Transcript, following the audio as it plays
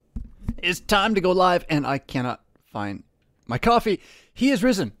It's time to go live, and I cannot find my coffee. He is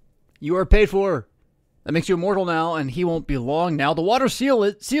risen. You are paid for. That makes you immortal now, and he won't be long now. The water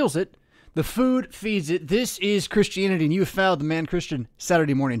seals it. The food feeds it. This is Christianity, and you have found the Man Christian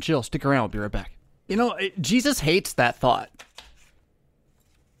Saturday Morning Chill. Stick around. I'll be right back. You know, Jesus hates that thought.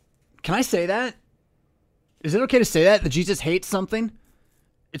 Can I say that? Is it okay to say that Jesus hates something?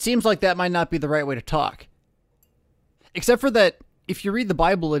 It seems like that might not be the right way to talk. Except for that, if you read the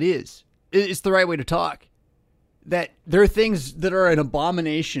Bible, it is. It's the right way to talk. That there are things that are an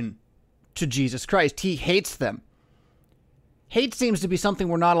abomination to Jesus Christ. He hates them. Hate seems to be something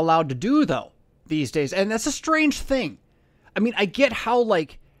we're not allowed to do, though, these days. And that's a strange thing. I mean, I get how,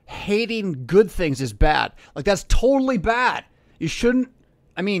 like, hating good things is bad. Like, that's totally bad. You shouldn't,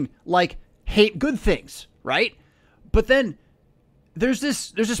 hate good things, right? But then there's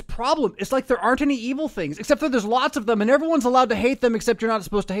this problem. It's like there aren't any evil things, except that there's lots of them, and everyone's allowed to hate them, except you're not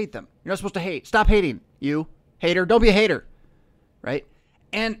supposed to hate them. You're not supposed to hate. Stop hating, you hater. Don't be a hater, right?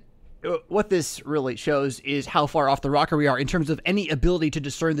 And what this really shows is how far off the rocker we are in terms of any ability to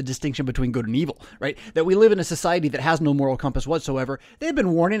discern the distinction between good and evil, right? That we live in a society that has no moral compass whatsoever. They've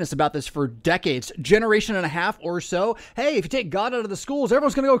been warning us about this for decades, generation and a half or so. Hey, if you take God out of the schools,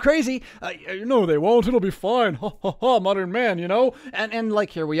 everyone's going to go crazy. No, they won't. It'll be fine. Ha, ha, ha, modern man, you know? And like,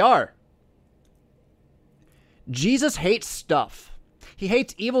 here we are. Jesus hates stuff. He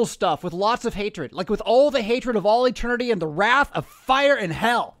hates evil stuff with lots of hatred, like with all the hatred of all eternity and the wrath of fire and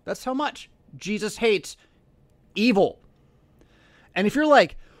hell. That's how much Jesus hates evil. And if you're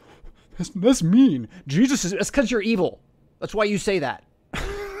like, that's mean. It's because you're evil. That's why you say that.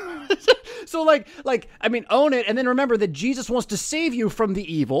 So own it. And then remember that Jesus wants to save you from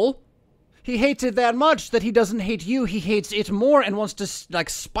the evil. He hates it that much that he doesn't hate you. He hates it more and wants to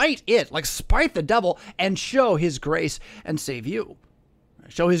spite the devil and show his grace and save you.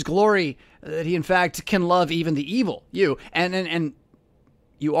 Show his glory that he, in fact, can love even the evil, you. And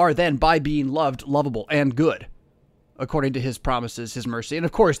you are then, by being loved, lovable and good, according to his promises, his mercy. And,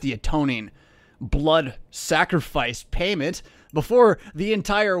 of course, the atoning blood sacrifice payment before the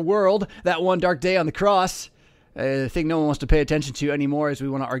entire world, that one dark day on the cross. A thing no one wants to pay attention to anymore as we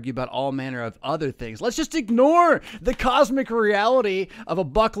want to argue about all manner of other things. Let's just ignore the cosmic reality of a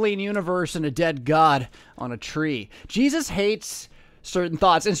buckling universe and a dead God on a tree. Jesus hates certain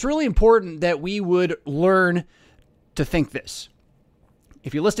thoughts. And it's really important that we would learn to think this.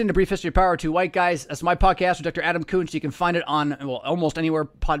 If you're listening to Brief History of Power, Two White Guys, that's my podcast with Dr. Adam Kuhn. You can find it on, almost anywhere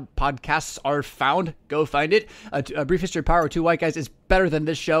podcasts are found. Go find it. A Brief History of Power, Two White Guys is better than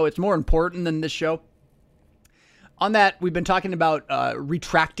this show. It's more important than this show. On that, we've been talking about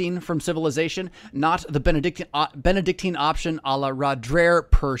retracting from civilization, not the Benedictine option a la Roder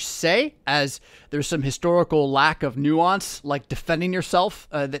per se, as there's some historical lack of nuance, like defending yourself,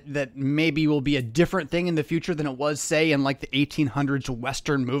 that maybe will be a different thing in the future than it was, say, in like the 1800s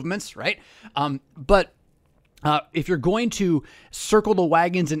Western movements, right? But if you're going to circle the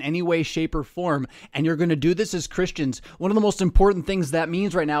wagons in any way, shape, or form, and you're going to do this as Christians, one of the most important things that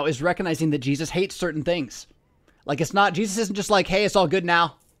means right now is recognizing that Jesus hates certain things. Like, it's not, Jesus isn't just like, hey, it's all good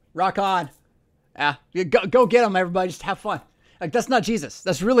now. Rock on. Yeah, go get them, everybody. Just have fun. Like, that's not Jesus.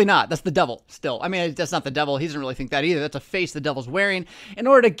 That's really not. That's the devil still. I mean, that's not the devil. He doesn't really think that either. That's a face the devil's wearing in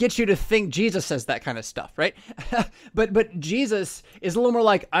order to get you to think Jesus says that kind of stuff, right? But Jesus is a little more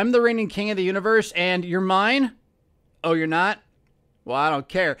like, I'm the reigning king of the universe and you're mine? Oh, you're not? Well, I don't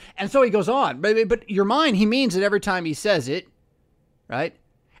care. And so he goes on. But you're mine, he means it every time he says it, right?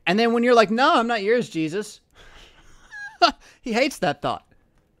 And then when you're like, no, I'm not yours, Jesus. He hates that thought.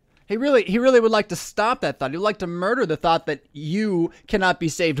 He really would like to stop that thought. He'd like to murder the thought that you cannot be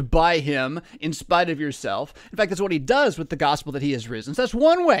saved by him in spite of yourself. In fact, that's what he does with the gospel that he has risen. So that's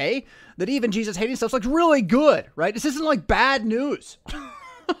one way that even Jesus hating stuff's like really good, right? This isn't like bad news.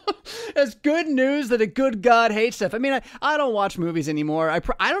 It's good news that a good God hates stuff. I mean, I don't watch movies anymore. I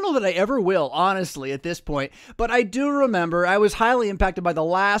don't know that I ever will, honestly, at this point. But I do remember I was highly impacted by the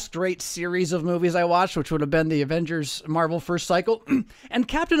last great series of movies I watched, which would have been the Avengers Marvel First Cycle. And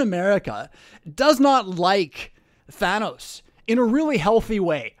Captain America does not like Thanos in a really healthy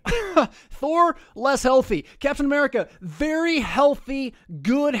way. Thor, less healthy. Captain America, very healthy,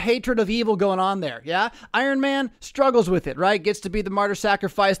 good hatred of evil going on there, yeah? Iron Man struggles with it, right? Gets to be the martyr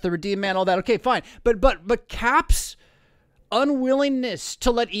sacrifice, the redeemed man, all that. Okay, fine. But Cap's unwillingness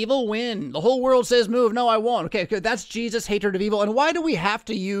to let evil win. The whole world says move. No, I won't. Okay, that's Jesus' hatred of evil. And why do we have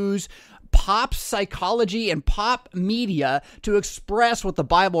to use pop psychology and pop media to express what the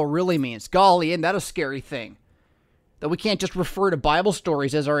Bible really means? Golly, isn't that a scary thing? That we can't just refer to Bible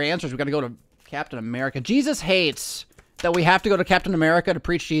stories as our answers. We've got to go to Captain America. Jesus hates that we have to go to Captain America to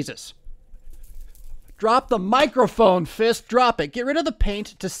preach Jesus. Drop the microphone, fist. Drop it. Get rid of the paint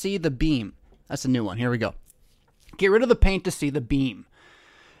to see the beam. That's a new one. Here we go. Get rid of the paint to see the beam.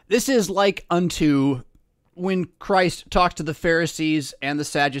 This is like unto when Christ talks to the Pharisees and the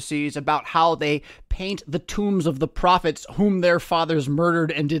Sadducees about how they paint the tombs of the prophets whom their fathers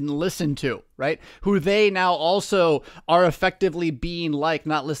murdered and didn't listen to, right? Who they now also are effectively being like,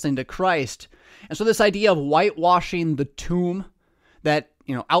 not listening to Christ. And so this idea of whitewashing the tomb, that,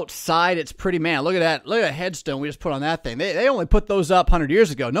 outside it's pretty, man, look at that headstone we just put on that thing. They only put those up 100 years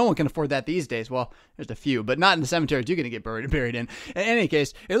ago. No one can afford that these days. Well, there's a few, but not in the cemeteries you're going to get buried in. In any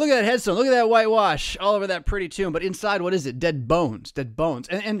case, hey, look at that headstone. Look at that whitewash all over that pretty tomb. But inside, what is it? Dead bones.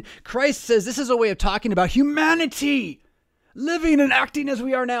 And Christ says this is a way of talking about humanity. Living and acting as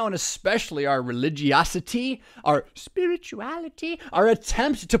we are now, and especially our religiosity, our spirituality, our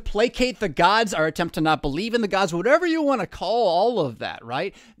attempt to placate the gods, our attempt to not believe in the gods, whatever you want to call all of that,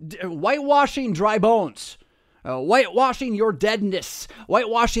 right? Whitewashing dry bones, whitewashing your deadness,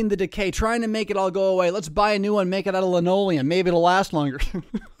 whitewashing the decay, trying to make it all go away. Let's buy a new one, make it out of linoleum. Maybe it'll last longer.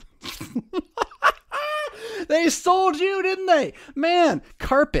 They sold you, didn't they? Man,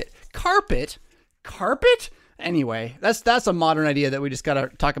 carpet. Anyway, that's a modern idea that we just got to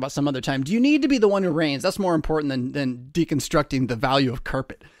talk about some other time. Do you need to be the one who reigns? That's more important than deconstructing the value of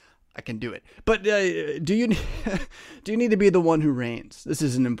carpet. I can do it. But do you need to be the one who reigns? This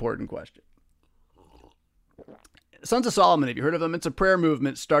is an important question. Sons of Solomon, have you heard of them? It's a prayer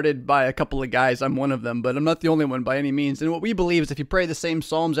movement started by a couple of guys. I'm one of them, but I'm not the only one by any means. And what we believe is if you pray the same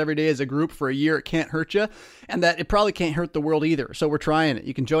Psalms every day as a group for a year, it can't hurt you, and that it probably can't hurt the world either. So we're trying it.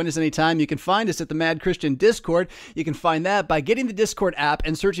 You can join us anytime. You can find us at the Mad Christian Discord. You can find that by getting the Discord app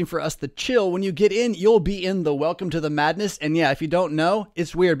and searching for us, The Chill. When you get in, you'll be in the Welcome to the Madness. And yeah, if you don't know,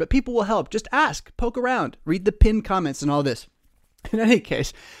 it's weird, but people will help. Just ask, poke around, read the pinned comments and all this. In any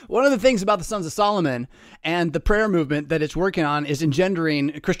case, one of the things about the Sons of Solomon and the prayer movement that it's working on is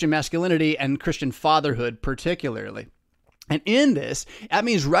engendering Christian masculinity and Christian fatherhood particularly. And in this, that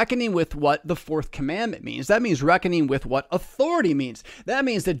means reckoning with what the fourth commandment means. That means reckoning with what authority means. That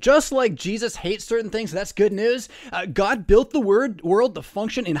means that just like Jesus hates certain things, that's good news. God built the world to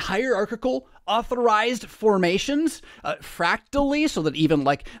function in hierarchical, authorized formations, fractally, so that even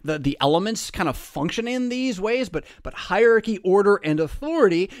like the elements kind of function in these ways. But hierarchy, order, and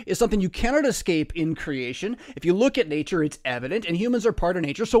authority is something you cannot escape in creation. If you look at nature, it's evident, and humans are part of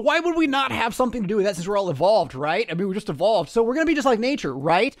nature. So why would we not have something to do with that since we're all evolved, right? I mean, we're just evolved. So we're going to be just like nature,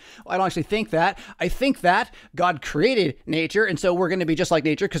 right? Well, I don't actually think that. I think that God created nature, and so we're going to be just like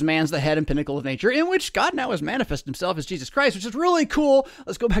nature because man's the head and pinnacle of nature, in which God now has manifested himself as Jesus Christ, which is really cool.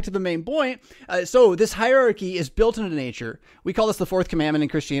 Let's go back to the main point. So this hierarchy is built into nature. We call this the fourth commandment in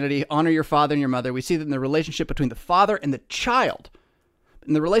Christianity. Honor your father and your mother. We see that in the relationship between the father and the child.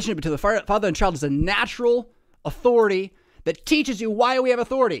 And the relationship between the father and child is a natural authority that teaches you why we have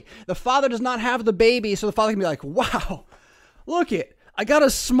authority. The father does not have the baby, so the father can be like, wow, look it. I got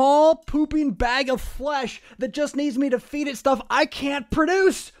a small pooping bag of flesh that just needs me to feed it stuff I can't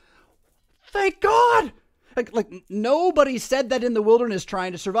produce. Thank God. Like nobody said that in the wilderness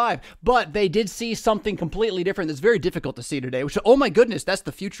trying to survive, but they did see something completely different that's very difficult to see today, which, oh my goodness, that's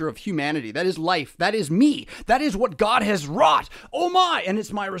the future of humanity. That is life. That is me. That is what God has wrought. Oh my, and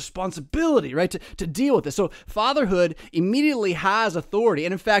it's my responsibility, right, to deal with this. So fatherhood immediately has authority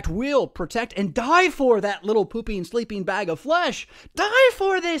and in fact will protect and die for that little pooping, sleeping bag of flesh. Die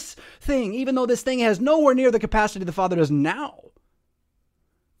for this thing, even though this thing has nowhere near the capacity the father does now.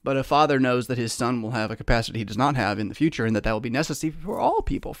 But a father knows that his son will have a capacity he does not have in the future, and that will be necessary for all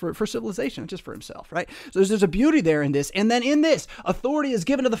people, for civilization, not just for himself, right? So there's a beauty there in this. And then in this, authority is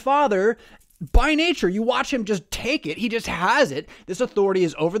given to the father by nature. You watch him just take it. He just has it. This authority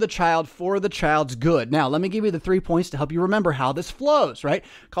is over the child for the child's good. Now, let me give you the 3 points to help you remember how this flows, right?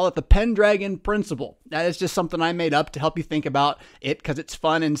 Call it the Pendragon principle. That is just something I made up to help you think about it because it's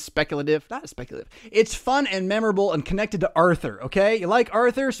fun and speculative. Not speculative. It's fun and memorable and connected to Arthur, okay? You like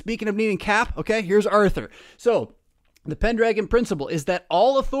Arthur? Speaking of needing cap, okay, here's Arthur. So the Pendragon principle is that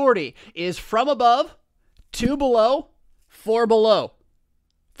all authority is from above, to below, for below.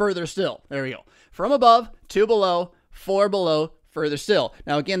 Further still. There we go. From above, to below, for below, further still.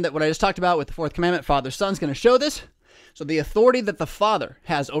 Now, again, that what I just talked about with the fourth commandment, Father, Son's going to show this. So the authority that the Father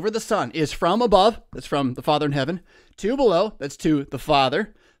has over the Son is from above, that's from the Father in heaven, to below, that's to the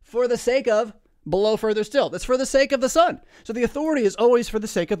Father, for the sake of, below, further still. That's for the sake of the Son. So the authority is always for the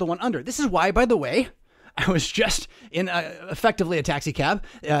sake of the one under. This is why, by the way, I was just in effectively a taxi cab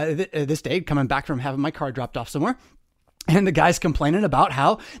this day, coming back from having my car dropped off somewhere. And the guy's complaining about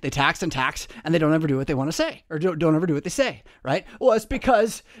how they tax and they don't ever do what they want to say or don't ever do what they say, right? Well, it's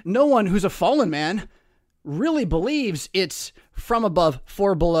because no one who's a fallen man really believes it's from above,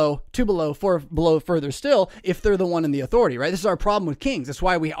 four below, two below, four below, further still, if they're the one in the authority, right? This is our problem with kings. That's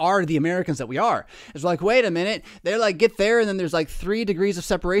why we are the Americans that we are. It's like, wait a minute, they're like, get there, and then there's like 3 degrees of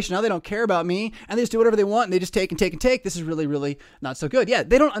separation. Now they don't care about me, and they just do whatever they want, and they just take and take and take. This is really, really not so good. Yeah,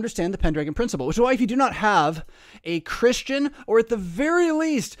 they don't understand the Pendragon principle, which is why if you do not have a Christian, or at the very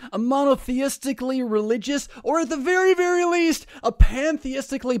least, a monotheistically religious, or at the very, very least, a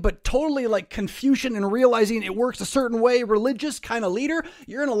pantheistically, but totally like Confucian and realizing it works a certain way, religious kind of leader,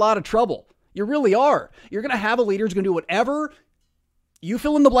 you're in a lot of trouble. You really are. You're going to have a leader who's going to do whatever you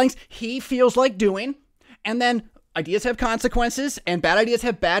fill in the blanks he feels like doing. And then ideas have consequences and bad ideas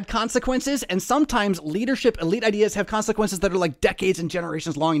have bad consequences. And sometimes elite ideas have consequences that are like decades and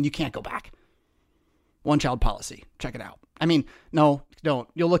generations long and you can't go back. One child policy. Check it out. I mean, no, don't.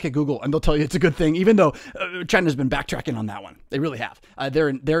 You'll look at Google and they'll tell you it's a good thing, even though China's been backtracking on that one. They really have.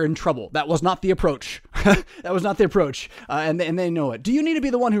 They're in trouble. That was not the approach. That was not the approach. And they know it. Do you need to be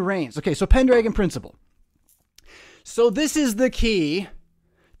the one who reigns? Okay, so Pendragon principle. So this is the key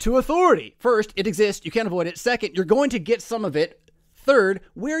to authority. First, it exists. You can't avoid it. Second, you're going to get some of it. Third,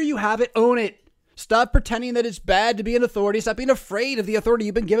 where you have it, own it. Stop pretending that it's bad to be an authority. Stop being afraid of the authority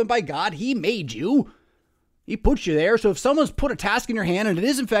you've been given by God. He made you. He put you there. So if someone's put a task in your hand and it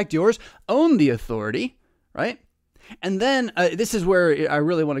is in fact yours, own the authority, right? And then this is where I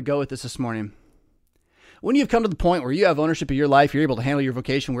really want to go with this morning. When you've come to the point where you have ownership of your life, you're able to handle your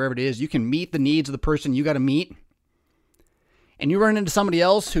vocation wherever it is, you can meet the needs of the person you got to meet. And you run into somebody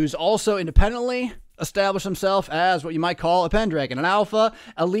else who's also independently established himself as what you might call a Pendragon, an alpha,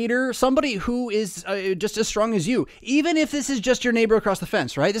 a leader, somebody who is just as strong as you. Even if this is just your neighbor across the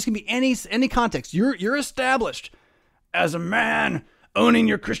fence, right? This can be any context. You're established as a man owning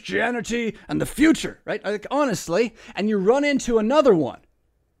your Christianity and the future, right? Like, honestly, and you run into another one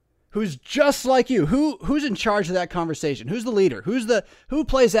who's just like you. Who's in charge of that conversation? Who's the leader? Who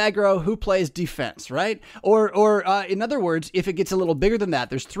plays aggro? Who plays defense, right? Or in other words, if it gets a little bigger than that,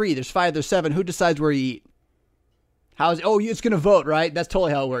 there's 3, there's 5, there's 7. Who decides where you eat? It's going to vote, right? That's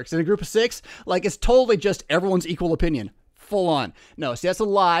totally how it works. In a group of 6, like it's totally just everyone's equal opinion. Full on. No, see, that's a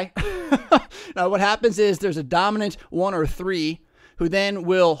lie. Now, what happens is there's a dominant 1 or 3 who then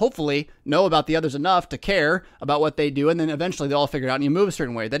will hopefully know about the others enough to care about what they do, and then eventually they all figure it out and you move a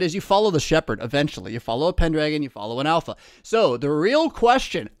certain way. That is, you follow the shepherd eventually. You follow a Pendragon, you follow an alpha. So the real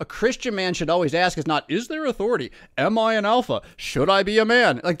question a Christian man should always ask is not, is there authority? Am I an alpha? Should I be a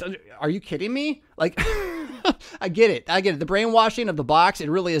man? Like, are you kidding me? Like, I get it. The brainwashing of the box, it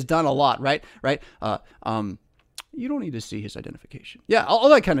really has done a lot, right? Right? You don't need to see his identification. Yeah, all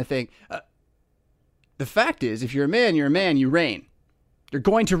that kind of thing. The fact is, if you're a man, you reign. You're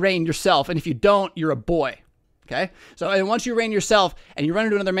going to reign yourself, and if you don't, you're a boy, okay? So and once you reign yourself and you run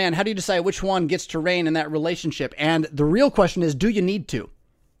into another man, how do you decide which one gets to reign in that relationship? And the real question is, do you need to?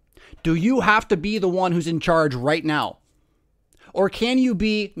 Do you have to be the one who's in charge right now? Or can you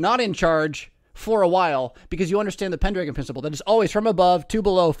be not in charge for a while because you understand the Pendragon principle that is always from above, 2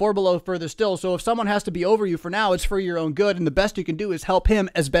 below, 4 below, further still. So if someone has to be over you for now, it's for your own good, and the best you can do is help him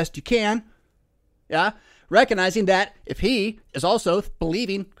as best you can, yeah? Recognizing that if he is also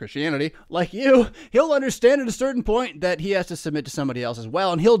believing Christianity like you, he'll understand at a certain point that he has to submit to somebody else as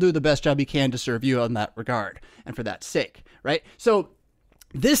well, and he'll do the best job he can to serve you in that regard and for that sake, right? So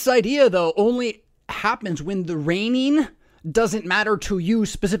this idea, though, only happens when the reigning doesn't matter to you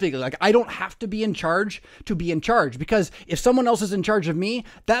specifically. Like, I don't have to be in charge to be in charge, because if someone else is in charge of me,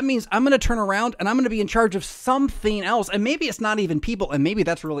 that means I'm going to turn around and I'm going to be in charge of something else. And maybe it's not even people, and maybe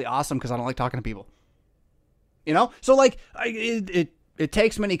that's really awesome because I don't like talking to people. You know, so like it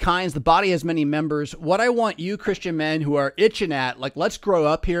takes many kinds. The body has many members. What I want you Christian men who are itching at, like, let's grow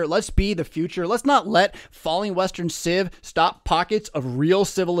up here. Let's be the future. Let's not let falling Western civ stop pockets of real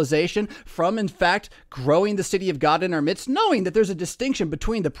civilization from, in fact, growing the city of God in our midst, knowing that there's a distinction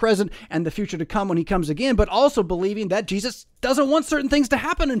between the present and the future to come when he comes again, but also believing that Jesus doesn't want certain things to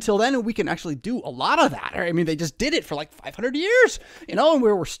happen until then, and we can actually do a lot of that. I mean, they just did it for like 500 years, you know, and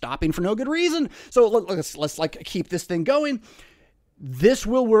we're stopping for no good reason. So let's like keep this thing going. This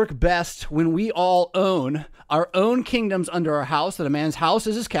will work best when we all own our own kingdoms under our house, that a man's house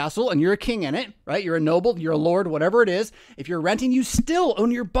is his castle and you're a king in it, right? You're a noble, you're a lord, whatever it is. If you're renting, you still own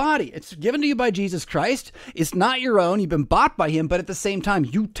your body. It's given to you by Jesus Christ. It's not your own. You've been bought by him, but at the same time,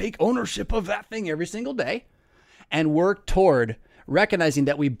 you take ownership of that thing every single day and work toward recognizing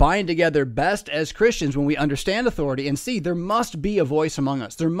that we bind together best as Christians when we understand authority and see there must be a voice among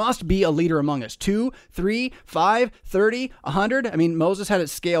us. There must be a leader among us. 2, 3, 5, 30, 100. I mean, Moses had it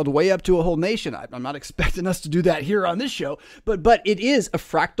scaled way up to a whole nation. I'm not expecting us to do that here on this show, but it is a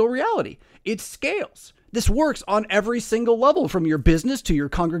fractal reality. It scales This works on every single level, from your business to your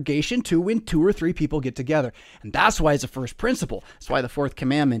congregation to when 2 or 3 people get together. And that's why it's a first principle. That's why the 4th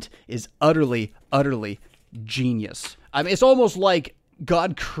commandment is utterly, utterly genius. I mean, it's almost like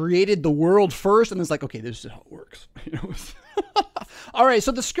God created the world first and it's like, okay, this is how it works. All right,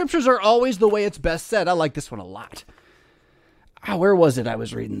 so the scriptures are always the way it's best said. I like this one a lot. Where was it I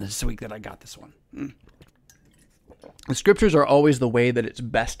was reading this week that I got this one? The scriptures are always the way that it's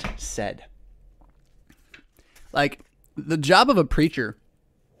best said. Like, the job of a preacher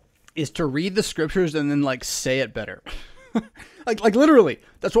is to read the scriptures and then, like, say it better. like literally,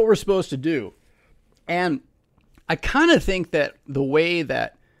 that's what we're supposed to do. And I kind of think that the way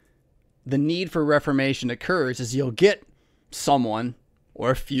that the need for reformation occurs is you'll get someone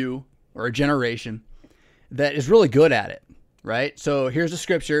or a few or a generation that is really good at it, right? So here's the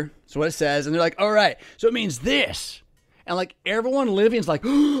scripture. So what it says, and they're like, all right, so it means this. And, like, everyone living's like,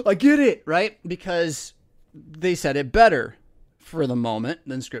 oh, I get it, right? Because they said it better for the moment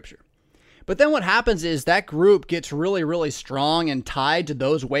than scripture. But then what happens is that group gets really, really strong and tied to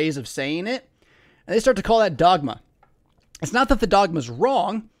those ways of saying it. And they start to call that dogma. It's not that the dogma's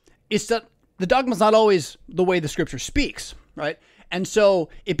wrong. It's that the dogma's not always the way the scripture speaks, right? And so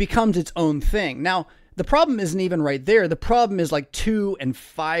it becomes its own thing. Now, the problem isn't even right there. The problem is like 2 and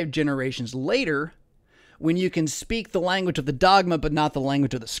 5 generations later when you can speak the language of the dogma but not the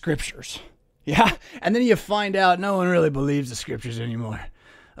language of the scriptures. Yeah, and then you find out no one really believes the scriptures anymore.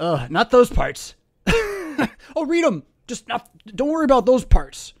 Not those parts. Oh, read them. Don't worry about those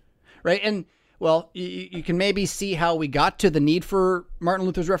parts, right? And, well, you can maybe see how we got to the need for Martin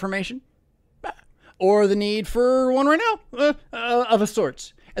Luther's Reformation, or the need for one right now, of a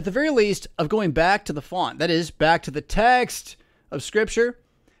sorts. At the very least, of going back to the font, that is, back to the text of Scripture,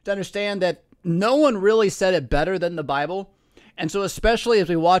 to understand that no one really said it better than the Bible. And so especially as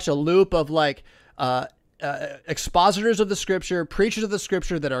we watch a loop of like expositors of the scripture, preachers of the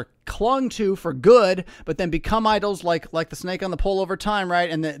scripture that are clung to for good, but then become idols like the snake on the pole over time, right?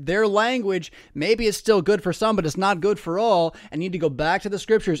 And their language, maybe it's still good for some, but it's not good for all. And you need to go back to the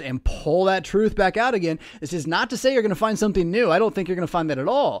scriptures and pull that truth back out again. This is not to say you're going to find something new. I don't think you're going to find that at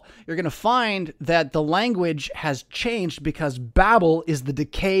all. You're going to find that the language has changed because Babel is the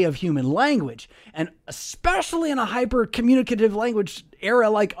decay of human language. And especially in a hyper-communicative language era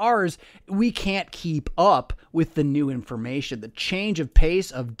like ours, we can't keep up with the new information. The change of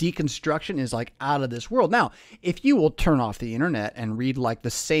pace of deconstruction is like out of this world. Now, if you will turn off the internet and read like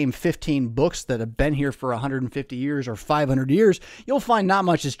the same 15 books that have been here for 150 years or 500 years, you'll find not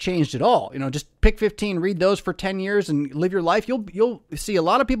much has changed at all. Just pick 15, read those for 10 years and live your life. You'll see a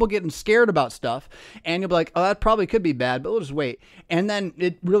lot of people getting scared about stuff and you'll be like, oh, that probably could be bad, but we'll just wait. And then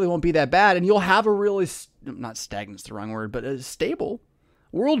it really won't be that bad. And you'll have a really, not stagnant's the wrong word, but a stable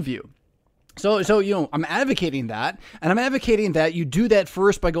worldview. So I'm advocating that, and I'm advocating that you do that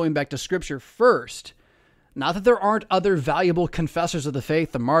first by going back to scripture first. Not that there aren't other valuable confessors of the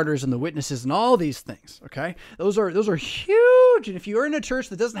faith, the martyrs and the witnesses and all these things, okay? Those are huge. And if you're in a church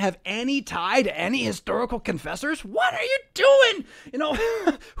that doesn't have any tie to any historical confessors, what are you doing?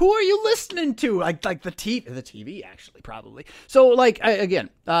 Who are you listening to? Like the TV actually, probably. So again,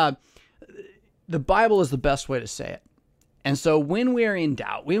 the Bible is the best way to say it. And so when we're in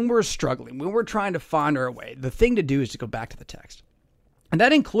doubt, when we're struggling, when we're trying to find our way, the thing to do is to go back to the text. And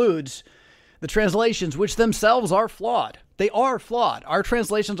that includes the translations, which themselves are flawed. They are flawed. Our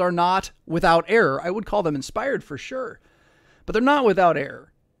translations are not without error. I would call them inspired for sure. But they're not without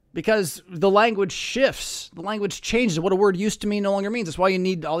error because the language shifts. The language changes. What a word used to mean no longer means. That's why you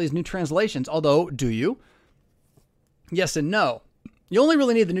need all these new translations. Although, do you? Yes and no. You only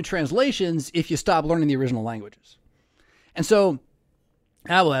really need the new translations if you stop learning the original languages. And so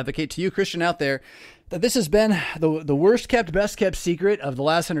I will advocate to you, Christian out there, that this has been the worst kept, best kept secret of the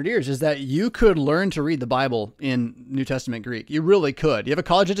last 100 years is that you could learn to read the Bible in New Testament Greek. You really could. You have a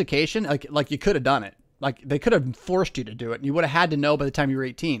college education, like you could have done it. Like they could have forced you to do it. And you would have had to know by the time you were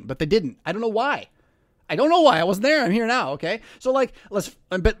 18, but they didn't. I don't know why. I wasn't there. I'm here now. Okay. So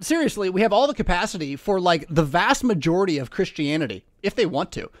but seriously, we have all the capacity for the vast majority of Christianity, if they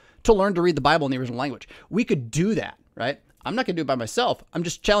want to learn to read the Bible in the original language. We could do that. Right? I'm not going to do it by myself. I'm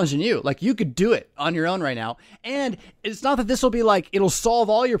just challenging you. You could do it on your own right now. And it's not that this will be it'll solve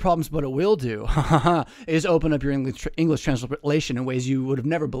all your problems, but it will do is open up your English translation in ways you would have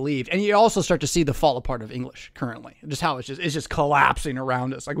never believed. And you also start to see the fall apart of English currently, just how it's just collapsing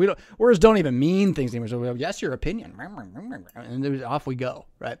around us. Words don't even mean things anymore. So we go, yes, your opinion. And then off we go.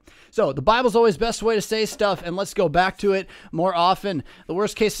 Right? So the Bible's always the best way to say stuff. And let's go back to it more often. The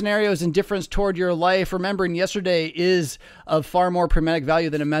worst case scenario is indifference toward your life. Remembering yesterday is of far more pragmatic value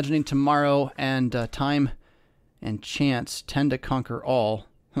than imagining tomorrow, and time and chance tend to conquer all.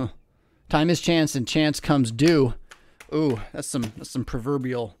 Huh. Time is chance, and chance comes due. Ooh, that's some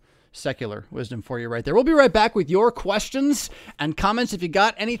proverbial secular wisdom for you right there. We'll be right back with your questions and comments. If you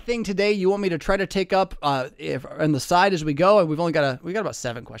got anything today you want me to try to take up if on the side as we go, and we got about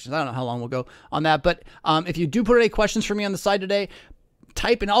 7 questions. I don't know how long we'll go on that, but if you do put any questions for me on the side today,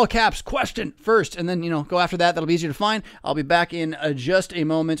 type in all caps question first, and then go after that. That'll be easier to find. I'll be back in just a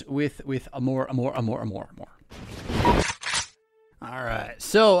moment with more. All right.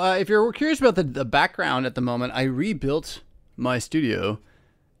 So if you're curious about the background at the moment, I rebuilt my studio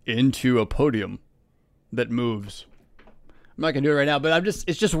into a podium that moves. I'm not going to do it right now, but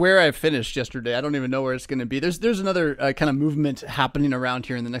it's just where I finished yesterday. I don't even know where it's going to be. There's another kind of movement happening around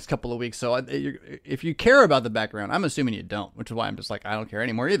here in the next couple of weeks. So if you care about the background, I'm assuming you don't, which is why I'm just like, I don't care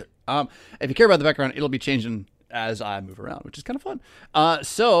anymore either. If you care about the background, it'll be changing as I move around, which is kind of fun.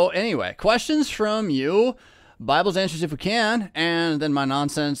 So anyway, questions from you. Bible's answers if we can, and then my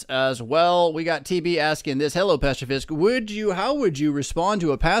nonsense as well. We got TB asking this. Hello, Pastor Fisk. How would you respond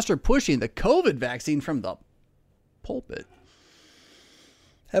to a pastor pushing the COVID vaccine from the pulpit?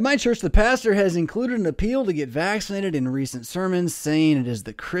 At my church, the pastor has included an appeal to get vaccinated in recent sermons, saying it is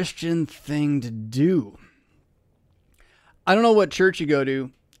the Christian thing to do. I don't know what church you go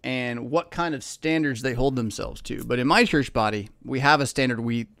to and what kind of standards they hold themselves to. But in my church body, we have a standard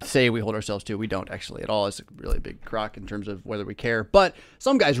we say we hold ourselves to. We don't actually at all. It's a really big crock in terms of whether we care. But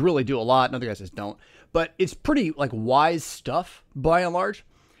some guys really do a lot, and other guys just don't. But it's pretty wise stuff by and large.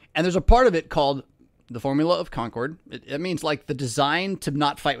 And there's a part of it called the formula of concord. It means the design to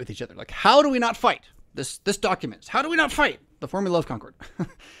not fight with each other. How do we not fight? This document. How do we not fight? The formula of concord.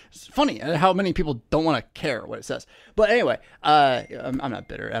 It's funny how many people don't want to care what it says. But anyway, I'm not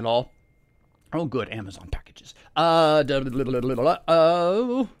bitter at all. Oh, good. Amazon packages. Formula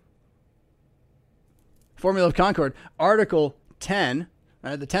of concord. Article 10.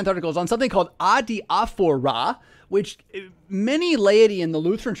 The 10th article is on something called adiaphora, which many laity in the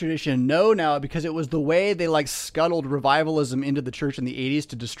Lutheran tradition know now because it was the way they scuttled revivalism into the church in the 80s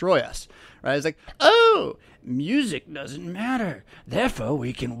to destroy us. Right? It's music doesn't matter. Therefore,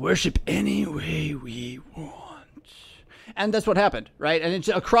 we can worship any way we want. And that's what happened, right? And it's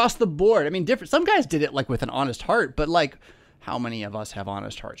across the board. I mean, some guys did it with an honest heart, but how many of us have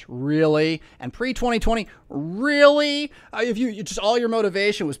honest hearts? Really? And pre-2020, really? If you just all your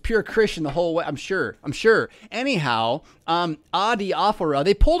motivation was pure Christian the whole way, I'm sure. Anyhow, adiaphora,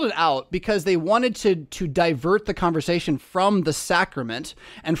 they pulled it out because they wanted to divert the conversation from the sacrament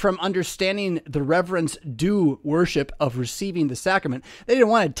and from understanding the reverence due worship of receiving the sacrament. They didn't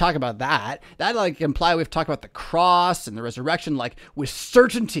want to talk about that. That imply we have to talk about the cross and the resurrection with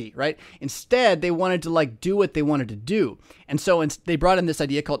certainty, right? Instead, they wanted to do what they wanted to do. And so they brought in this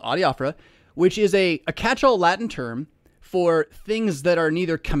idea called adiaphora, which is a catch-all Latin term for things that are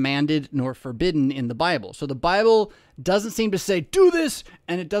neither commanded nor forbidden in the Bible. So the Bible doesn't seem to say, do this,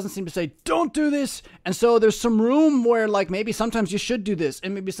 and it doesn't seem to say, don't do this. And so there's some room where maybe sometimes you should do this,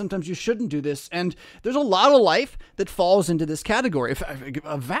 and maybe sometimes you shouldn't do this. And there's a lot of life that falls into this category.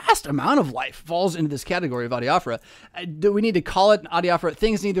 A vast amount of life falls into this category of adiaphora. Do we need to call it adiaphora?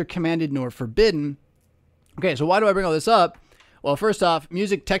 Things neither commanded nor forbidden. Okay, so why do I bring all this up? Well, first off,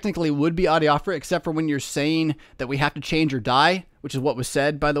 music technically would be adiaphora, except for when you're saying that we have to change or die, which is what was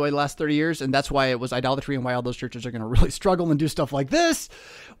said, by the way, the last 30 years. And that's why it was idolatry and why all those churches are going to really struggle and do stuff like this,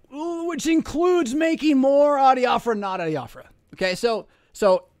 which includes making more adiaphora, not adiaphora. Okay, so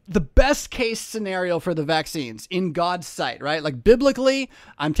the best case scenario for the vaccines in God's sight, right? Biblically,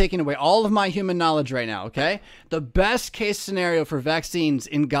 I'm taking away all of my human knowledge right now, okay? The best case scenario for vaccines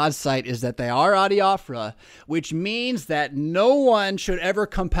in God's sight is that they are adiaphora, which means that no one should ever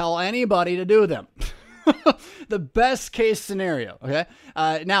compel anybody to do them. The best case scenario. Okay.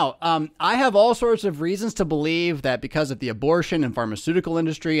 Now, I have all sorts of reasons to believe that because of the abortion and pharmaceutical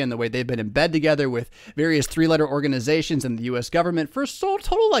industry and the way they've been in bed together with various 3-letter organizations in the U.S. government for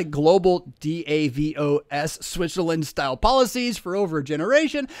total global DAVOS Switzerland style policies for over a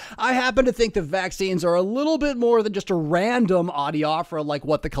generation, I happen to think the vaccines are a little bit more than just a random adiaphora like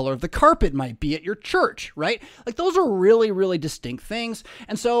what the color of the carpet might be at your church, right? Those are really, really distinct things.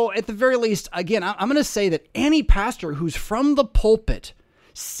 And so at the very least, again, I'm going to say that any pastor who's from the pulpit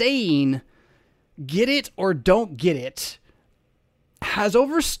saying get it or don't get it has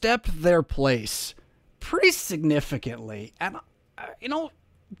overstepped their place pretty significantly. And,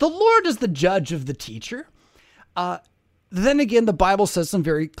 the Lord is the judge of the teacher. Then again, the Bible says some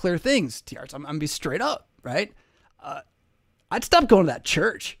very clear things. I'm going to be straight up, right? I'd stop going to that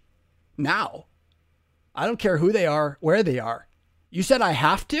church now. I don't care who they are, where they are. You said I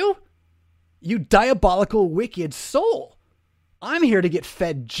have to? You diabolical, wicked soul. I'm here to get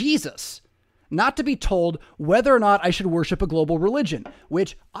fed Jesus, not to be told whether or not I should worship a global religion,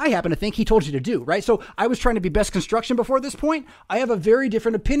 which I happen to think he told you to do, right? So I was trying to be best construction before this point. I have a very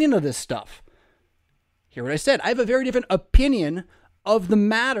different opinion of this stuff. Hear what I said. I have a very different opinion of the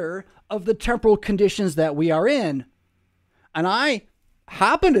matter of the temporal conditions that we are in. And I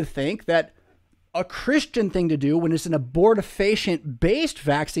happen to think that a Christian thing to do when it's an abortifacient-based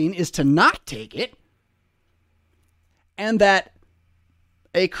vaccine is to not take it. And that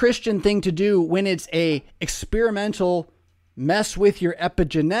a Christian thing to do when it's a experimental mess with your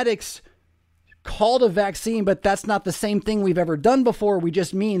epigenetics called a vaccine, but that's not the same thing we've ever done before. We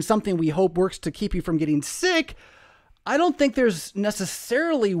just mean something we hope works to keep you from getting sick. I don't think there's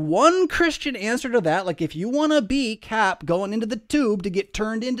necessarily one Christian answer to that. Like if you want to be Cap going into the tube to get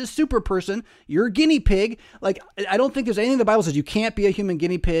turned into super person, you're a guinea pig. Like I don't think there's anything the Bible says you can't be a human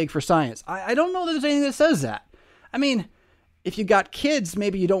guinea pig for science. I don't know that there's anything that says that. I mean, if you got kids,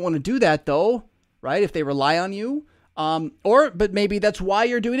 maybe you don't want to do that though, right? If they rely on you. But maybe that's why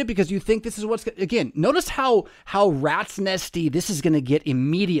you're doing it, because you think this is what's, again, notice how rat's nesty this is going to get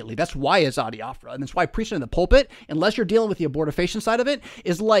immediately. That's why it's adiaphora. And that's why preaching in the pulpit, unless you're dealing with the abortifacient side of it,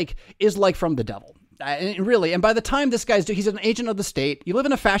 is like from the devil. And by the time this guy's, he's an agent of the state. You live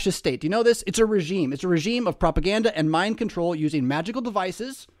in a fascist state. Do you know this? It's a regime. It's a regime of propaganda and mind control using magical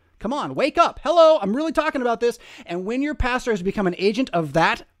devices. Come on, wake up. Hello, I'm really talking about this. And when your pastor has become an agent of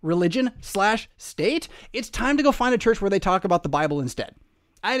that religion/state, it's time to go find a church where they talk about the Bible instead.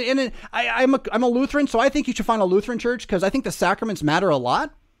 I'm a Lutheran, so I think you should find a Lutheran church because I think the sacraments matter a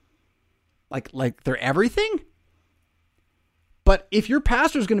lot. Like they're everything. But if your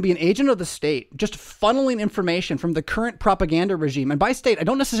pastor is going to be an agent of the state, just funneling information from the current propaganda regime, and by state, I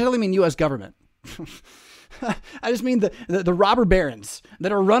don't necessarily mean U.S. government. I just mean the robber barons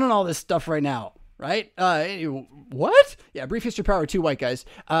that are running all this stuff right now, right? What? Yeah, brief history power, 2 white guys.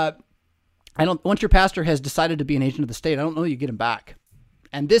 Once your pastor has decided to be an agent of the state, I don't know you get him back.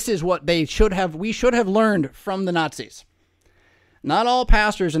 And this is what we should have learned from the Nazis. Not all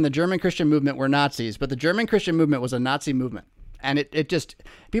pastors in the German Christian movement were Nazis, but the German Christian movement was a Nazi movement. And it just,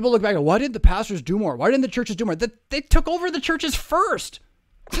 people look back and why did the pastors do more? Why didn't the churches do more? They took over the churches first.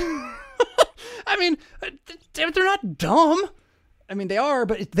 I mean, they're not dumb. I mean, they are,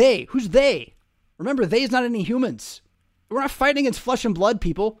 but it's they. Who's they? Remember, they is not any humans. We're not fighting against flesh and blood,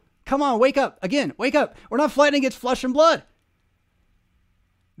 people. Come on, wake up. Again, wake up. We're not fighting against flesh and blood.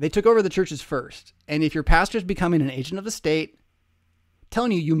 They took over the churches first. And if your pastor's becoming an agent of the state,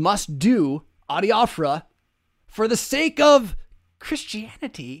 telling you must do adiaphora for the sake of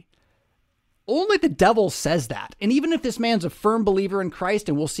Christianity, only the devil says that. And even if this man's a firm believer in Christ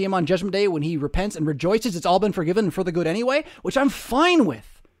and we'll see him on Judgment Day when he repents and rejoices, it's all been forgiven and for the good anyway, which I'm fine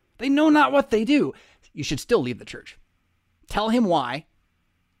with. They know not what they do. You should still leave the church. Tell him why.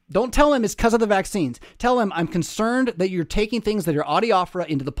 Don't tell him it's because of the vaccines. Tell him I'm concerned that you're taking things that are adiaphora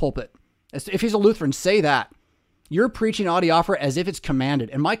into the pulpit. If he's a Lutheran, say that. You're preaching adiaphora as if it's commanded,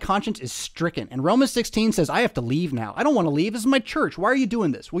 and my conscience is stricken. And Romans 16 says I have to leave now. I don't want to leave. This is my church. Why are you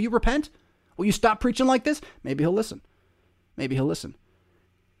doing this? Will you repent? Will you stop preaching like this? Maybe he'll listen. Maybe he'll listen.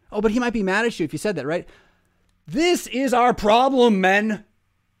 Oh, but he might be mad at you if you said that, right? This is our problem, men.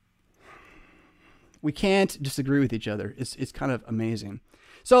 We can't disagree with each other. It's kind of amazing.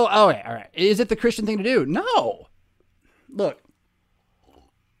 So, all right. Is it the Christian thing to do? No. Look,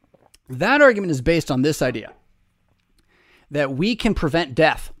 that argument is based on this idea that we can prevent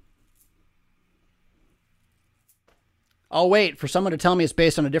death. I'll wait for someone to tell me it's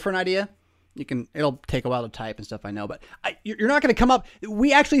based on a different idea. It'll take a while to type and stuff, I know, but you're not going to come up.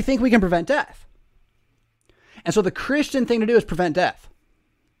 We actually think we can prevent death. And so the Christian thing to do is prevent death.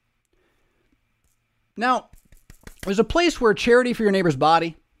 Now, there's a place where charity for your neighbor's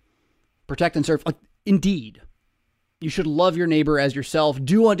body, protect and serve, indeed, you should love your neighbor as yourself,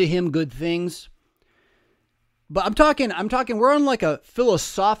 do unto him good things. But I'm talking, we're on like a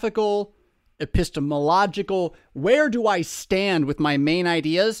philosophical, epistemological, where do I stand with my main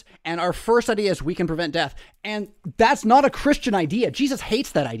ideas? And our first idea is we can prevent death. And that's not a Christian idea. Jesus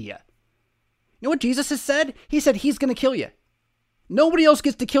hates that idea. You know what Jesus has said? He said he's going to kill you. Nobody else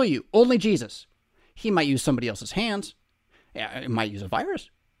gets to kill you, only Jesus. He might use somebody else's hands. Yeah, it might use a virus.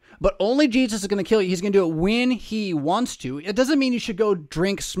 But only Jesus is going to kill you. He's going to do it when he wants to. It doesn't mean you should go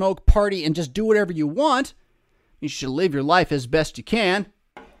drink, smoke, party, and just do whatever you want. You should live your life as best you can.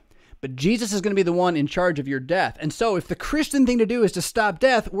 But Jesus is going to be the one in charge of your death. And so if the Christian thing to do is to stop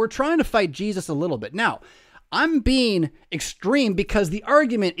death, we're trying to fight Jesus a little bit. Now, I'm being extreme because the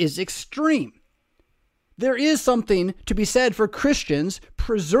argument is extreme. there is something to be said for Christians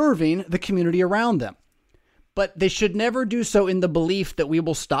preserving the community around them. But they should never do so in the belief that we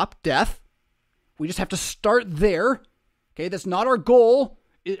will stop death. We just have to start there. Okay, that's not our goal.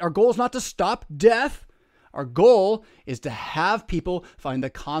 Our goal is not to stop death. Our goal is to have people find the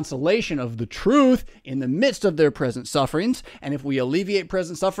consolation of the truth in the midst of their present sufferings. And if we alleviate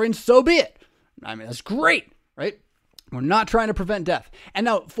present sufferings, so be it. I mean, that's great, right? We're not trying to prevent death. And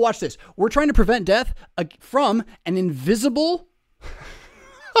now, watch this. We're trying to prevent death from an invisible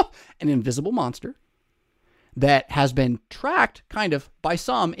monster that has been tracked, kind of, by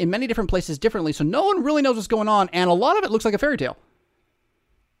some in many different places differently. So no one really knows what's going on. And a lot of it looks like a fairy tale.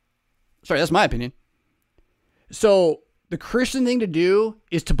 Sorry, that's my opinion. So the Christian thing to do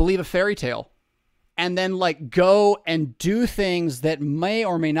is to believe a fairy tale and then go and do things that may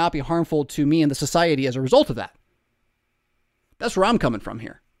or may not be harmful to me and the society as a result of that. That's where I'm coming from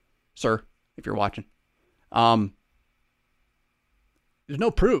here, sir, if you're watching. There's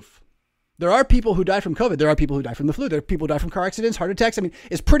no proof. There are people who die from COVID. There are people who die from the flu. There are people who die from car accidents, heart attacks. I mean,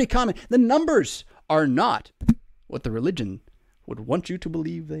 it's pretty common. The numbers are not what the religion would want you to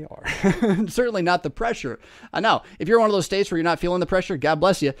believe they are. Certainly not the pressure. Now, if you're one of those states where you're not feeling the pressure, God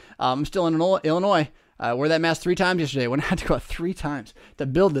bless you. I'm still in Illinois. Wore that mask 3 times yesterday. When I had to go out 3 times to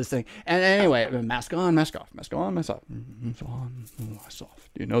build this thing. And anyway, mask on, mask off, mask on, mask off, mask on, wax off.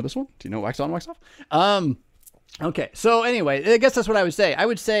 Do you know this one? Do you know wax on, wax off? Okay. So anyway, I guess that's what I would say. I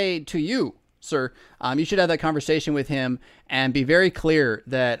would say to you, sir, you should have that conversation with him and be very clear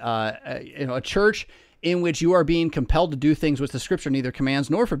that a church in which you are being compelled to do things which the scripture neither commands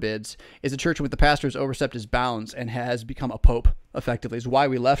nor forbids is a church in which the pastor has overstepped his bounds and has become a pope, effectively. Is why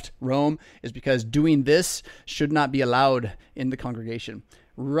we left Rome, is because doing this should not be allowed in the congregation.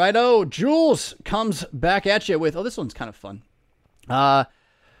 Righto, Jules comes back at you with, this one's kind of fun.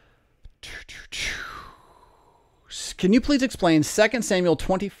 Can you please explain 2 Samuel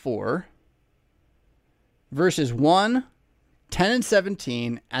 24, verses 1, 10 and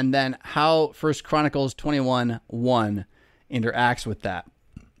 17, and then how 1 Chronicles 21:1 interacts with that.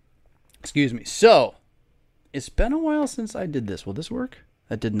 Excuse me. So, it's been a while since I did this. Will this work?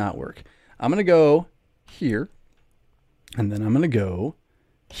 That did not work. I'm going to go here, and then I'm going to go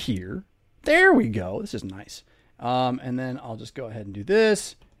here. There we go. This is nice. And then I'll just go ahead and do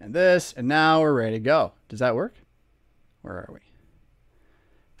this, and now we're ready to go. Does that work? Where are we?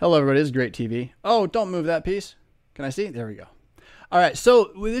 Hello, everybody. This is great TV. Oh, don't move that piece. Can I see? There we go. All right,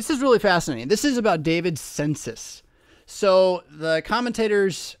 so this is really fascinating. This is about David's census. So the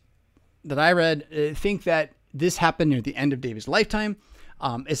commentators that I read think that this happened near the end of David's lifetime.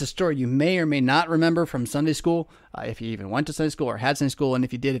 It's a story you may or may not remember from Sunday school, if you even went to Sunday school or had Sunday school, and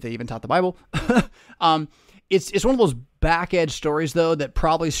if you did, if they even taught the Bible. It's one of those back edge stories, though, that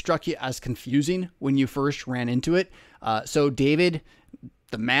probably struck you as confusing when you first ran into it. So David,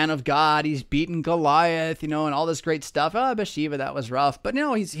 the man of God, he's beaten Goliath, and all this great stuff. Bathsheba, that was rough. But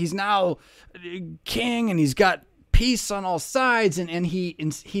he's now king and he's got peace on all sides. And he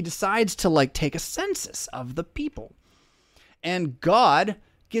decides to take a census of the people. And God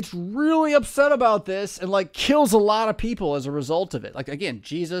gets really upset about this and kills a lot of people as a result of it. Again,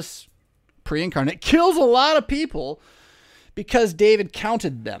 Jesus, pre-incarnate, kills a lot of people because David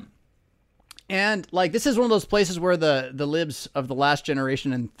counted them. And this is one of those places where the libs of the last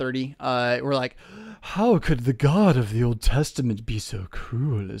generation and 30 were like, how could the God of the Old Testament be so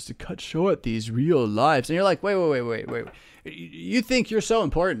cruel as to cut short these real lives? And you're like, wait. You think you're so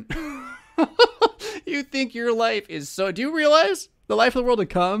important. You think your life is so, do you realize the life of the world to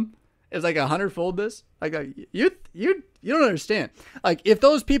come is 100-fold this? You don't understand. If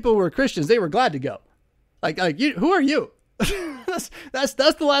those people were Christians, they were glad to go. Who are you? that's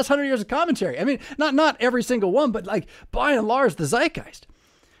the last 100 years of commentary. I mean, not every single one, but by and large, the zeitgeist.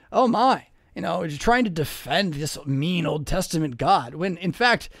 Oh my, you're trying to defend this mean Old Testament God when in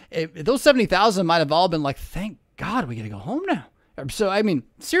fact, those 70,000 might have all been thank God we get to go home now. So, I mean,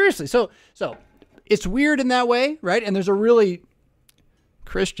 seriously. So it's weird in that way, right? And there's a really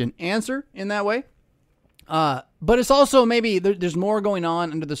Christian answer in that way. But it's also maybe there's more going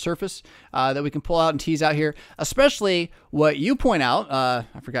on under the surface that we can pull out and tease out here, especially what you point out. I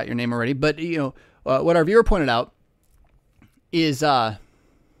forgot your name already, but what our viewer pointed out is I'll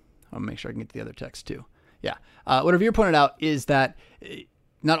make sure I can get to the other text too. Yeah, what our viewer pointed out is that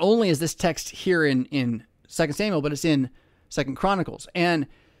not only is this text here in 2 Samuel, but it's in 2 Chronicles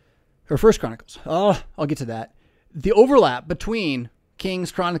or 1 Chronicles. Oh, I'll get to that. The overlap between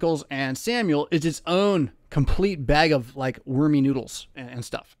Kings, Chronicles, and Samuel is its own complete bag of wormy noodles and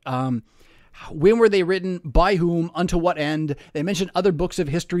stuff. When were they written? By whom? Unto what end? They mention other books of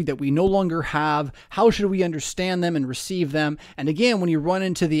history that we no longer have. How should we understand them and receive them? And again, when you run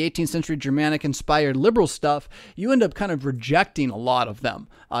into the 18th century Germanic-inspired liberal stuff, you end up kind of rejecting a lot of them.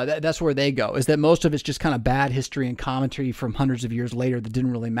 That's where they go, is that most of it's just kind of bad history and commentary from hundreds of years later that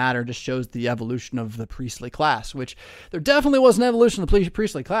didn't really matter, just shows the evolution of the priestly class, which there definitely was an evolution of the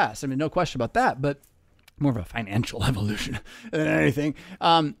priestly class. I mean, no question about that, but more of a financial evolution than anything.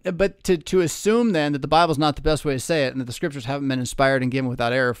 But to assume then that the Bible is not the best way to say it, and that the scriptures haven't been inspired and given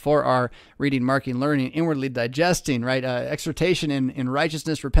without error for our reading, marking, learning, inwardly digesting, right? Exhortation in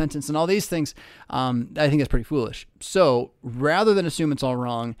righteousness, repentance, and all these things, I think that's pretty foolish. So rather than assume it's all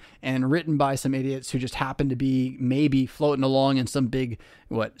wrong and written by some idiots who just happen to be maybe floating along in some big,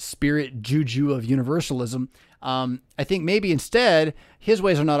 spirit juju of universalism, I think maybe instead his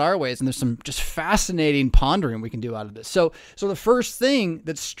ways are not our ways, and there's some just fascinating pondering we can do out of this. So the first thing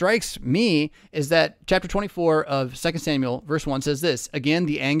that strikes me is that chapter 24 of 2 Samuel, verse 1 says this: again,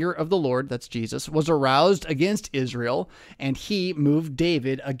 the anger of the Lord, that's Jesus, was aroused against Israel, and he moved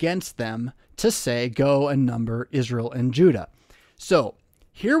David against them to say, go and number Israel and Judah. So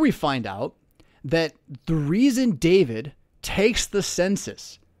here we find out that the reason David takes the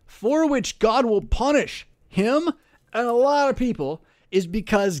census, for which God will punish him and a lot of people, is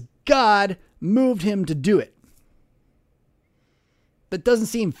because God moved him to do it. That doesn't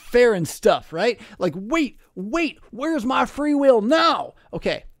seem fair and stuff, right? Like, wait, where's my free will now?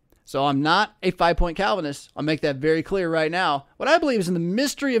 Okay, so I'm not a 5-point Calvinist. I'll make that very clear right now. What I believe is in the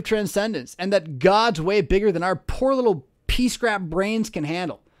mystery of transcendence, and that God's way bigger than our poor little pea-scrap brains can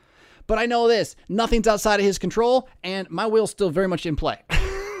handle. But I know this: nothing's outside of his control, and my will's still very much in play.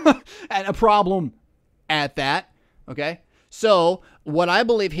 And a problem at that, okay? So what I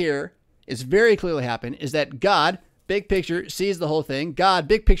believe here is very clearly happened is that God, big picture, sees the whole thing. God,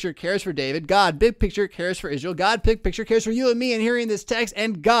 big picture, cares for David. God, big picture, cares for Israel. God, big picture, cares for you and me in hearing this text.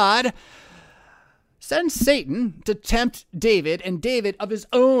 And God sends Satan to tempt David, and David, of his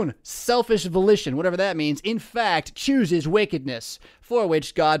own selfish volition, whatever that means, in fact, chooses wickedness, for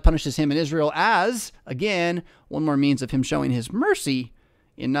which God punishes him and Israel as, again, one more means of him showing his mercy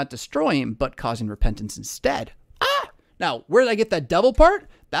in not destroying him, but causing repentance instead. Now, where did I get that double part?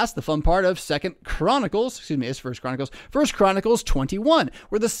 That's the fun part of First Chronicles 21,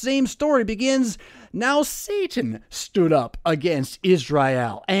 where the same story begins. Now Satan stood up against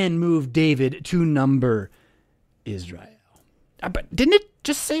Israel and moved David to number Israel. But didn't it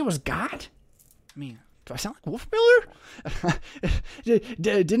just say it was God? I mean, do I sound like Wolf Miller?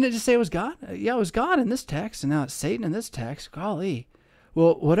 Didn't it just say it was God? Yeah, it was God in this text, and now it's Satan in this text. Golly.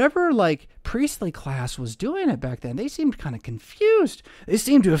 Well, whatever priestly class was doing it back then, they seemed kind of confused. They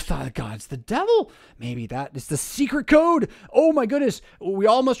seemed to have thought that God's the devil. Maybe that is the secret code. Oh my goodness, we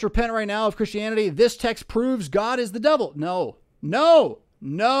all must repent right now of Christianity. This text proves God is the devil. No.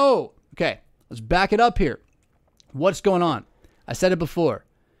 Okay, let's back it up here. What's going on? I said it before.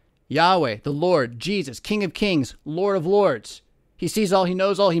 Yahweh, the Lord, Jesus, King of Kings, Lord of Lords. He sees all, he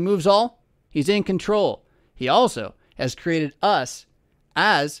knows all, he moves all. He's in control. He also has created us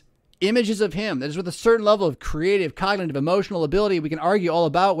as images of him. That is with a certain level of creative, cognitive, emotional ability. We can argue all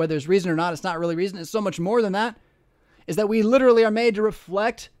about whether there's reason or not. It's not really reason. It's so much more than that. Is that we literally are made to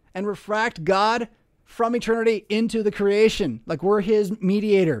reflect and refract God from eternity into the creation. Like we're his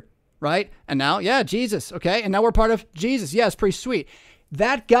mediator, right? And now, Jesus. Okay. And now we're part of Jesus. Yeah, it's pretty sweet.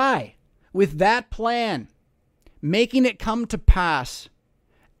 That guy with that plan, making it come to pass,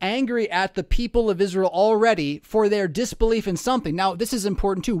 angry at the people of Israel already for their disbelief in something. Now, this is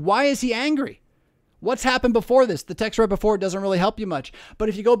important too. Why is he angry? What's happened before this? The text right before it doesn't really help you much. But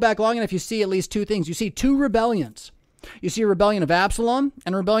if you go back long enough, you see at least two things. You see two rebellions. You see a rebellion of Absalom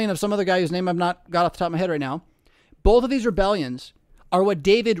and a rebellion of some other guy whose name I've not got off the top of my head right now. Both of these rebellions are what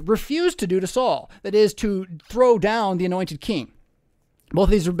David refused to do to Saul. That is, to throw down the anointed king. Both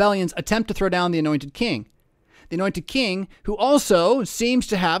of these rebellions attempt to throw down the anointed king. The anointed king, who also seems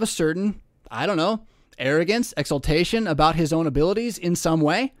to have a certain, arrogance, exaltation about his own abilities in some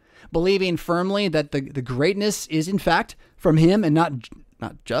way, believing firmly that the greatness is in fact from him and not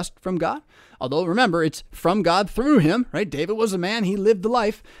just from God. Although remember, it's from God through him, right? David was a man, he lived the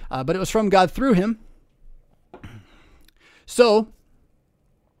life, but it was from God through him. So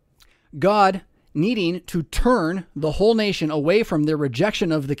God needing to turn the whole nation away from their rejection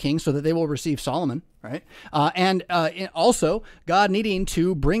of the king so that they will receive Solomon, right? And also God needing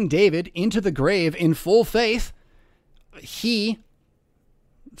to bring David into the grave in full faith, he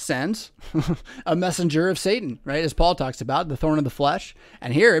sends a messenger of Satan, right? As Paul talks about, the thorn of the flesh.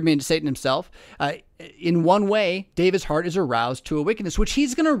 And here, Satan himself. in one way, David's heart is aroused to a wickedness, which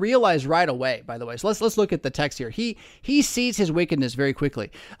he's going to realize right away, by the way. So let's look at the text here. He sees his wickedness very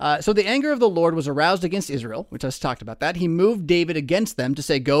quickly. So the anger of the Lord was aroused against Israel, which I just talked about that. He moved David against them to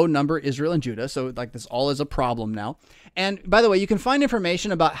say, go number Israel and Judah. So like this all is a problem now. And by the way, you can find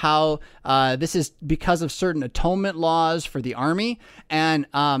information about how this is because of certain atonement laws for the army. And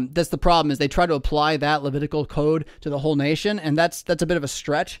that's the problem, is they try to apply that Levitical code to the whole nation. And that's a bit of a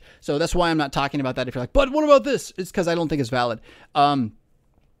stretch. So that's why I'm not talking about that. If you're like, but what about this? It's because I don't think it's valid.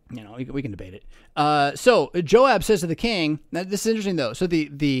 We can debate it. So Joab says to the king, now this is interesting though. So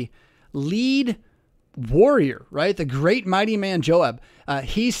the lead warrior, right? The great mighty man Joab,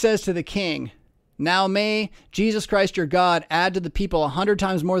 he says to the king, now may Jesus Christ your God add to the people 100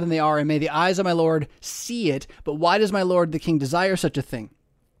 times more than they are, and may the eyes of my Lord see it. But why does my Lord the king desire such a thing?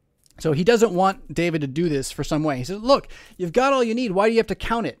 So he doesn't want David to do this for some way. He says, look, you've got all you need. Why do you have to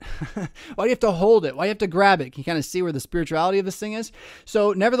count it? Why do you have to hold it? Why do you have to grab it? Can you kind of see where the spirituality of this thing is?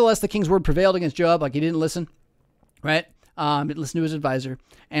 So nevertheless, the king's word prevailed against Joab, like he didn't listen, right? Didn't listen to his advisor,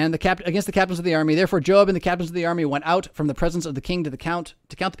 and against the captains of the army. Therefore, Joab and the captains of the army went out from the presence of the king to count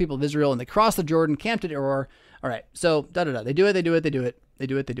the people of Israel, and they crossed the Jordan, camped at Aror. All right, so They do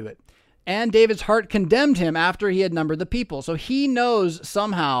it. And David's heart condemned him after he had numbered the people. So he knows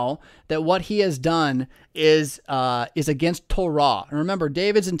somehow that what he has done is against Torah. And remember,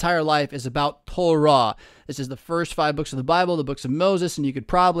 David's entire life is about Torah. This is the first 5 books of the Bible, the books of Moses, and you could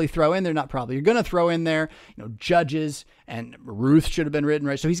probably throw in there, not probably, you're going to throw in there, Judges, and Ruth should have been written,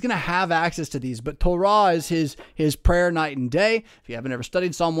 right? So he's going to have access to these, but Torah is his prayer night and day. If you haven't ever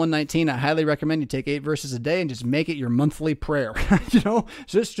studied Psalm 119, I highly recommend you take 8 verses a day and just make it your monthly prayer.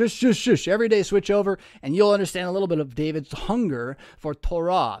 Just every day switch over, and you'll understand a little bit of David's hunger for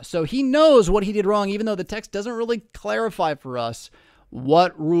Torah. So he knows what he did wrong, even though the text doesn't really clarify for us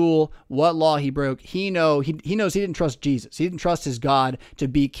what rule, what law he broke. He knows he didn't trust Jesus. He didn't trust his God to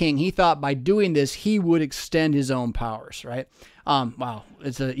be king. He thought by doing this, he would extend his own powers, right? Wow,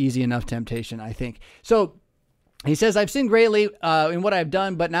 it's an easy enough temptation, I think. So he says, I've sinned greatly in what I've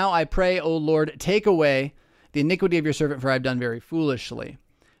done, but now I pray, O Lord, take away the iniquity of your servant, for I've done very foolishly.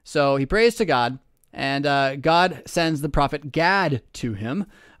 So he prays to God, and God sends the prophet Gad to him,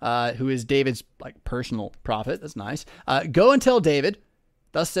 who is David's personal prophet. That's nice. Go and tell David,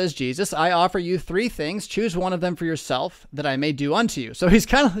 thus says Jesus, I offer you 3 things. Choose one of them for yourself, that I may do unto you. So he's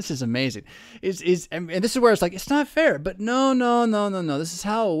this is amazing. And this is where it's it's not fair. But no. This is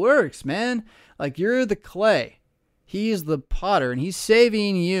how it works, man. You're the clay. He's the potter, and he's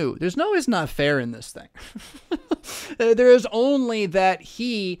saving you. There's no, it's not fair in this thing. There is only that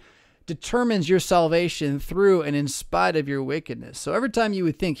he determines your salvation through and in spite of your wickedness. So every time you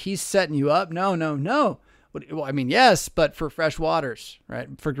would think he's setting you up, no. Well, I mean, yes, but for fresh waters, right?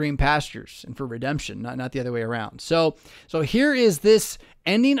 For green pastures and for redemption, not the other way around. So here is this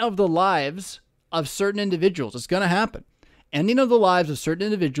ending of the lives of certain individuals. It's going to happen. Ending of the lives of certain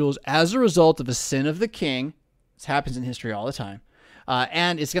individuals as a result of a sin of the king. This happens in history all the time.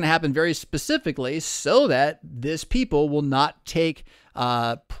 And it's going to happen very specifically so that this people will not take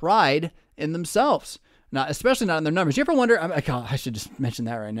pride in themselves, especially not in their numbers. You ever wonder? I should just mention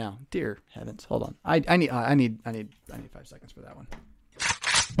that right now. Dear heavens, hold on. I need 5 seconds for that one.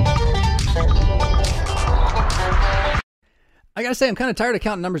 I gotta say, I'm kind of tired of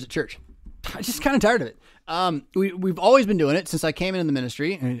counting numbers at church. I'm just kind of tired of it. We've always been doing it since I came into the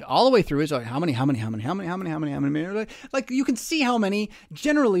ministry, and all the way through is how many? You can see how many.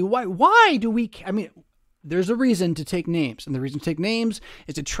 Generally, why do we? I mean, there's a reason to take names, and the reason to take names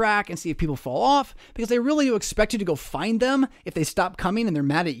is to track and see if people fall off, because they really do expect you to go find them if they stop coming, and they're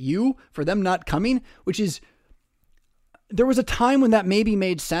mad at you for them not coming. Which is, there was a time when that maybe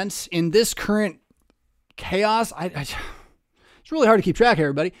made sense. In this current chaos, it's really hard to keep track of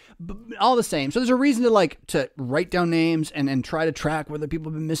everybody, but all the same. So there's a reason to write down names and try to track whether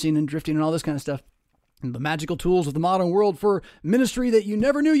people have been missing and drifting and all this kind of stuff. And the magical tools of the modern world for ministry that you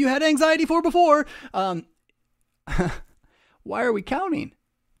never knew you had anxiety for before. Why are we counting?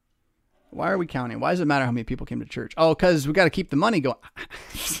 Why does it matter how many people came to church? Oh, because we got to keep the money going.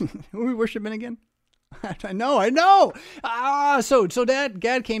 Who are we worshiping again? I know. So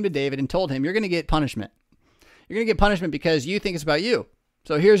Gad came to David and told him, you're going to get punishment. You're going to get punishment because you think it's about you.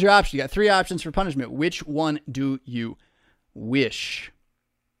 So here's your option. You got 3 options for punishment. Which one do you wish?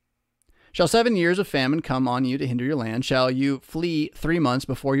 Shall 7 years of famine come on you to hinder your land? Shall you flee 3 months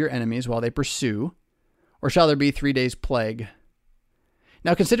before your enemies while they pursue? Or shall there be 3 days' plague?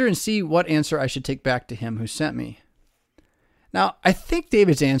 Now consider and see what answer I should take back to him who sent me. Now, I think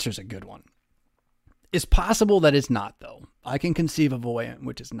David's answer is a good one. It's possible that it's not, though. I can conceive of a way in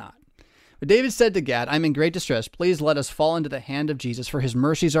which it's not. But David said to Gad, I'm in great distress. Please let us fall into the hand of Jesus, for his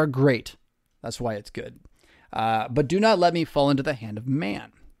mercies are great. That's why it's good. But do not let me fall into the hand of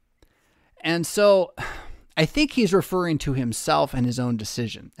man. And so I think he's referring to himself and his own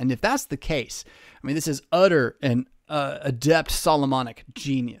decision. And if that's the case, I mean, this is utter and adept Solomonic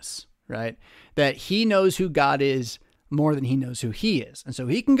genius, right? That he knows who God is more than he knows who he is. And so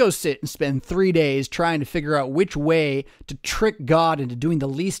he can go sit and spend 3 days trying to figure out which way to trick God into doing the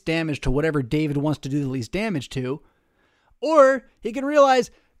least damage to whatever David wants to do the least damage to. Or he can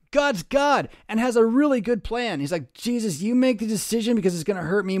realize God's God and has a really good plan. He's like, Jesus, you make the decision because it's going to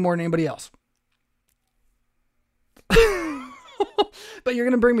hurt me more than anybody else. But you're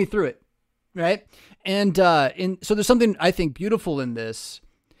going to bring me through it, right? And so there's something I think beautiful in this.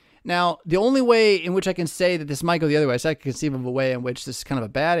 Now, the only way in which I can say that this might go the other way, so I can conceive of a way in which this is kind of a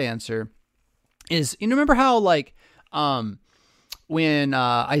bad answer, is, you remember how, like, when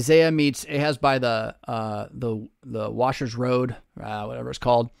Isaiah meets Ahaz by the Washer's Road, whatever it's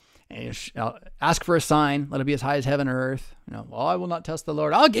called, and ask for a sign, let it be as high as heaven or earth. Well, I will not test the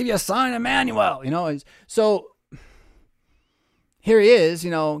Lord. I'll give you a sign, Emmanuel. So here he is,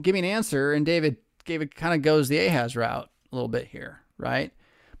 give me an answer, and David kind of goes the Ahaz route a little bit here, right?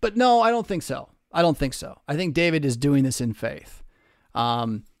 But no, I don't think so. I think David is doing this in faith.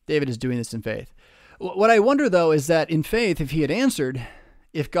 What I wonder, though, is that in faith, if he had answered,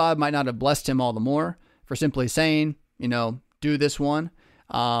 if God might not have blessed him all the more for simply saying, do this one.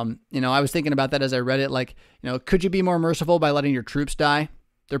 I was thinking about that as I read it. Like, could you be more merciful by letting your troops die?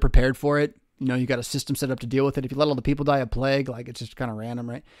 They're prepared for it. You got a system set up to deal with it. If you let all the people die of plague, like, it's just kind of random,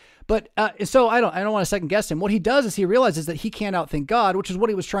 right? But so I don't want to second guess him. What he does is he realizes that he can't outthink God, which is what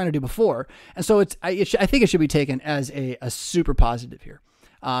he was trying to do before. And so I think it should be taken as a super positive here,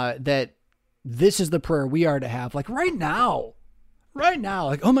 that this is the prayer we are to have, like right now,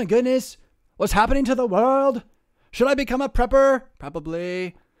 like, oh my goodness, what's happening to the world? Should I become a prepper?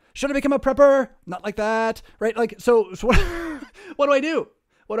 Probably. Should I become a prepper? Not like that, right? Like, so what do I do?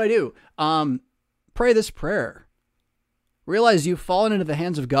 Pray this prayer. Realize you've fallen into the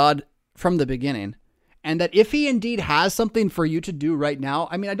hands of God from the beginning, and that if he indeed has something for you to do right now,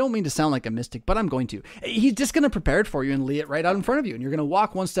 I mean, I don't mean to sound like a mystic, but I'm going to. He's just going to prepare it for you and lay it right out in front of you, and you're going to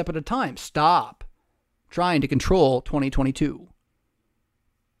walk one step at a time. Stop trying to control 2022.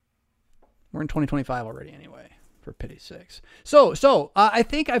 We're in 2025 already anyway, for pity's sakes. So I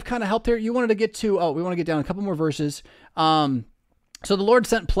think I've kind of helped here. You wanted to get to, we want to get down a couple more verses. So the Lord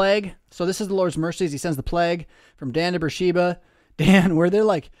sent plague. So this is the Lord's mercies. He sends the plague from Dan to Beersheba. Dan, where they're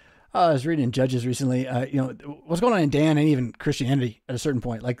like, I was reading in Judges recently, what's going on in Dan and even Christianity at a certain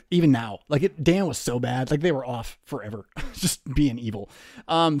point, like even now, like Dan was so bad, like they were off forever, just being evil.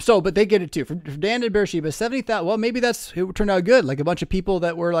 But they get it too. From Dan to Beersheba, 70,000, well, maybe it turned out good. Like a bunch of people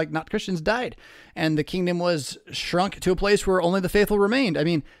that were like not Christians died, and the kingdom was shrunk to a place where only the faithful remained. I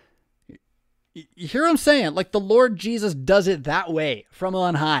mean, you hear what I'm saying? Like the Lord Jesus does it that way from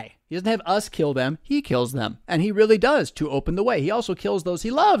on high. He doesn't have us kill them. He kills them. And he really does to open the way. He also kills those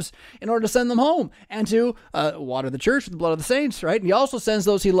he loves in order to send them home and to water the church with the blood of the saints, right? And he also sends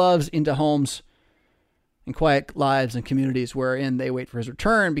those he loves into homes and quiet lives and communities wherein they wait for his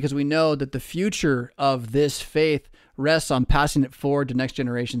return, because we know that the future of this faith rests on passing it forward to next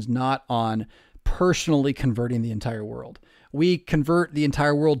generations, not on personally converting the entire world. We convert the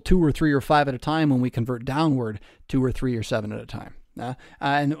entire world 2 or 3 or 5 at a time when we convert downward 2 or 3 or 7 at a time.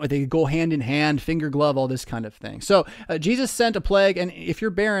 And they go hand in hand, finger glove, all this kind of thing. So Jesus sent a plague, and if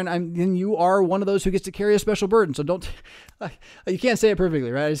you're barren, then you are one of those who gets to carry a special burden. So you can't say it perfectly,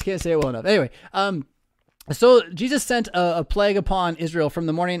 right? I just can't say it well enough. Anyway, so Jesus sent a plague upon Israel from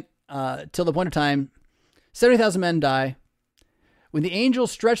the morning till the point of time. 70,000 men die. When the angel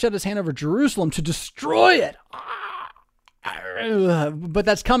stretched out his hand over Jerusalem to destroy it, but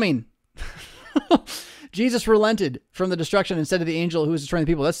that's coming. Jesus relented from the destruction and said to the angel who was destroying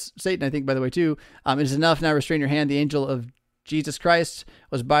the people, that's Satan, I think, by the way, too. It is enough, now restrain your hand. The angel of Jesus Christ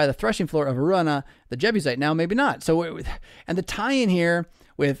was by the threshing floor of Araunah, the Jebusite. Now, maybe not. So, and the tie-in here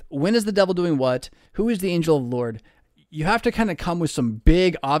with when is the devil doing what? Who is the angel of the Lord? You have to kind of come with some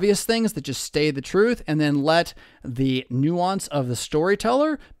big, obvious things that just stay the truth, and then let the nuance of the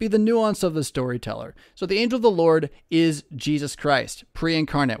storyteller be the nuance of the storyteller. So the angel of the Lord is Jesus Christ,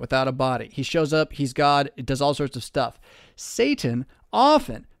 pre-incarnate, without a body. He shows up, he's God, it does all sorts of stuff. Satan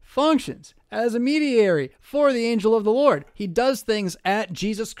often functions as a mediator for the angel of the Lord. He does things at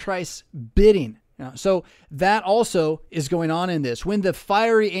Jesus Christ's bidding. So that also is going on in this. When the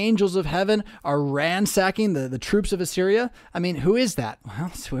fiery angels of heaven are ransacking the troops of Assyria, I mean, who is that?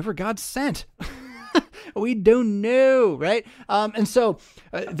 Well, it's whoever God sent. We don't know, right? And so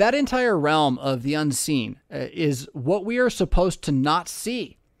that entire realm of the unseen is what we are supposed to not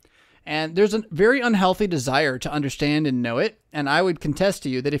see. And there's a very unhealthy desire to understand and know it. And I would contest to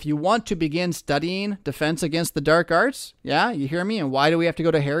you that if you want to begin studying defense against the dark arts, yeah, you hear me? And why do we have to go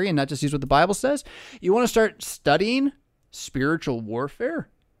to Harry and not just use what the Bible says? You want to start studying spiritual warfare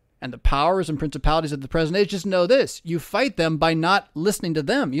and the powers and principalities of the present age, just know this: you fight them by not listening to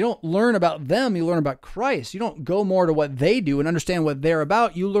them. You don't learn about them, you learn about Christ. You don't go more to what they do and understand what they're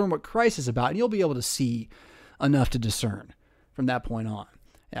about. You learn what Christ is about, and you'll be able to see enough to discern from that point on.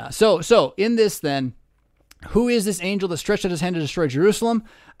 Yeah. So in this then, who is this angel that stretched out his hand to destroy Jerusalem?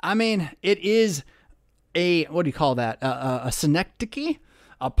 I mean, it is what do you call that? A synecdoche,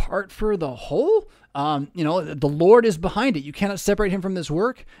 a part for the whole. The Lord is behind it. You cannot separate him from this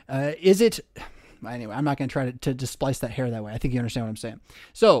work. Is it? Anyway, I'm not going to try to splice that hair that way. I think you understand what I'm saying.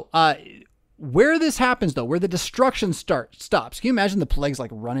 So, where this happens, though, where the destruction stops. Can you imagine the plagues like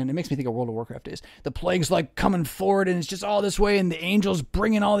running? It makes me think of World of Warcraft days. The plagues like coming forward, and it's just all this way, and the angels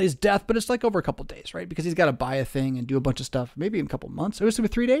bringing all these death, but it's like over a couple days, right? Because he's got to buy a thing and do a bunch of stuff, maybe in a couple months. It was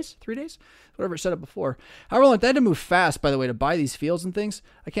 3 days, whatever it said up before. However long, they had to move fast, by the way, to buy these fields and things.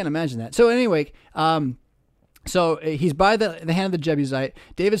 I can't imagine that. So anyway, so he's by the hand of the Jebusite.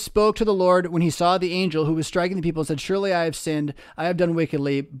 David spoke to the Lord when he saw the angel who was striking the people and said, surely I have sinned. I have done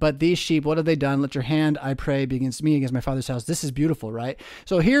wickedly, but these sheep, what have they done? Let your hand, I pray, be against me, against my father's house. This is beautiful, right?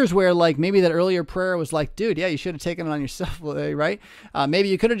 So here's where like maybe that earlier prayer was like, dude, yeah, you should have taken it on yourself, right? Maybe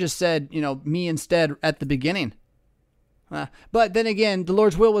you could have just said, me instead at the beginning. But then again, the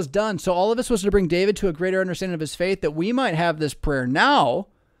Lord's will was done. So all of this was to bring David to a greater understanding of his faith, that we might have this prayer now.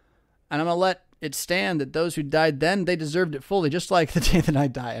 And I'm going to let it stand that those who died then, they deserved it fully, just like the day that I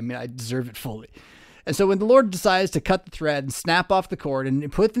die. I mean, I deserve it fully. And so when the Lord decides to cut the thread and snap off the cord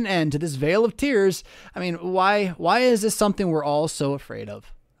and put an end to this veil of tears, I mean, why is this something we're all so afraid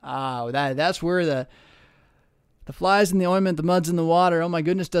of? That's where the flies in the ointment, the mud's in the water. Oh my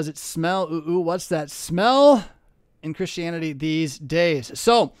goodness, does it smell? Ooh, what's that smell in Christianity these days?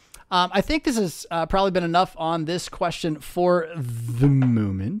 So I think this has probably been enough on this question for the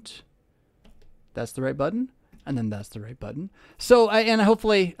moment. That's the right button. And then that's the right button. So, and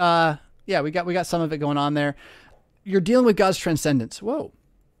hopefully, we got some of it going on there. You're dealing with God's transcendence. Whoa.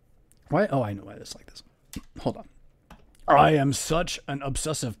 Why? Oh, I know why it's like this. Hold on. I am such an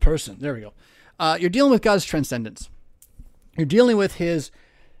obsessive person. There we go. You're dealing with God's transcendence. You're dealing with his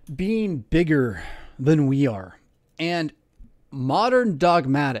being bigger than we are. And modern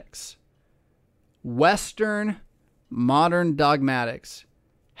dogmatics, Western modern dogmatics,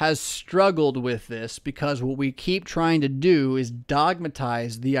 has struggled with this because what we keep trying to do is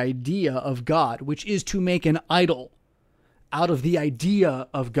dogmatize the idea of God, which is to make an idol out of the idea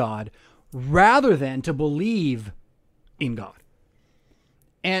of God rather than to believe in God.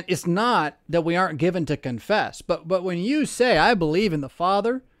 And it's not that we aren't given to confess, but when you say, I believe in the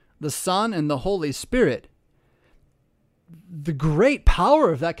Father, the Son, and the Holy Spirit, the great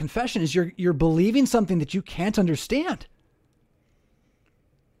power of that confession is you're believing something that you can't understand.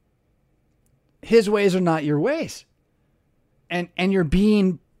 His ways are not your ways. And you're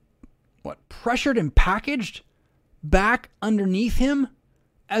being, pressured and packaged back underneath him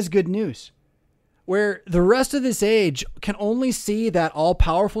as good news. Where the rest of this age can only see that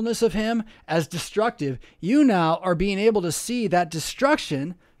all-powerfulness of him as destructive, you now are being able to see that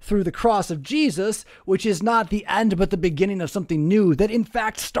destruction through the cross of Jesus, which is not the end but the beginning of something new that in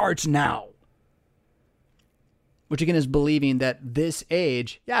fact starts now. Which again is believing that this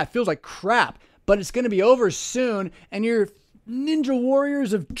age, it feels like crap, but it's going to be over soon, and you're ninja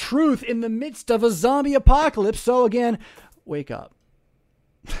warriors of truth in the midst of a zombie apocalypse. So again, wake up.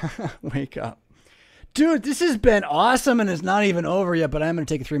 Wake up. Dude, this has been awesome, and it's not even over yet, but I'm going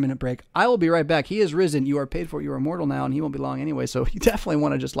to take a 3-minute break. I will be right back. He is risen. You are paid for. You are immortal now, and he won't be long anyway, so you definitely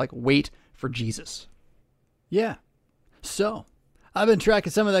want to just wait for Jesus. Yeah. So I've been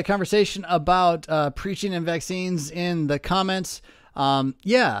tracking some of that conversation about preaching and vaccines in the comments.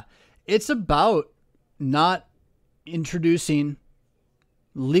 It's about not introducing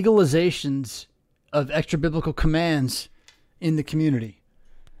legalizations of extra biblical commands in the community,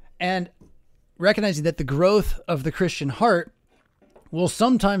 and recognizing that the growth of the Christian heart will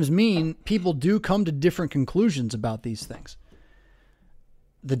sometimes mean people do come to different conclusions about these things.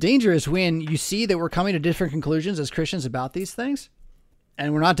 The danger is when you see that we're coming to different conclusions as Christians about these things,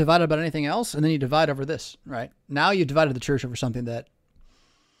 and we're not divided about anything else, and then you divide over this, right? Now you divided the church over something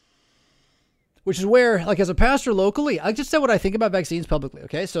which is where, as a pastor locally, I just said what I think about vaccines publicly,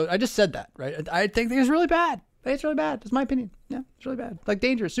 okay? So I just said that, right? I think it's really bad. It's really bad. That's my opinion. Yeah, it's really bad.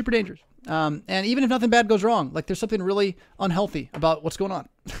 Dangerous, super dangerous. And even if nothing bad goes wrong, like there's something really unhealthy about what's going on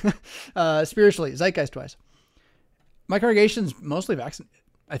spiritually, zeitgeist-wise. My congregation's mostly vaccinated,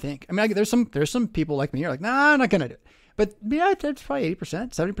 I think. I mean, there's some people like me who are like, nah, I'm not going to do it. But yeah, it's probably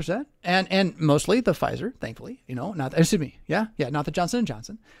 80%, 70%. And mostly the Pfizer, thankfully, not the Johnson &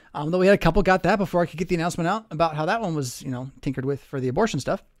 Johnson. Though we had a couple got that before I could get the announcement out about how that one was, tinkered with for the abortion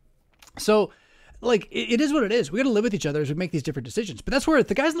stuff. So like, it is what it is. We got to live with each other as we make these different decisions. But that's where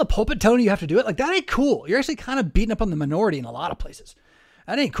the guys in the pulpit telling you have to do it, like, that ain't cool. You're actually kind of beating up on the minority in a lot of places.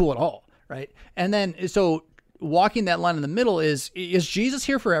 That ain't cool at all, right? And then, so walking that line in the middle is Jesus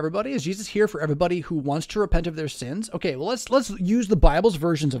here for everybody? Is Jesus here for everybody who wants to repent of their sins? Okay, well, let's use the Bible's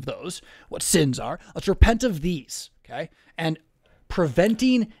versions of those, what sins are. Let's repent of these, okay? And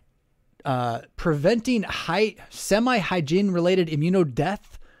preventing semi-hygiene related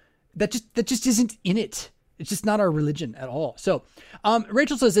immunodeath, that just isn't in it. It's just not our religion at all. So,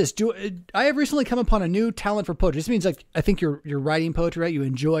 Rachel says this, I have recently come upon a new talent for poetry. This means, like, I think you're writing poetry, right? You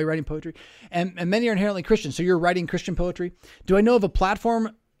enjoy writing poetry, and many are inherently Christian. So you're writing Christian poetry. Do I know of a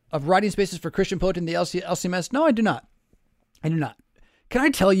platform of writing spaces for Christian poetry in the LCMS? No, I do not. Can I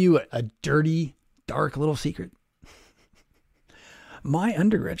tell you a dirty, dark little secret? My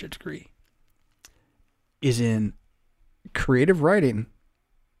undergraduate degree is in creative writing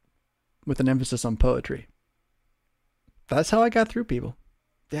with an emphasis on poetry. That's how I got through, people.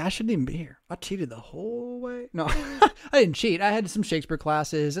 Yeah, I shouldn't even be here. I cheated the whole way. No, I didn't cheat. I had some Shakespeare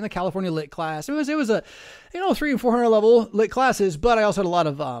classes and a California lit class. It was a, 300 and 400 level lit classes, but I also had a lot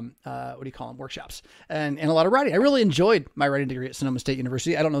of, workshops and a lot of writing. I really enjoyed my writing degree at Sonoma State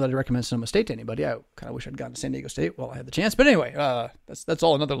University. I don't know that I'd recommend Sonoma State to anybody. I kind of wish I'd gone to San Diego State while I had the chance. But anyway, that's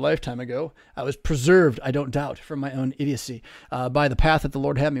all another lifetime ago. I was preserved, I don't doubt, from my own idiocy by the path that the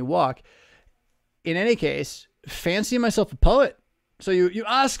Lord had me walk. In any case, fancying myself a poet. So you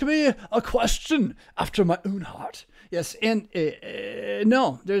ask me a question after my own heart. Yes, and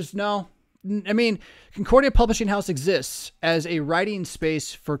Concordia Publishing House exists as a writing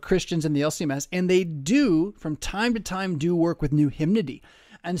space for Christians in the LCMS, and they do, from time to time, do work with new hymnody.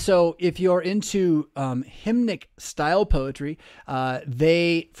 And so if you're into hymnic style poetry,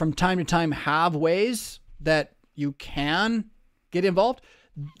 they, from time to time, have ways that you can get involved.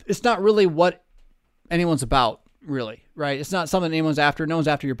 It's not really what anyone's about, really, right? It's not something anyone's after. No one's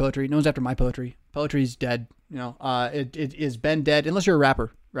after your poetry. No one's after my poetry. Poetry's dead. It is been dead unless you're a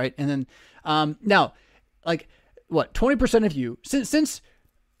rapper, right? And then now, like, what, 20% of you, since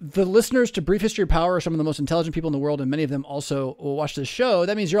the listeners to Brief History of Power are some of the most intelligent people in the world, and many of them also will watch this show,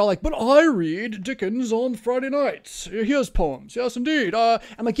 that means you're all like, but I read Dickens on Friday nights. Here's poems. Yes, indeed. I'm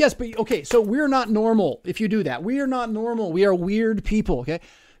like, yes, but okay, so we're not normal if you do that. We are not normal. We are weird people, okay?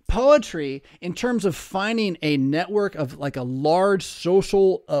 Poetry, in terms of finding a network of like a large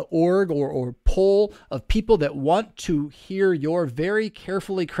social org or poll of people that want to hear your very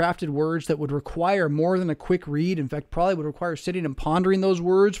carefully crafted words that would require more than a quick read. In fact, probably would require sitting and pondering those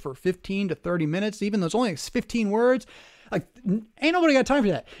words for 15 to 30 minutes, even though it's only 15 words. Like, ain't nobody got time for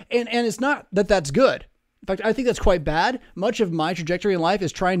that. And it's not that that's good. In fact, I think that's quite bad. Much of my trajectory in life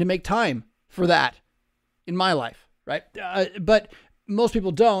is trying to make time for that in my life, right? But most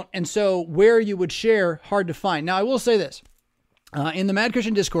people don't. And so where you would share, hard to find. Now, I will say this. In the Mad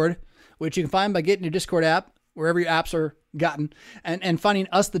Christian Discord, which you can find by getting your Discord app, wherever your apps are gotten, and finding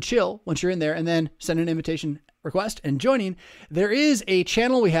us, the Chill, once you're in there, and then send an invitation request and joining, there is a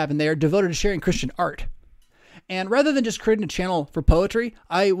channel we have in there devoted to sharing Christian art. And rather than just creating a channel for poetry,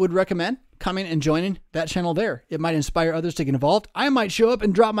 I would recommend coming and joining that channel there. It might inspire others to get involved. I might show up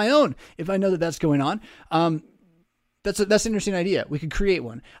and drop my own if I know that that's going on. That's an interesting idea. We could create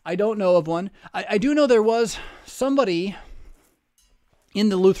one. I don't know of one. I do know there was somebody in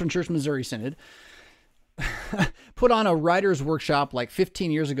the Lutheran Church Missouri Synod put on a writer's workshop like 15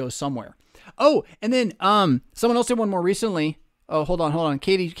 years ago somewhere. Oh, and then someone else did one more recently. Oh, hold on.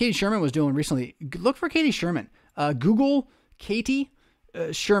 Katie Sherman was doing recently. Look for Katie Sherman. Google Katie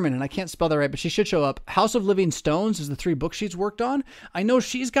Sherman, and I can't spell that right, but she should show up. House of Living Stones is the 3 books she's worked on. I know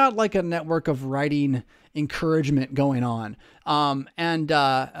she's got like a network of writing encouragement going on.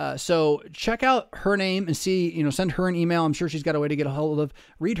 So check out her name and see, send her an email. I'm sure she's got a way to get a hold of,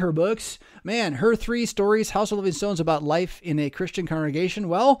 read her books. Man, her 3 stories, House of Living Stones, about life in a Christian congregation.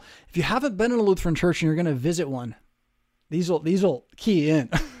 Well, if you haven't been in a Lutheran church and you're going to visit one, these will key in.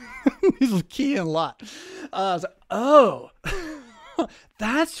 These will key in a lot. I was like, oh,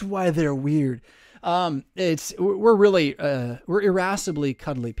 that's why they're weird. We're really, we're irascibly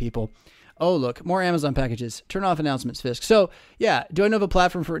cuddly people. Oh, look, more Amazon packages. Turn off announcements, Fisk. So, yeah, do I know of a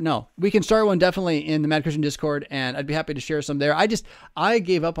platform for it? No. We can start one definitely in the Mad Christian Discord, and I'd be happy to share some there. I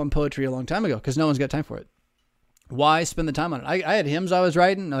gave up on poetry a long time ago because no one's got time for it. Why spend the time on it? I had hymns I was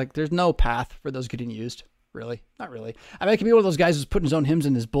writing. Like, there's no path for those getting used. Really? Not really. I mean, I could be one of those guys who's putting his own hymns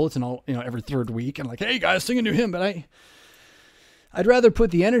in his bulletin all, every third week and like, hey guys, sing a new hymn. But I'd rather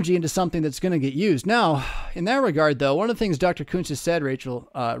put the energy into something that's going to get used. Now, in that regard, though, one of the things Dr. Kuntz has said, Rachel,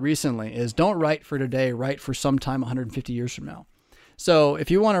 recently is don't write for today, write for sometime 150 years from now. So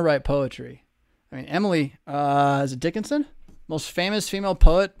if you want to write poetry, I mean, Emily, is it Dickinson? Most famous female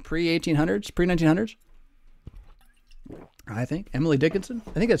poet pre-1800s, pre-1900s? I think. Emily Dickinson?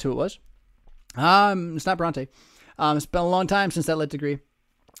 I think that's who it was. It's not Bronte. It's been a long time since that lit degree.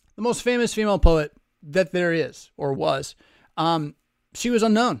 The most famous female poet that there is or was. She was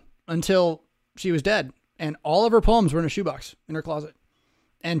unknown until she was dead, and all of her poems were in a shoebox in her closet.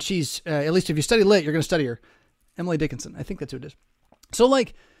 And she's, at least if you study lit, you're going to study her. Emily Dickinson. I think that's who it is. So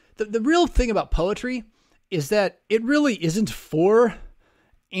like the real thing about poetry is that it really isn't for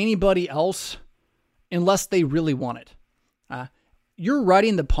anybody else unless they really want it. You're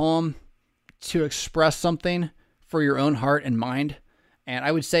writing the poem to express something for your own heart and mind. And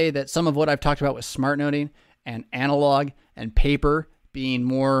I would say that some of what I've talked about with smart noting and analog and paper being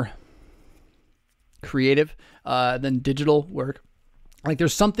more creative than digital work. Like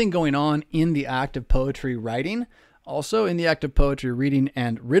there's something going on in the act of poetry writing, also in the act of poetry reading,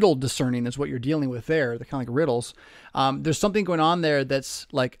 and riddle discerning is what you're dealing with there. They're kind of like riddles. There's something going on there that's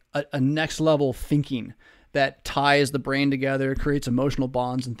like a next level thinking that ties the brain together, creates emotional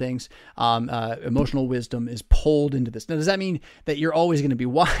bonds and things. Emotional wisdom is pulled into this. Now, does that mean that you're always going to be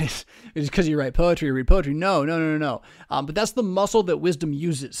wise just because you write poetry or read poetry? No. But that's the muscle that wisdom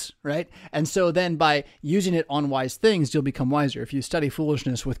uses, right? And so then by using it on wise things, you'll become wiser. If you study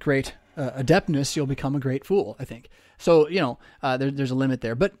foolishness with great adeptness, you'll become a great fool, I think. So, there's a limit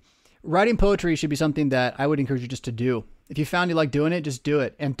there. But writing poetry should be something that I would encourage you just to do. If you found you like doing it, just do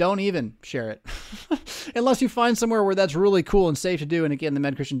it. And don't even share it. Unless you find somewhere where that's really cool and safe to do. And again, the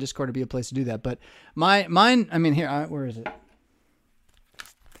Mad Christian Discord would be a place to do that. But mine, I mean, here, where is it?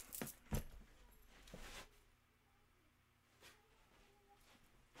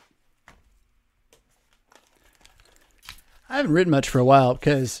 I haven't written much for a while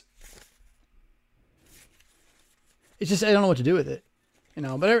because it's just, I don't know what to do with it.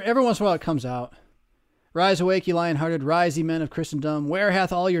 But every once in a while it comes out. Rise, awake, ye lion-hearted, rise, ye men of Christendom. Where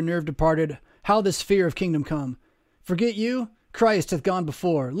hath all your nerve departed? How this fear of kingdom come? Forget you? Christ hath gone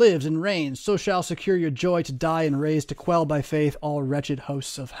before, lives and reigns, so shall secure your joy to die and raise, to quell by faith all wretched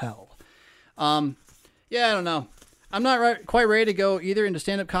hosts of hell. I don't know. I'm not quite ready to go either into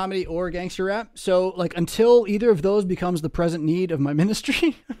stand-up comedy or gangster rap. So, until either of those becomes the present need of my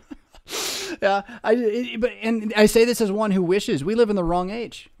ministry, yeah. And I say this as one who wishes we live in the wrong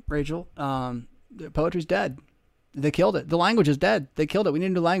age, Rachel. Poetry's dead. They killed it. The language is dead. They killed it. We need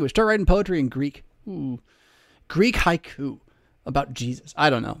a new language. Start writing poetry in Greek. Ooh. Greek haiku about Jesus. I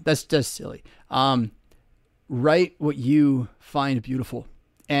don't know. That's just silly. Write what you find beautiful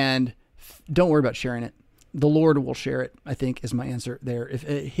and don't worry about sharing it. The Lord will share it, I think, is my answer there. If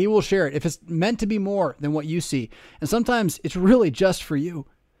he will share it, if it's meant to be more than what you see. And sometimes it's really just for you.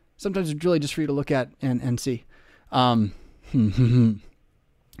 Sometimes it's really just for you to look at and see. Maybe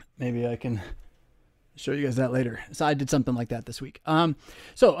I can show you guys that later. So I did something like that this week.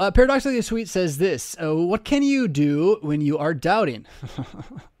 Paradoxically Sweet says this. What can you do when you are doubting?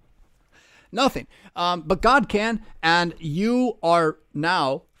 Nothing. But God can. And you are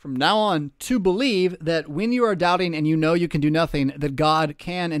now, from now on, to believe that when you are doubting and you know you can do nothing, that God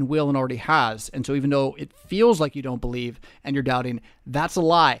can and will and already has. And so even though it feels like you don't believe and you're doubting, that's a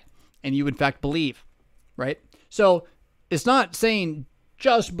lie. And you, in fact, believe. Right? So it's not saying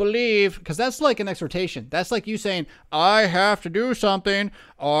just believe, because that's like an exhortation. That's like you saying, I have to do something.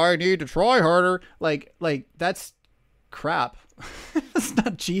 I need to try harder. Like that's crap. That's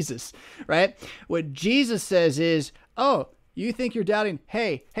not Jesus, right? What Jesus says is, oh, you think you're doubting?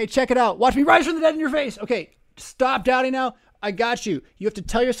 Hey, check it out. Watch me rise from the dead in your face. Okay, stop doubting now. I got you. You have to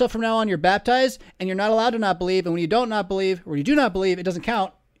tell yourself from now on you're baptized and you're not allowed to not believe. And when you don't not believe, or you do not believe, it doesn't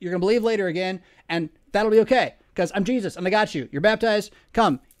count. You're going to believe later again, and that'll be okay. Because I'm Jesus and I got you. You're baptized.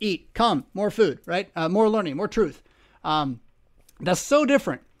 Come, eat, come, more food, right? More learning, more truth. That's so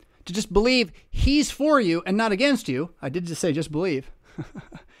different to just believe he's for you and not against you. I did just say just believe.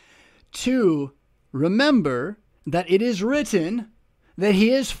 To remember that it is written that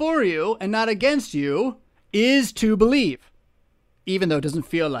he is for you and not against you is to believe. Even though it doesn't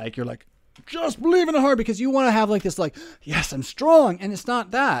feel like you're like just believe in the heart because you want to have like this, like, yes, I'm strong. And it's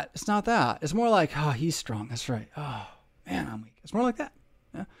not that. It's not that. It's more like, oh, he's strong. That's right. Oh, man, I'm weak. It's more like that.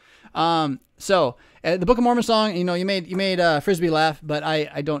 Yeah. So the Book of Mormon song, you made Frisbee laugh, but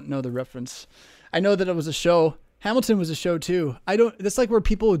I don't know the reference. I know that it was a show. Hamilton was a show too. That's like where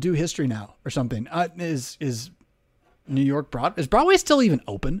people do history now or something. Is New York is Broadway still even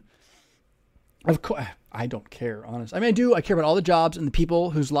open? Of course, I don't care, honestly. I mean, I do. I care about all the jobs and the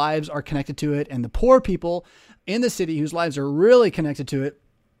people whose lives are connected to it, and the poor people in the city whose lives are really connected to it.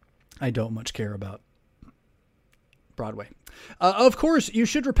 I don't much care about Broadway. Of course, you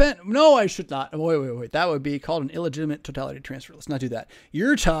should repent. No, I should not. Wait. That would be called an illegitimate totality transfer. Let's not do that.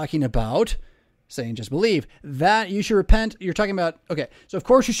 You're talking about saying just believe. That you should repent. You're talking about, okay, so of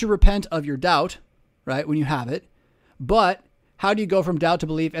course you should repent of your doubt, right, when you have it. But how do you go from doubt to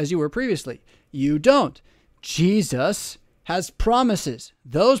belief as you were previously? You don't. Jesus has promises.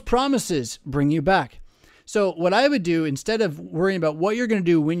 Those promises bring you back. So what I would do, instead of worrying about what you're going to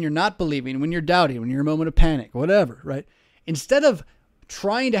do when you're not believing, when you're doubting, when you're in a moment of panic, whatever, right? Instead of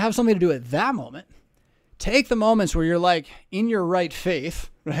trying to have something to do at that moment, take the moments where you're like in your right faith,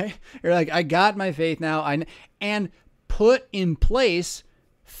 right? You're like, I got my faith now. And put in place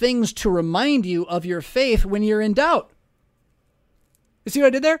things to remind you of your faith when you're in doubt. You see what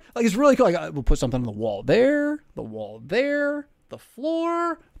I did there? Like, it's really cool. Like, we'll put something on the wall there, the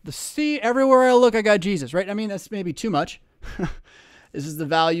floor, the sea. Everywhere I look, I got Jesus, right? I mean, that's maybe too much. This is the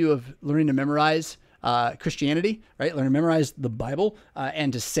value of learning to memorize Christianity, right? Learn to memorize the Bible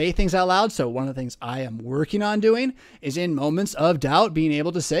and to say things out loud. So one of the things I am working on doing is in moments of doubt, being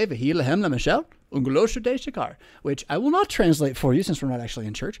able to say, Vehi lahem lameshel, ungoloshu de shikar, which I will not translate for you since we're not actually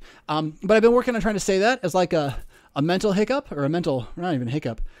in church. But I've been working on trying to say that as like a mental hiccup or not even a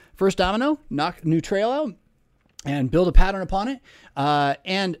hiccup. First domino, knock new trail out and build a pattern upon it.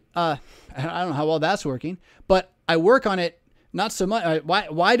 And I don't know how well that's working, but I work on it not so much.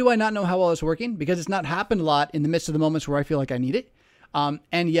 Why do I not know how well it's working? Because it's not happened a lot in the midst of the moments where I feel like I need it.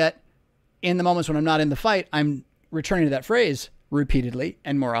 And yet in the moments when I'm not in the fight, I'm returning to that phrase repeatedly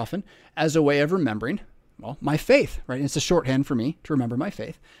and more often as a way of remembering, well, my faith, right? And it's a shorthand for me to remember my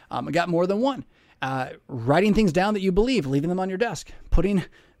faith. I got more than one. Writing things down that you believe, leaving them on your desk, putting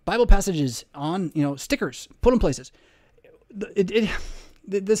Bible passages on, stickers, put them places.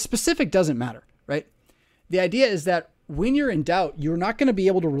 The specific doesn't matter, right? The idea is that when you're in doubt, you're not going to be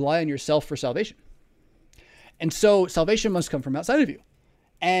able to rely on yourself for salvation. And so salvation must come from outside of you.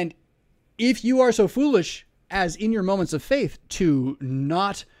 And if you are so foolish as in your moments of faith to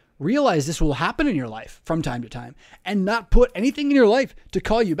not realize this will happen in your life from time to time and not put anything in your life to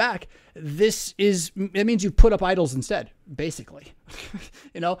call you back, it means you put up idols instead, basically.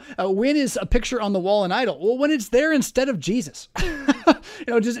 When is a picture on the wall an idol? Well, when it's there instead of Jesus.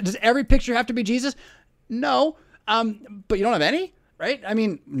 Does every picture have to be Jesus? No. But you don't have any, right? I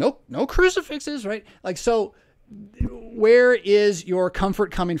mean, no crucifixes, right? Like, so where is your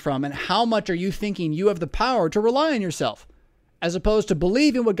comfort coming from, and how much are you thinking you have the power to rely on yourself, as opposed to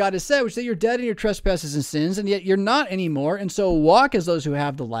believing what God has said, which is that you're dead in your trespasses and sins, and yet you're not anymore. And so walk as those who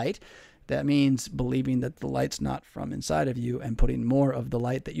have the light. That means believing that the light's not from inside of you and putting more of the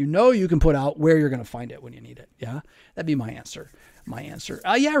light that you can put out where you're going to find it when you need it. Yeah. That'd be my answer.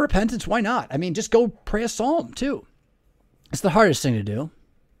 Yeah. Repentance. Why not? I mean, just go pray a psalm too. It's the hardest thing to do.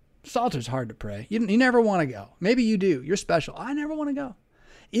 Psalter's hard to pray. You never want to go. Maybe you do. You're special. I never want to go.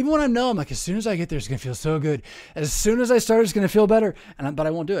 Even when I know, I'm like, as soon as I get there, it's going to feel so good. As soon as I start, it's going to feel better. But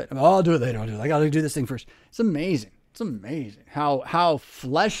I won't do it. I'll do it later. I got to do this thing first. It's amazing. It's amazing how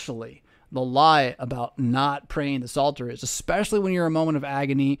fleshly the lie about not praying the Psalter is, especially when you're in a moment of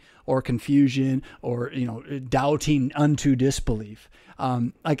agony or confusion or, doubting unto disbelief.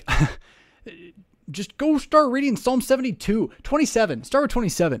 Just go start reading Psalm 27. Start with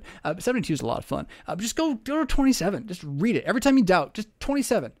 27. 72 is a lot of fun. Just go to 27. Just read it. Every time you doubt, just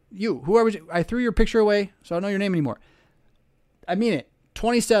 27. Whoever, I threw your picture away, so I don't know your name anymore. I mean it.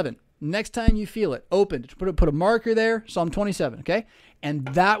 27. Next time you feel it, open. Put a marker there, Psalm 27, okay? And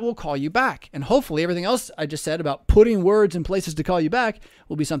that will call you back. And hopefully everything else I just said about putting words in places to call you back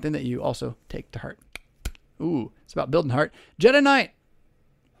will be something that you also take to heart. Ooh, it's about building heart. Jedi Knight.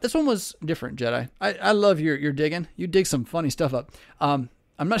 This one was different, Jedi. I love your digging. You dig some funny stuff up. I'm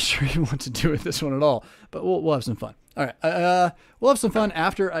not sure you want to do with this one at all, but we'll have some fun. All right. We'll have some fun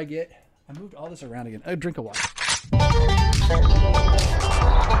after I moved all this around again. I drink a water.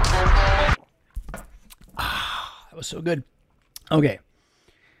 That was so good. Okay.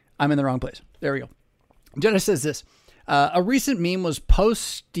 I'm in the wrong place. There we go. Jedi says this. A recent meme was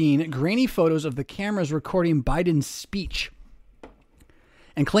posting grainy photos of the cameras recording Biden's speech.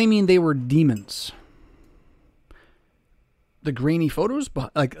 and claiming they were demons. The grainy photos?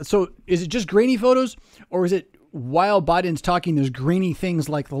 So is it just grainy photos, or is it while Biden's talking, there's grainy things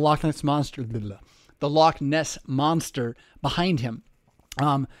like the Loch Ness Monster, the Loch Ness Monster behind him?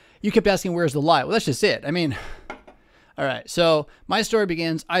 You kept asking, where's the lie? Well, that's just it. I mean, all right. So my story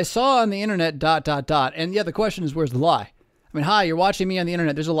begins, I saw on the internet, ... And yeah, the question is, where's the lie? I mean, hi, you're watching me on the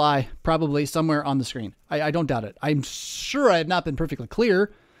internet. There's a lie probably somewhere on the screen. I don't doubt it. I'm sure I have not been perfectly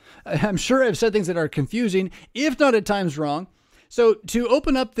clear. I'm sure I've said things that are confusing, if not at times wrong. So to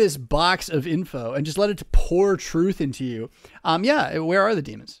open up this box of info and just let it pour truth into you, where are the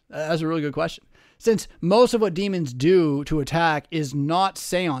demons? That's a really good question. Since most of what demons do to attack is not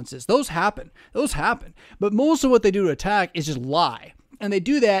seances. Those happen. But most of what they do to attack is just lie. And they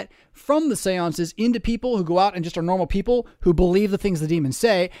do that from the seances into people who go out and just are normal people who believe the things the demons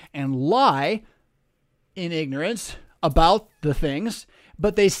say and lie in ignorance about the things,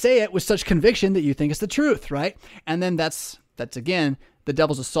 but they say it with such conviction that you think it's the truth, right? And then that's again, the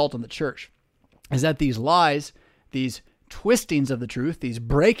devil's assault on the church, is that these lies, these twistings of the truth, these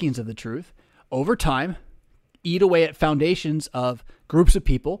breakings of the truth, over time, eat away at foundations of groups of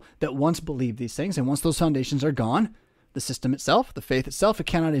people that once believed these things. And once those foundations are gone, the system itself, the faith itself, it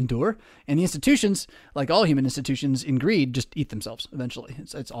cannot endure. And the institutions, like all human institutions, in greed, just eat themselves eventually.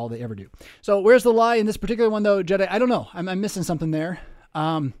 It's all they ever do. So where's the lie in this particular one, though, Jedi? I don't know. I'm missing something there.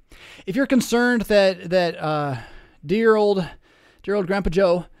 If you're concerned that dear old Grandpa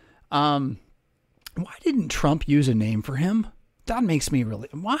Joe, why didn't Trump use a name for him? That makes me really,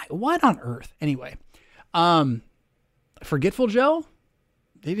 why on earth? Anyway, Forgetful Joe?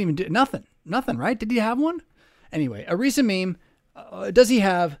 They didn't even do nothing, right? Did he have one? Anyway, a recent meme, does he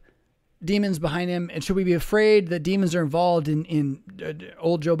have demons behind him? And should we be afraid that demons are involved in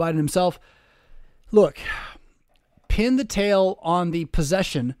old Joe Biden himself? Look, pin the tail on the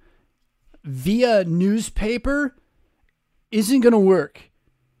possession via newspaper isn't going to work.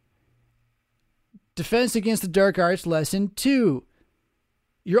 Defense Against the Dark Arts Lesson 2.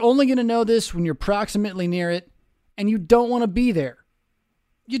 You're only going to know this when you're proximately near it, and you don't want to be there.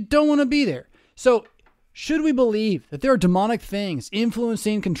 You don't want to be there. So, should we believe that there are demonic things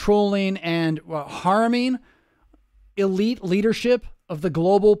influencing, controlling, and harming elite leadership of the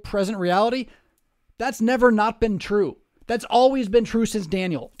global present reality? That's never not been true. That's always been true since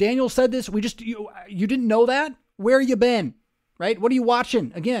Daniel. Daniel said this. You didn't know that? Where you been? Right? What are you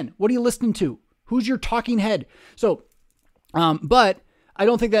watching? Again, what are you listening to? Who's your talking head? So, but I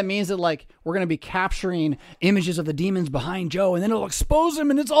don't think that means that like we're going to be capturing images of the demons behind Joe and then it'll expose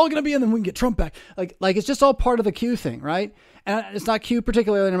him and it's all going to be, and then we can get Trump back. Like it's just all part of the Q thing, right? And it's not Q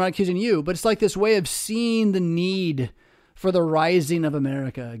particularly, and I'm not accusing you, but it's like this way of seeing the need for the rising of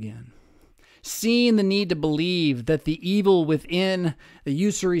America again. Seeing the need to believe that the evil within the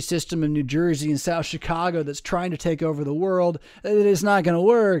usury system of New Jersey and South Chicago that's trying to take over the world, that it is not going to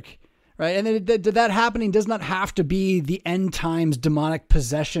work. Right. And that happening does not have to be the end times demonic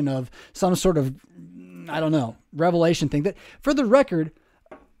possession of some sort of, I don't know, revelation thing. That, for the record,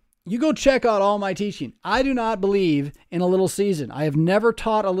 you go check out all my teaching. I do not believe in a little season. I have never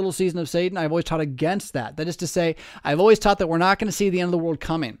taught a little season of Satan. I've always taught against that. That is to say, I've always taught that we're not going to see the end of the world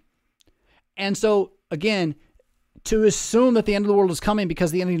coming. And so, again, to assume that the end of the world is coming because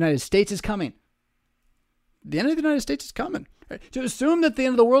the end of the United States is coming. The end of the United States is coming. To assume that the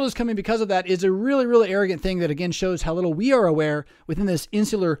end of the world is coming because of that is a really, really arrogant thing that, again, shows how little we are aware within this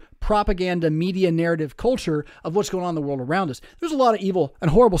insular propaganda media narrative culture of what's going on in the world around us. There's a lot of evil and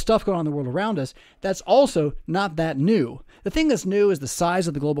horrible stuff going on in the world around us. That's also not that new. The thing that's new is the size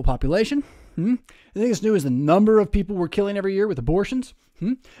of the global population. The thing that's new is the number of people we're killing every year with abortions.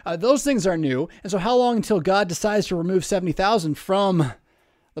 Those things are new. And so how long until God decides to remove 70,000 from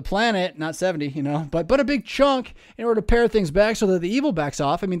the planet, not 70, but a big chunk in order to pare things back so that the evil backs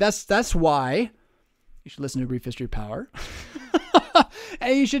off? I mean, that's why you should listen to Brief History of Power.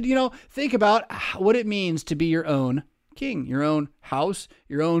 And you should, think about what it means to be your own king, your own house,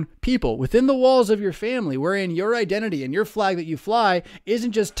 your own people within the walls of your family, wherein your identity and your flag that you fly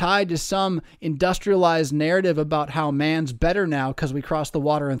isn't just tied to some industrialized narrative about how man's better now because we crossed the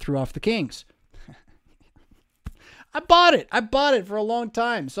water and threw off the kings. I bought it for a long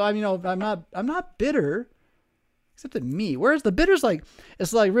time. So I'm not bitter, except at me. Whereas the bitter's like,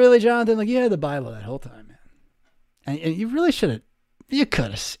 it's like, really, Jonathan, like you had the Bible that whole time, man. And you really should have, you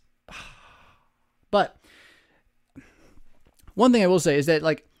could have. But one thing I will say is that,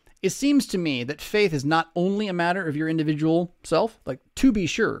 like, it seems to me that faith is not only a matter of your individual self, like, to be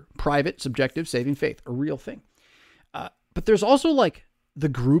sure, private, subjective, saving faith, a real thing. But there's also like the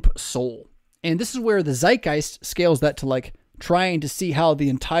group soul. And this is where the zeitgeist scales that to like trying to see how the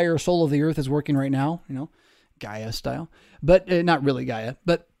entire soul of the earth is working right now, Gaia style, but not really Gaia,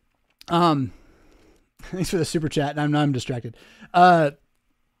 but, thanks for the super chat. I'm distracted.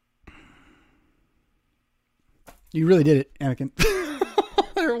 You really did it, Anakin.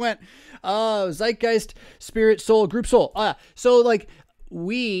 There it went. Zeitgeist, spirit, soul, group soul. So like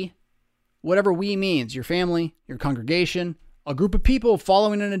whatever we means, your family, your congregation, a group of people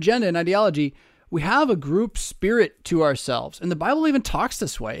following an agenda and ideology, we have a group spirit to ourselves. And the Bible even talks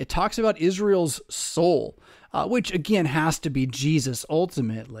this way. It talks about Israel's soul, which again has to be Jesus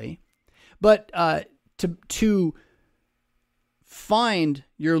ultimately. But to find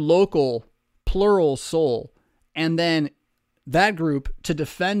your local plural soul, and then that group to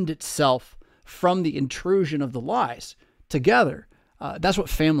defend itself from the intrusion of the lies together, that's what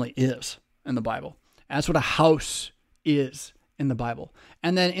family is in the Bible. That's what a house is in the Bible.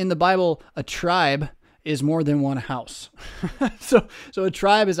 And then in the Bible, a tribe is more than one house. So a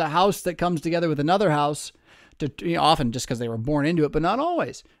tribe is a house that comes together with another house, often just because they were born into it, but not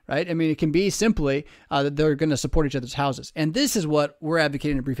always, right? I mean, it can be simply that they're going to support each other's houses. And this is what we're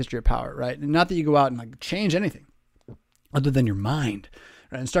advocating in A Brief History of Power, right? And not that you go out and like change anything other than your mind,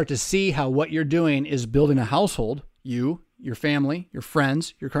 right? And start to see how what you're doing is building a household, you, your family, your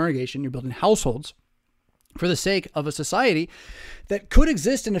friends, your congregation, you're building households for the sake of a society that could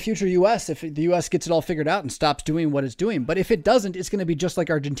exist in a future U.S. if the U.S. gets it all figured out and stops doing what it's doing. But if it doesn't, it's going to be just like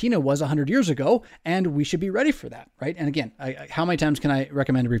Argentina was 100 years ago, and we should be ready for that, right? And again, how many times can I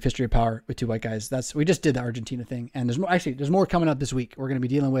recommend A Brief History of Power with two white guys? We just did the Argentina thing, and there's more coming up this week. We're going to be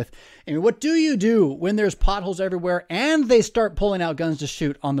dealing with, I mean, what do you do when there's potholes everywhere and they start pulling out guns to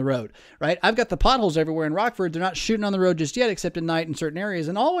shoot on the road, right? I've got the potholes everywhere in Rockford. They're not shooting on the road just yet, except at night in certain areas,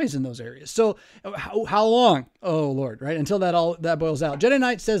 and always in those areas. So how long? Oh Lord, right? Until that boils out. Jedi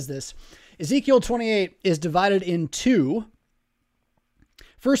Knight says this: Ezekiel 28 is divided in two.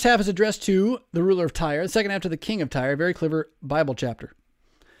 First half is addressed to the ruler of Tyre. The second half to the king of Tyre. Very clever Bible chapter.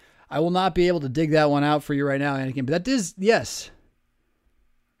 I will not be able to dig that one out for you right now, Anakin, but that is, yes.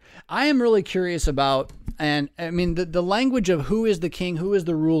 I am really curious about, and I mean, the language of who is the king, who is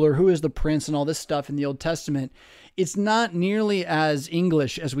the ruler, who is the prince, and all this stuff in the Old Testament, it's not nearly as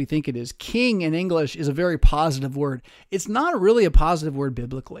English as we think it is. King in English is a very positive word. It's not really a positive word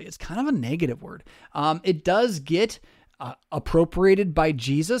biblically. It's kind of a negative word. It does get appropriated by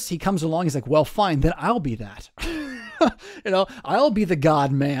Jesus. He comes along. He's like, well, fine, then I'll be that. I'll be the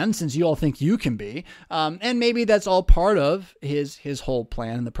God man since you all think you can be. And maybe that's all part of his whole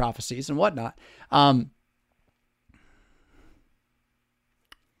plan and the prophecies and whatnot.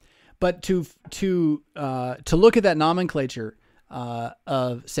 But to look at that nomenclature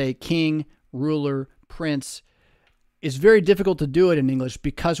of, say, king, ruler, prince, is very difficult to do it in English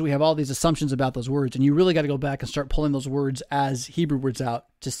because we have all these assumptions about those words, and you really got to go back and start pulling those words as Hebrew words out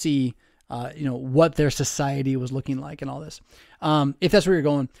to see, what their society was looking like and all this. If that's where you're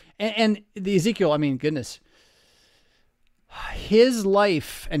going, and the Ezekiel, I mean, goodness, his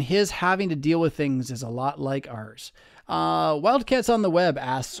life and his having to deal with things is a lot like ours. Wildcats on the Web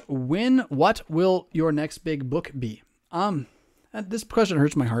asks, what will your next big book be? This question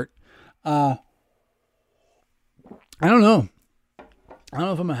hurts my heart. I don't know. I don't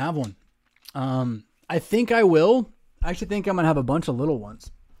know if I'm going to have one. I think I will. I actually think I'm going to have a bunch of little ones.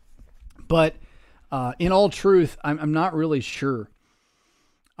 But in all truth, I'm not really sure.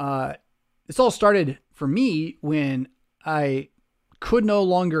 This all started for me when I could no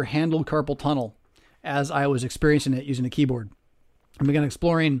longer handle carpal tunnel as I was experiencing it using a keyboard. I began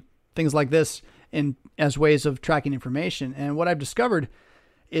exploring things like this as ways of tracking information. And what I've discovered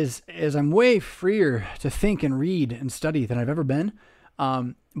is I'm way freer to think and read and study than I've ever been.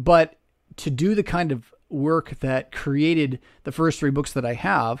 But to do the kind of work that created the first 3 books that I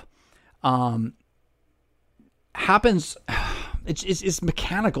have, happens. It's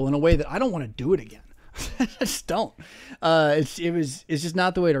mechanical in a way that I don't want to do it again. I just don't. It's just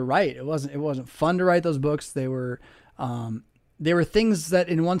not the way to write. It wasn't fun to write those books. They were things that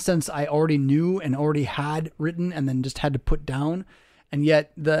in one sense I already knew and already had written and then just had to put down. And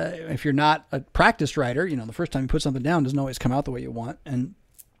yet if you're not a practiced writer, the first time you put something down doesn't always come out the way you want. And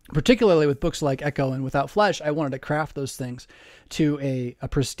particularly with books like Echo and Without Flesh, I wanted to craft those things to a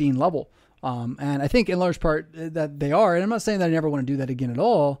pristine level. And I think in large part that they are, and I'm not saying that I never want to do that again at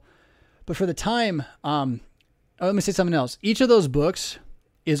all, but for the time, let me say something else. Each of those books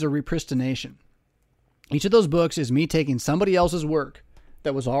is a repristination. Each of those books is me taking somebody else's work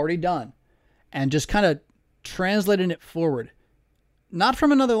that was already done and just kind of translating it forward. Not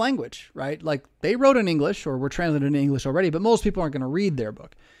from another language, right? Like they wrote in English or were translated in English already, but most people aren't going to read their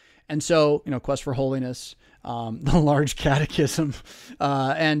book. And so, Quest for Holiness, the Large Catechism,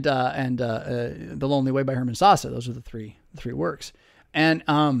 and The Lonely Way by Herman Sassa. Those are the three works. And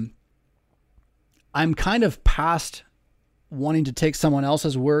I'm kind of past wanting to take someone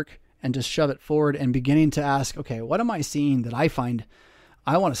else's work and just shove it forward and beginning to ask, okay, what am I seeing that I find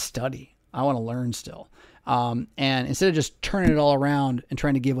I want to study? I want to learn still. And instead of just turning it all around and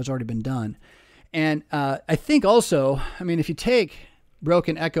trying to give what's already been done. And I think also, if you take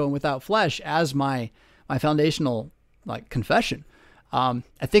Broken, Echo, and Without Flesh as my foundational confession, I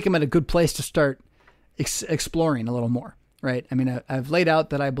think I'm at a good place to start exploring a little more, right? I've laid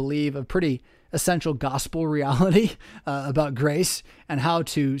out that I believe a pretty essential gospel reality about grace and how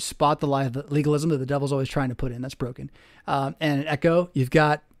to spot the lie of the legalism that the devil's always trying to put in. That's Broken. And in Echo, you've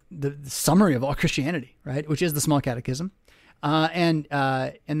got the summary of all Christianity, right? Which is the Small Catechism. And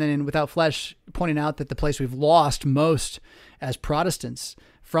then in Without Flesh, pointing out that the place we've lost most as Protestants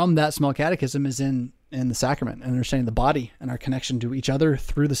from that Small Catechism is in the sacrament and understanding the body and our connection to each other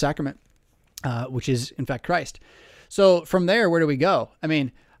through the sacrament, which is in fact Christ. So from there, where do we go?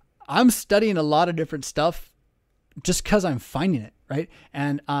 I'm studying a lot of different stuff just because I'm finding it, right?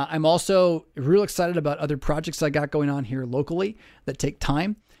 And I'm also real excited about other projects I got going on here locally that take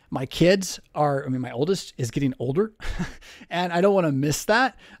time. My kids my oldest is getting older and I don't want to miss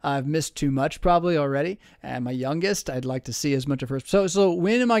that. I've missed too much probably already. And my youngest, I'd like to see as much of her. So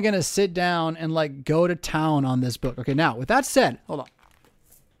when am I going to sit down and go to town on this book? Okay. Now with that said, hold on.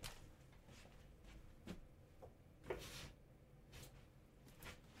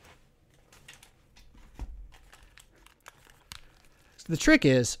 The trick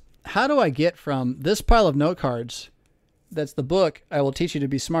is, how do I get from this pile of note cards, that's the book, I Will Teach You to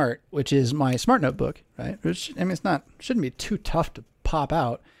Be Smart, which is my Smart Notebook, right? Which, shouldn't be too tough to pop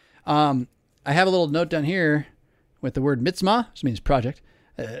out. I have a little note down here with the word mitzvah, which means project,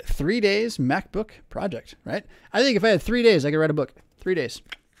 3 days MacBook project, right? I think if I had 3 days, I could write a book. 3 days.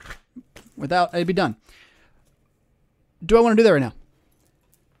 I'd be done. Do I want to do that right now?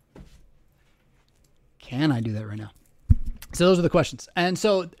 Can I do that right now? So those are the questions. And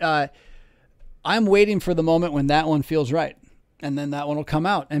so I'm waiting for the moment when that one feels right. And then that one will come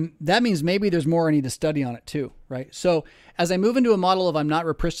out. And that means maybe there's more I need to study on it too, right? So as I move into a model of I'm not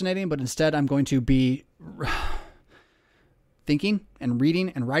repristinating, but instead I'm going to be thinking and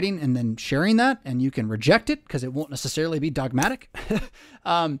reading and writing and then sharing that. And you can reject it because it won't necessarily be dogmatic.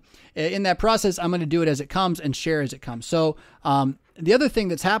 In that process, I'm going to do it as it comes and share as it comes. So the other thing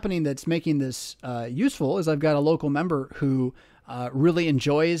that's happening that's making this useful is I've got a local member who really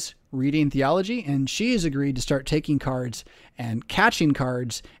enjoys reading theology, and she has agreed to start taking cards and catching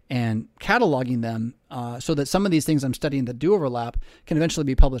cards and cataloging them so that some of these things I'm studying that do overlap can eventually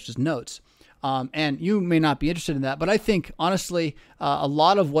be published as notes. And you may not be interested in that, but I think, honestly, a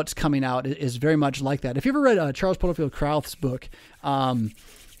lot of what's coming out is very much like that. If you ever read Charles Porterfield Krauth's book,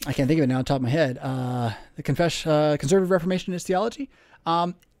 I can't think of it now on top of my head, The Conservative Reformation in His Theology,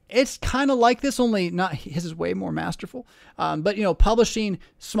 it's kind of like this, only not his is way more masterful. But publishing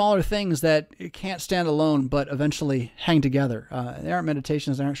smaller things that can't stand alone, but eventually hang together. They aren't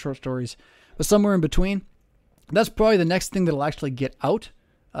meditations, they aren't short stories, but somewhere in between. That's probably the next thing that'll actually get out,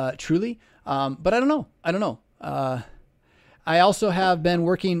 truly. But I don't know. I also have been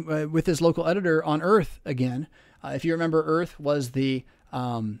working with this local editor on Earth again. If you remember, Earth was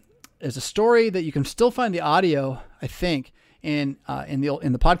is a story that you can still find the audio, I think, in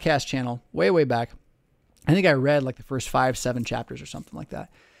the podcast channel way back. I think I read the first 5-7 chapters or something like that.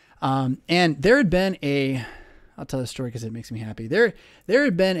 And there had been I'll tell the story because it makes me happy. There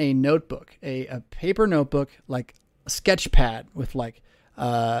had been a notebook, a paper notebook, like a sketch pad with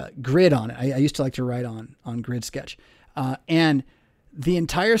grid on it. I used to like to write on grid sketch. And the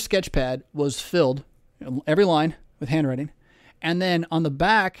entire sketch pad was filled, every line, with handwriting. And then on the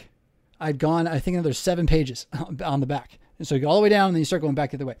back, I'd gone, I think there's 7 pages on the back. And so you go all the way down and then you start going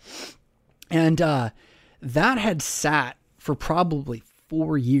back the other way. And that had sat for probably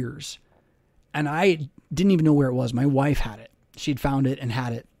 4 years. And I didn't even know where it was. My wife had it. She'd found it and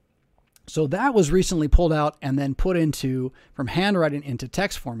had it. So that was recently pulled out and then put from handwriting into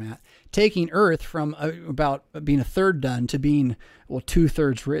text format, taking Earth from about being a third done to being,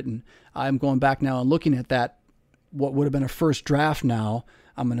 2/3 written. I'm going back now and looking at that, what would have been a first draft now.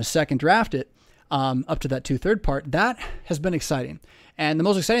 I'm going to second draft it up to that 2/3 part. That has been exciting. And the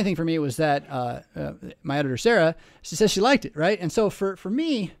most exciting thing for me was that my editor, Sarah, she says she liked it, right? And so for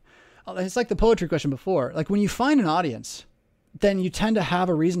me, it's like the poetry question before. When you find an audience, then you tend to have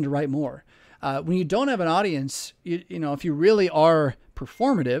a reason to write more. When you don't have an audience, if you really are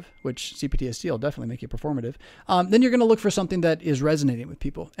performative, which CPTSD will definitely make you performative, then you're going to look for something that is resonating with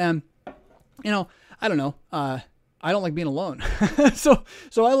people. And, I don't know. I don't like being alone. so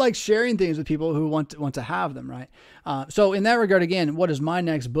I like sharing things with people who want to have them, right? So in that regard, again, what is my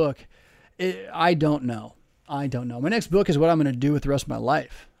next book? I don't know. My next book is what I'm going to do with the rest of my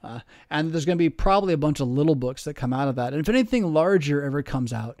life. And there's going to be probably a bunch of little books that come out of that. And if anything larger ever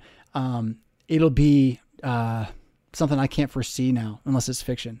comes out, it'll be something I can't foresee now, unless it's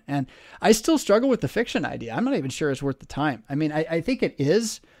fiction. And I still struggle with the fiction idea. I'm not even sure it's worth the time. I mean, I think it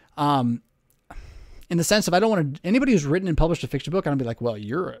is, in the sense of, I don't want to, anybody who's written and published a fiction book, I'm gonna be like, well,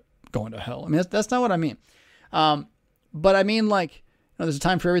 you're going to hell. I mean, that's not what I mean. But I mean, like, there's a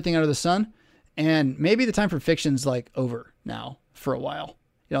time for everything under the sun, and maybe the time for fiction's like over now for a while.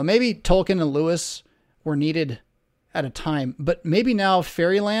 Maybe Tolkien and Lewis were needed at a time, but maybe now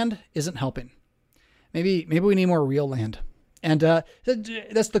fairyland isn't helping. Maybe we need more real land. And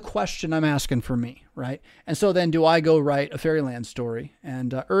that's the question I'm asking for me, right? And so then do I go write a fairyland story?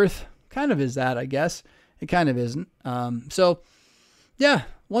 And Earth kind of is that, I guess. It kind of isn't. So yeah,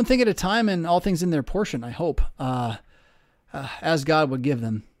 one thing at a time, and all things in their portion, I hope, as God would give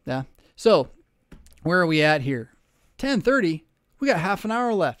them. Yeah. So where are we at here? 10:30. We got half an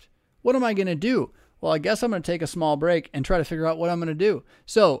hour left. What am I going to do? Well, I guess I'm going to take a small break and try to figure out what I'm going to do.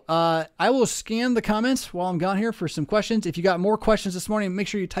 So I will scan the comments while I'm gone here for some questions. If you got more questions this morning, make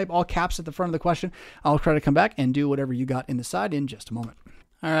sure you type all caps at the front of the question. I'll try to come back and do whatever you got in the side in just a moment.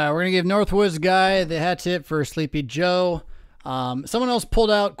 All right, we're going to give Northwoods Guy the hat tip for Sleepy Joe. Someone else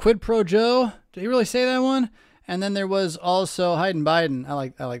pulled out Quid Pro Joe. Did he really say that one? And then there was also Hayden Biden. I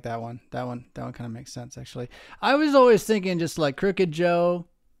like that one. That one kind of makes sense, actually. I was always thinking just like Crooked Joe,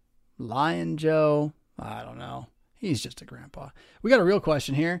 Lion Joe. I don't know. He's just a grandpa. We got a real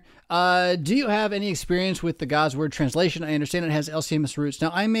question here. Do you have any experience with the God's Word translation? I understand it has LCMS roots.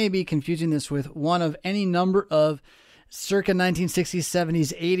 Now, I may be confusing this with one of any number of circa 1960s,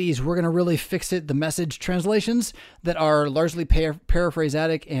 70s, 80s, we're going to really fix it, the Message translations that are largely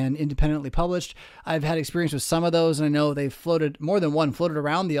paraphraseatic and independently published. I've had experience with some of those, and I know they've more than one floated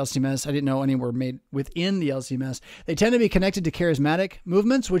around the LCMS. I didn't know any were made within the LCMS. They tend to be connected to charismatic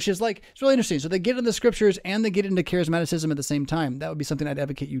movements, which is it's really interesting. So they get into the scriptures and they get into charismaticism at the same time. That would be something I'd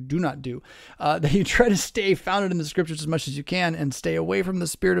advocate you do not do. That you try to stay founded in the scriptures as much as you can and stay away from the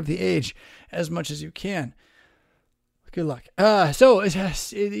spirit of the age as much as you can. Good luck. So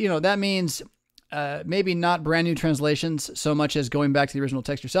that means maybe not brand new translations so much as going back to the original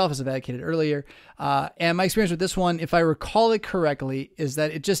text yourself, as I've advocated earlier. And my experience with this one, if I recall it correctly, is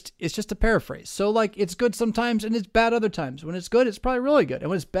that it's just a paraphrase. So it's good sometimes and it's bad other times. When it's good, it's probably really good. And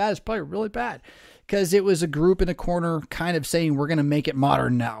when it's bad, it's probably really bad, because it was a group in a corner kind of saying, we're going to make it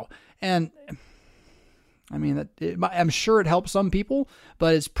modern now. And I mean, I'm sure it helps some people,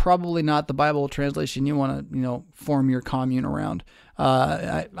 but it's probably not the Bible translation you want to, form your commune around.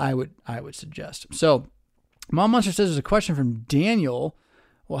 I would suggest. So, Mom Monster says there's a question from Daniel.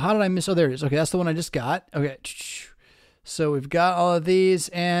 Well, how did I miss? Oh, there it is. Okay, that's the one I just got. Okay, so we've got all of these,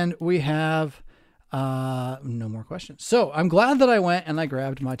 and we have no more questions. So I'm glad that I went and I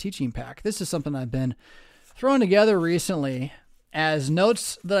grabbed my teaching pack. This is something I've been throwing together recently as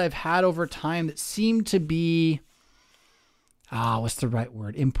notes that I've had over time that seem to be, what's the right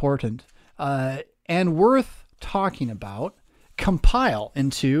word? Important, and worth talking about, compile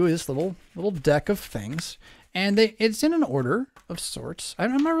into this little deck of things. And it's in an order of sorts.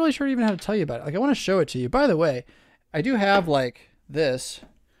 I'm not really sure even how to tell you about it. I want to show it to you. By the way, I do have this,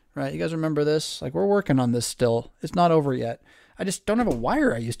 right? You guys remember this? We're working on this still. It's not over yet. I just don't have a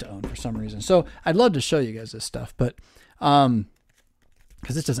wire I used to own for some reason. So I'd love to show you guys this stuff, but,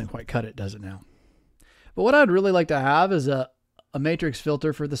 because this doesn't quite cut it, does it now? But what I'd really like to have is a matrix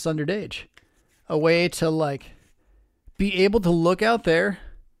filter for the Sundered Age. A way to be able to look out there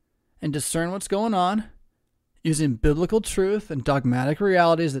and discern what's going on using biblical truth and dogmatic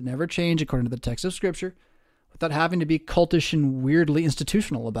realities that never change according to the text of Scripture, without having to be cultish and weirdly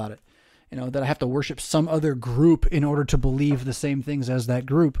institutional about it. That I have to worship some other group in order to believe the same things as that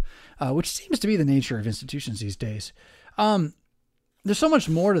group, which seems to be the nature of institutions these days. There's so much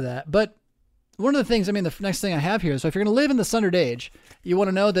more to that, but one of the things, the next thing I have here is, so if you're going to live in the Sundered Age, you want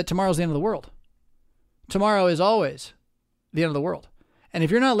to know that tomorrow's the end of the world. Tomorrow is always the end of the world. And if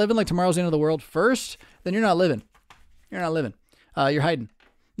you're not living like tomorrow's the end of the world first, then you're not living. You're not living. You're hiding.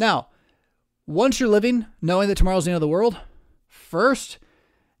 Now, once you're living, knowing that tomorrow's the end of the world first,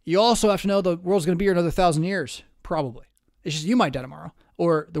 you also have to know the world's going to be here another 1,000 years, probably. It's just you might die tomorrow,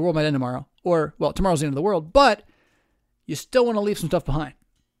 or the world might end tomorrow, or, tomorrow's the end of the world, but you still want to leave some stuff behind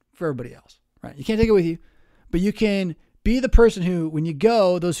for everybody else, right? You can't take it with you, but you can be the person who, when you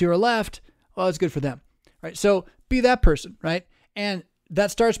go, those who are left, well, it's good for them, right? So be that person, right? And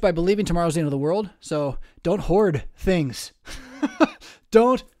that starts by believing tomorrow's the end of the world. So don't hoard things.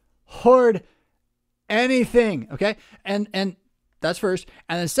 Don't hoard anything, okay? And that's first.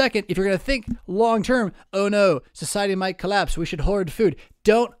 And then second, if you're going to think long term, oh no, society might collapse, we should hoard food.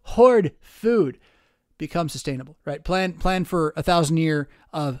 Don't hoard food. Become sustainable, right? Plan for 1,000 year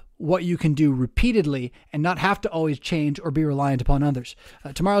of what you can do repeatedly and not have to always change or be reliant upon others.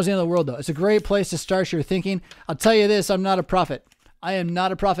 Tomorrow's the end of the world, though. It's a great place to start your thinking. I'll tell you this, I'm not a prophet. I am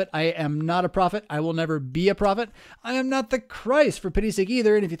not a prophet. I am not a prophet. I will never be a prophet. I am not the Christ, for pity's sake,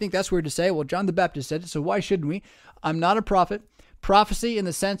 either. And if you think that's weird to say, well, John the Baptist said it, so why shouldn't we? I'm not a prophet. Prophecy, in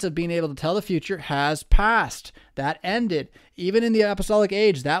the sense of being able to tell the future, has passed. That ended. Even in the apostolic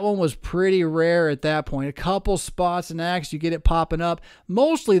age, that one was pretty rare at that point. A couple spots in Acts, you get it popping up.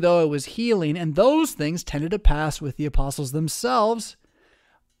 Mostly, though, it was healing, and those things tended to pass with the apostles themselves.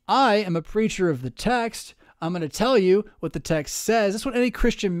 I am a preacher of the text. I'm going to tell you what the text says. That's what any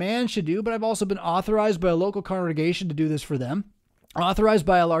Christian man should do, but I've also been authorized by a local congregation to do this for them. Authorized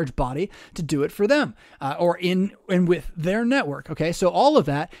by a large body to do it for them, or in and with their network. Okay, so all of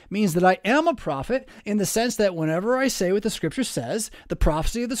that means that I am a prophet in the sense that whenever I say what the scripture says, the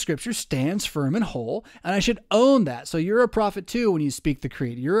prophecy of the scripture stands firm and whole, and I should own that. So you're a prophet too when you speak the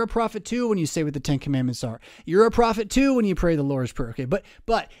creed. You're a prophet too when you say what the 10 Commandments are. You're a prophet too when you pray the Lord's Prayer. Okay,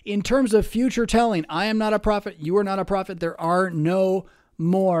 but in terms of future telling, I am not a prophet. You are not a prophet. There are no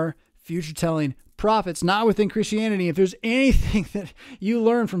more future telling prophets, not within Christianity. If there's anything that you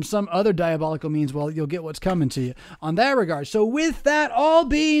learn from some other diabolical means, well, you'll get what's coming to you on that regard. So with that all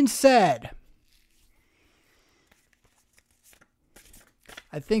being said,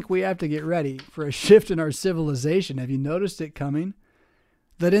 I think we have to get ready for a shift in our civilization. Have you noticed it coming?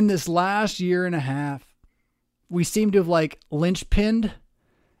 That in this last year and a half, we seem to have like linchpinned.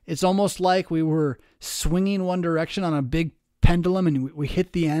 It's almost like we were swinging one direction on a big pendulum and we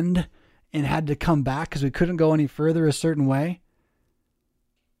hit the end and had to come back because we couldn't go any further a certain way.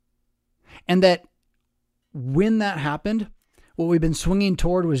 And that when that happened, what we've been swinging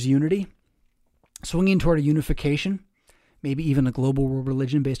toward was unity, swinging toward a unification, maybe even a global world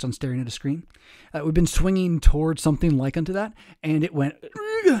religion based on staring at a screen. We've been swinging towards something like unto that, and it went,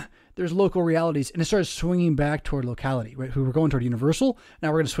 there's local realities, and it started swinging back toward locality, right? We were going toward universal. Now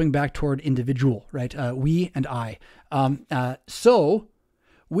we're going to swing back toward individual, right? We and I. So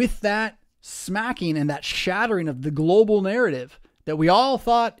with that smacking and that shattering of the global narrative that we all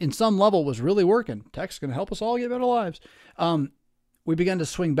thought in some level was really working, tech's going to help us all get better lives, we began to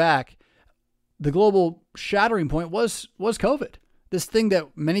swing back. The global shattering point was COVID. This thing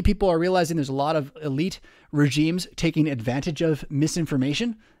that many people are realizing there's a lot of elite regimes taking advantage of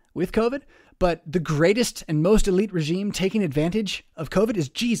misinformation with COVID. But the greatest and most elite regime taking advantage of COVID is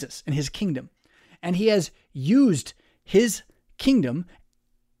Jesus and his kingdom. And he has used his kingdom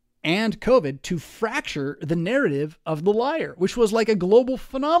and COVID to fracture the narrative of the liar, which was like a global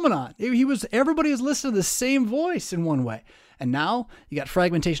phenomenon. Everybody was listening to the same voice in one way. And now you got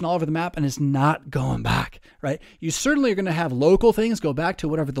fragmentation all over the map and it's not going back, right? You certainly are going to have local things go back to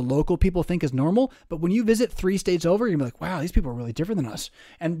whatever the local people think is normal. But when you visit 3 states over, you're going to be like, wow, these people are really different than us.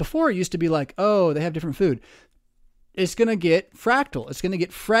 And before it used to be like, oh, they have different food. It's going to get fractal. It's going to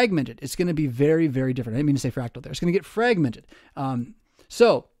get fragmented. It's going to be very, very different. I didn't mean to say fractal there. It's going to get fragmented.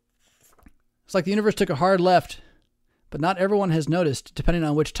 So it's like the universe took a hard left, but not everyone has noticed, depending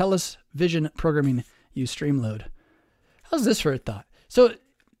on which television programming you streamload. How's this for a thought? So,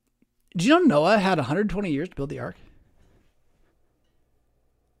 did you know Noah had 120 years to build the ark?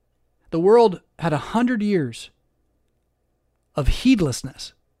 The world had 100 years of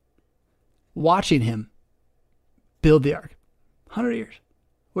heedlessness watching him build the ark. 100 years.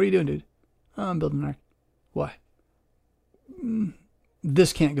 What are you doing, dude? Oh, I'm building an ark. Why?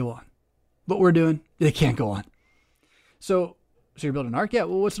 This can't go on. What we're doing, it can't go on. So you're building an ark? Yeah,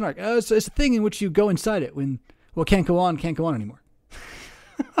 well, what's an ark? It's a thing in which you go inside it when, well, can't go on anymore.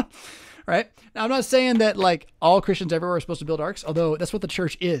 Right? Now, I'm not saying that like all Christians everywhere are supposed to build arks, although that's what the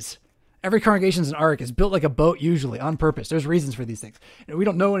church is. Every congregation's an ark. Is built like a boat usually on purpose. There's reasons for these things. And we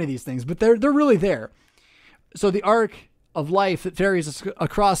don't know any of these things, but they're really there. So the ark of life that ferries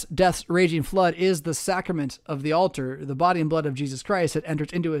across death's raging flood is the sacrament of the altar, the body and blood of Jesus Christ that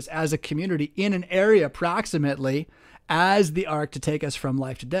enters into us as a community in an area approximately as the ark to take us from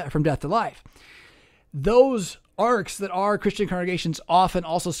life to death, from death to life. Those arks that are Christian congregations often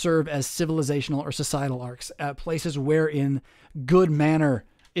also serve as civilizational or societal arks at places wherein good manner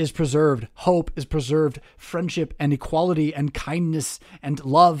is preserved. Hope is preserved. Friendship and equality and kindness and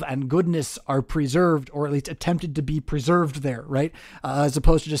love and goodness are preserved, or at least attempted to be preserved there, right? As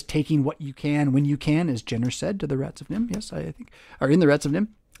opposed to just taking what you can when you can, as Jenner said to the Rats of Nim. Yes, I think, or in the Rats of Nim.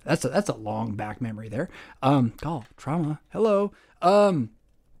 That's a long back memory there. Trauma. Hello. So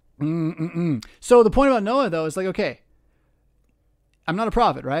the point about Noah, though, is like, okay, I'm not a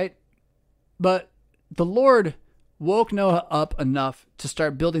prophet, right? But the Lord woke Noah up enough to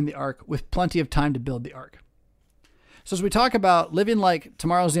start building the ark with plenty of time to build the ark. So as we talk about living like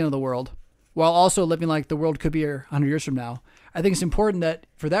tomorrow's the end of the world, while also living like the world could be here 100 years from now, I think it's important that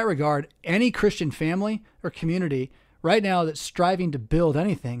for that regard, any Christian family or community right now that's striving to build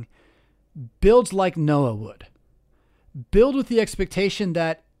anything, builds like Noah would. Build with the expectation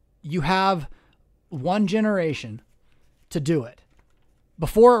that you have one generation to do it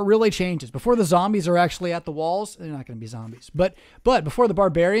before it really changes, before the zombies are actually at the walls. They're not going to be zombies, but before the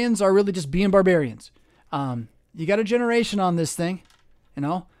barbarians are really just being barbarians. You got a generation on this thing,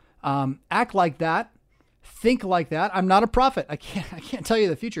 act like that, think like that. I'm not a prophet. I can't tell you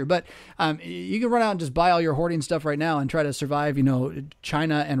the future, but you can run out and just buy all your hoarding stuff right now and try to survive,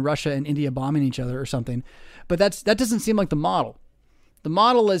 China and Russia and India bombing each other or something. But that doesn't seem like the model. The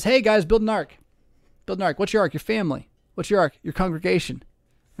model is, hey guys, build an ark. Build an ark. What's your ark? Your family. What's your ark? Your congregation.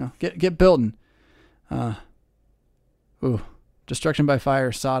 Get building. Destruction by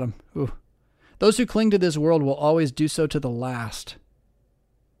fire, Sodom. Ooh. Those who cling to this world will always do so to the last.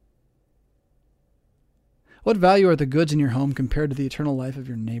 What value are the goods in your home compared to the eternal life of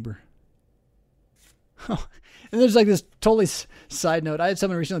your neighbor? And there's like this totally side note. I had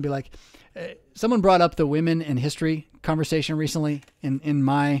someone recently be like, someone brought up the women in history conversation recently in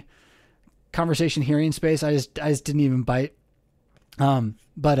my conversation hearing space. I just didn't even bite.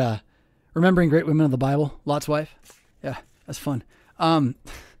 But remembering great women of the Bible, Lot's wife. Yeah, that's fun.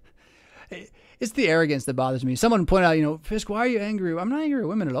 It's the arrogance that bothers me. Someone pointed out, Fisk, why are you angry? I'm not angry at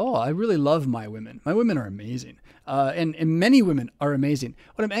women at all. I really love my women. My women are amazing. And many women are amazing.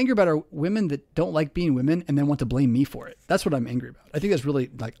 What I'm angry about are women that don't like being women and then want to blame me for it. That's what I'm angry about. I think that's really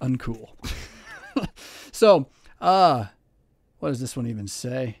uncool. So, what does this one even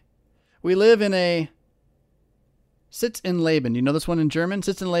say? We live in a Sitz in Leben. You know this one in German?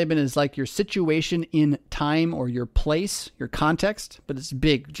 Sitz in Leben is like your situation in time or your place, your context, but it's a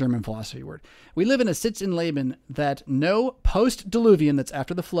big German philosophy word. We live in a Sitz in Leben that no post-diluvian, that's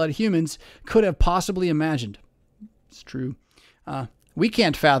after the flood, humans could have possibly imagined. It's true. We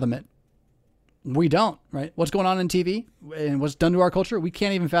can't fathom it. We don't, right? What's going on in TV and what's done to our culture, we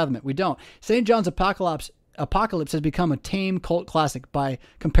can't even fathom it. We don't. St. John's Apocalypse has become a tame cult classic by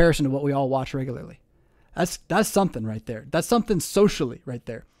comparison to what we all watch regularly. That's something right there. That's something socially right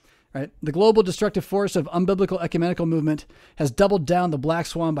there, right? The global destructive force of unbiblical ecumenical movement has doubled down the black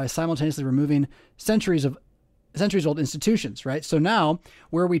swan by simultaneously removing centuries-old institutions, right? So now,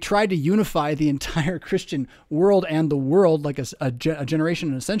 where we tried to unify the entire Christian world and the world like a generation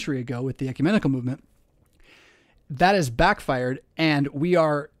and a century ago with the ecumenical movement, that has backfired, and we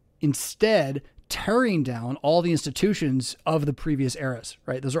are instead tearing down all the institutions of the previous eras,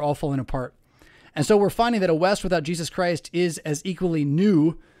 right? Those are all falling apart. And so we're finding that a West without Jesus Christ is as equally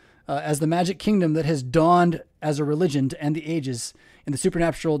new as the magic kingdom that has dawned as a religion to end the ages in the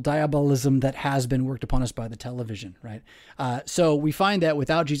supernatural diabolism that has been worked upon us by the television, right? So we find that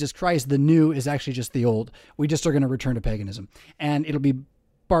without Jesus Christ, the new is actually just the old. We just are going to return to paganism. And it'll be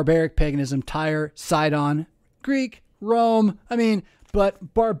barbaric paganism, Tyre, Sidon, Greek, Rome.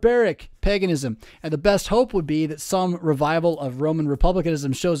 But barbaric paganism. And the best hope would be that some revival of Roman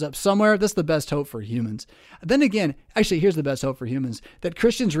republicanism shows up somewhere. That's the best hope for humans. Then again, actually, here's the best hope for humans. That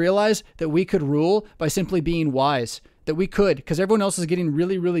Christians realize that we could rule by simply being wise. That we could, because everyone else is getting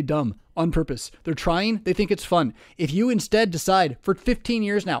really, really dumb on purpose. They're trying. They think it's fun. If you instead decide for 15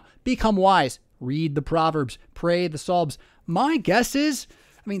 years now, become wise, read the Proverbs, pray the Psalms, my guess is,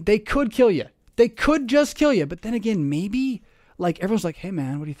 they could kill you. They could just kill you. But then again, maybe... everyone's like, hey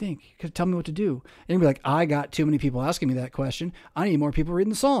man, what do you think? You could tell me what to do. And you'd be like, I got too many people asking me that question. I need more people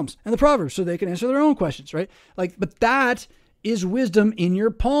reading the Psalms and the Proverbs so they can answer their own questions, right? But that is wisdom in your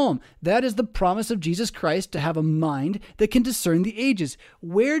palm. That is the promise of Jesus Christ to have a mind that can discern the ages.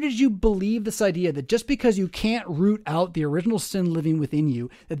 Where did you believe this idea that just because you can't root out the original sin living within you,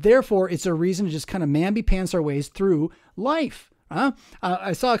 that therefore it's a reason to just kind of mamby-pants our ways through life?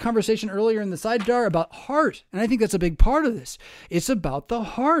 I saw a conversation earlier in the sidebar about heart, and I think that's a big part of this. It's about the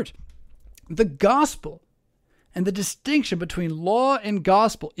heart. The gospel and the distinction between law and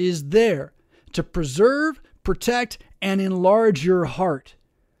gospel is there to preserve, protect, and enlarge your heart.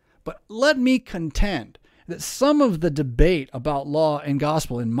 But let me contend that some of the debate about law and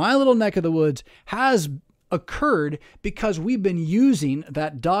gospel in my little neck of the woods has occurred because we've been using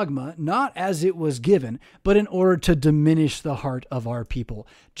that dogma not as it was given, but in order to diminish the heart of our people,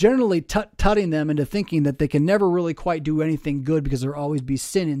 generally tutting them into thinking that they can never really quite do anything good because there'll always be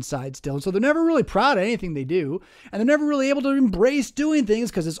sin inside still. And so they're never really proud of anything they do, and they're never really able to embrace doing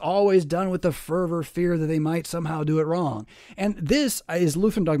things because it's always done with the fervor fear that they might somehow do it wrong. And this is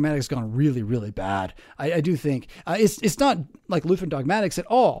Lutheran dogmatics gone really, really bad. I do think it's not like Lutheran dogmatics at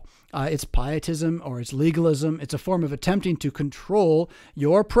all. It's pietism or it's legalism. It's a form of attempting to control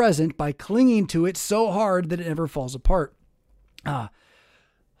your present by clinging to it so hard that it never falls apart.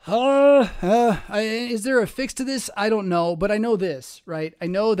 Is there a fix to this? I don't know, but I know this, right? I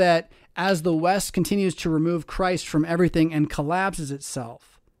know that as the West continues to remove Christ from everything and collapses itself,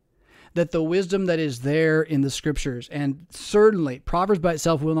 that the wisdom that is there in the scriptures, and certainly Proverbs by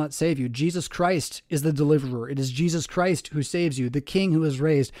itself will not save you. Jesus Christ is the deliverer. It is Jesus Christ who saves you, the King who is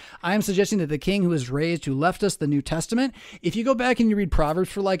raised. I am suggesting that the King who is raised, who left us the New Testament, if you go back and you read Proverbs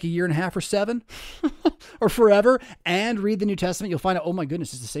for like a year and a half or 7 or forever and read the New Testament, you'll find out, oh my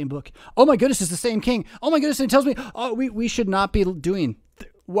goodness, it's the same book. Oh my goodness, it's the same King. Oh my goodness, and it tells me, oh, we should not be doing,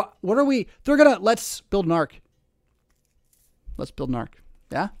 what are we? Let's build an ark. Let's build an ark.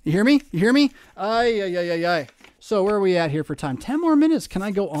 Yeah? You hear me? You hear me? Aye. So where are we at here for time? 10 more minutes. Can I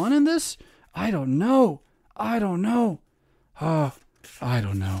go on in this? I don't know. Oh, I don't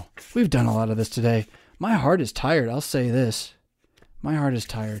know. We've done a lot of this today. My heart is tired. I'll say this. My heart is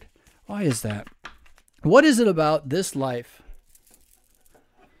tired. Why is that? What is it about this life,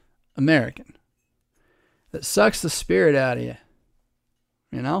 American, that sucks the spirit out of you?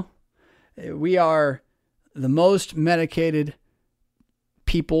 You know? We are the most medicated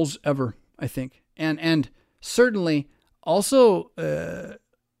peoples ever, I think. And certainly also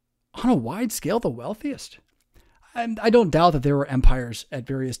on a wide scale, the wealthiest. I don't doubt that there were empires at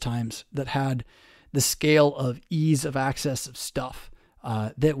various times that had the scale of ease of access of stuff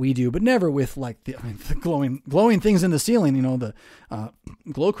that we do, but never with like the glowing things in the ceiling, the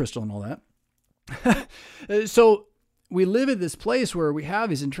glow crystal and all that. So we live in this place where we have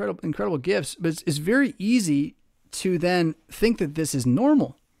these incredible gifts, but it's very easy to then think that this is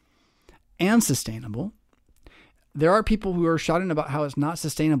normal and sustainable. There are people who are shouting about how it's not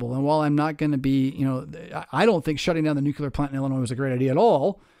sustainable. And while I'm not going to be, I don't think shutting down the nuclear plant in Illinois was a great idea at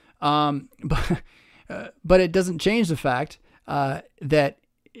all. But it doesn't change the fact that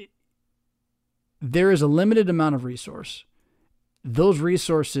there is a limited amount of resource. Those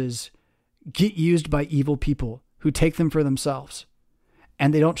resources get used by evil people who take them for themselves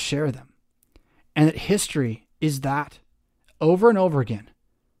and they don't share them. And that history is that over and over again,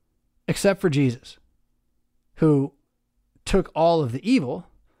 except for Jesus, who took all of the evil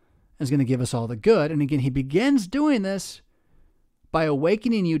and is going to give us all the good. And again, he begins doing this by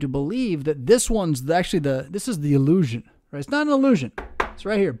awakening you to believe that this is the illusion, right? It's not an illusion. It's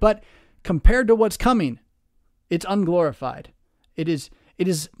right here. But compared to what's coming, it's unglorified. It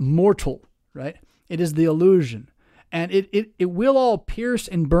is mortal, right? It is the illusion. And it will all pierce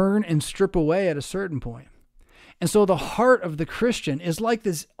and burn and strip away at a certain point. And so the heart of the Christian is like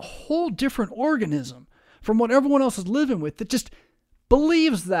this whole different organism from what everyone else is living with that just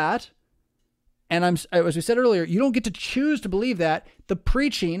believes that. And as we said earlier, you don't get to choose to believe that. The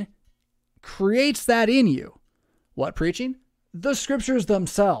preaching creates that in you. What preaching? The scriptures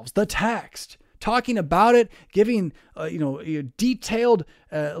themselves, the text, talking about it, giving detailed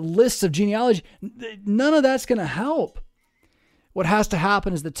lists of genealogy. None of that's going to help. What has to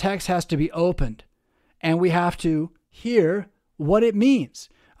happen is the text has to be opened. And we have to hear what it means.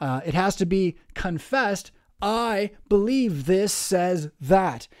 It has to be confessed. I believe this says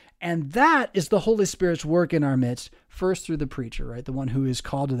that. And that is the Holy Spirit's work in our midst, first through the preacher, right? The one who is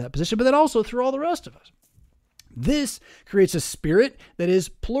called to that position, but then also through all the rest of us. This creates a spirit that is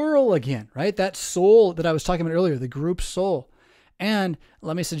plural again, right? That soul that I was talking about earlier, the group soul. And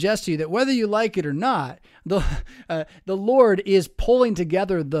let me suggest to you that whether you like it or not, the Lord is pulling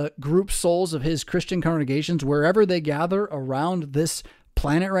together the group souls of his Christian congregations wherever they gather around this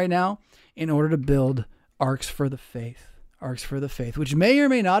planet right now in order to build arks for the faith, which may or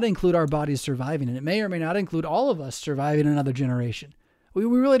may not include our bodies surviving, and it may or may not include all of us surviving another generation. We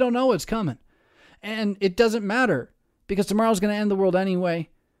really don't know what's coming. And it doesn't matter because tomorrow's going to end the world anyway.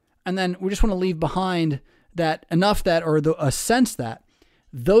 And then we just want to leave behind a sense that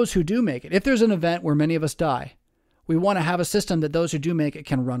those who do make it, if there's an event where many of us die, we want to have a system that those who do make it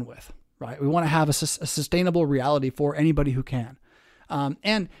can run with, right? We want to have a sustainable reality for anybody who can.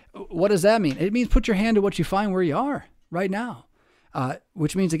 And what does that mean? It means put your hand to what you find where you are right now.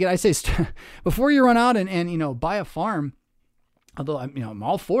 which means, again, I say before you run out and buy a farm, although I'm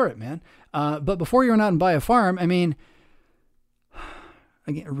all for it, man. But before you run out and buy a farm, I mean,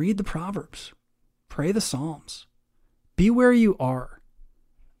 again, read the Proverbs, pray the Psalms, be where you are.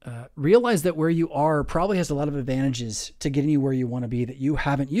 Realize that where you are probably has a lot of advantages to getting you where you want to be that you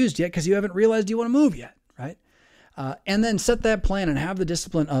haven't used yet because you haven't realized you want to move yet, right? And then set that plan and have the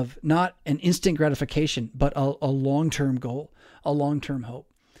discipline of not an instant gratification, but a long-term goal, a long-term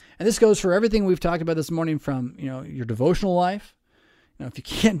hope. And this goes for everything we've talked about this morning from, your devotional life. If you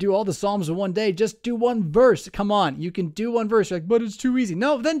can't do all the Psalms in one day, just do one verse. Come on, you can do one verse. You're like, but it's too easy.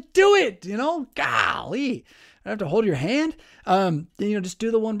 No, then do it, golly. I have to hold your hand. Just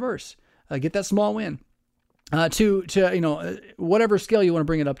do the one verse. Get that small win. To whatever scale you want to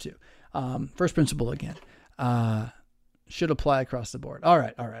bring it up to. First principle again. Should apply across the board. All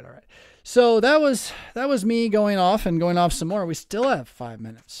right. So that was me going off some more. We still have 5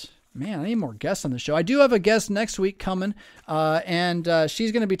 minutes. Man, I need more guests on the show. I do have a guest next week coming, and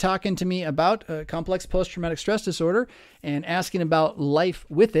she's going to be talking to me about complex post-traumatic stress disorder and asking about life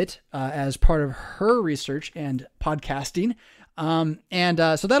with it as part of her research and podcasting.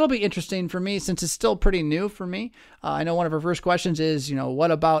 So that'll be interesting for me since it's still pretty new for me. I know one of her first questions is, what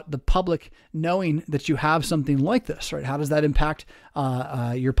about the public knowing that you have something like this, right? How does that impact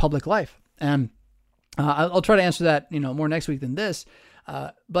your public life? And I'll try to answer that, more next week than this.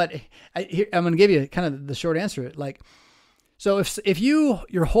 But I'm going to give you kind of the short answer. So if you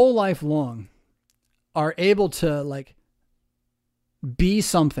your whole life long are able to be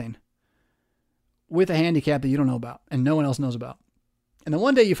something with a handicap that you don't know about and no one else knows about, and then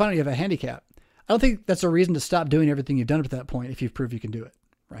one day you find out you have a handicap, I don't think that's a reason to stop doing everything you've done up to that point if you've proved you can do it,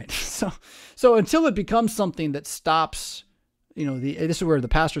 right? So until it becomes something that stops, this is where the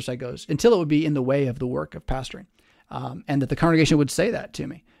pastor side goes, until it would be in the way of the work of pastoring. And that the congregation would say that to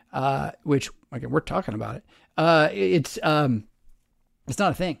me, which again, we're talking about it. It's not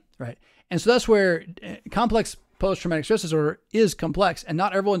a thing, right? And so that's where complex post-traumatic stress disorder is complex, and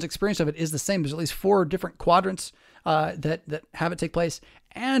not everyone's experience of it is the same. There's at least 4 different quadrants that have it take place.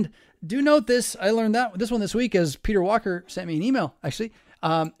 And do note this: I learned this one this week as Peter Walker sent me an email, actually,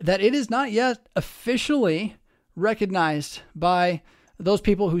 that it is not yet officially recognized by those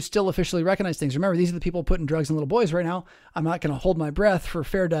people who still officially recognize things. Remember, these are the people putting drugs in little boys right now. I'm not going to hold my breath for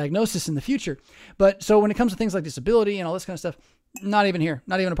fair diagnosis in the future. But so when it comes to things like disability and all this kind of stuff, not even here,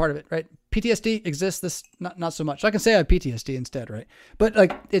 not even a part of it, right? PTSD exists, this not so much. I can say I have PTSD instead, right? But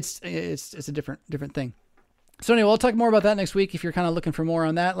it's a different thing. So anyway, we'll talk more about that next week if you're kind of looking for more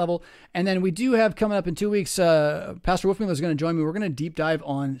on that level. And then we do have coming up in 2 weeks, Pastor Wolfmuller is going to join me. We're going to deep dive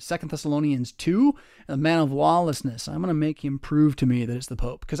on 2 Thessalonians 2, the man of lawlessness. I'm going to make him prove to me that it's the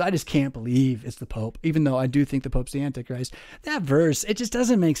Pope because I just can't believe it's the Pope, even though I do think the Pope's the Antichrist. That verse, it just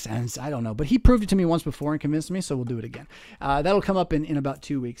doesn't make sense. I don't know, but he proved it to me once before and convinced me, so we'll do it again. That'll come up in about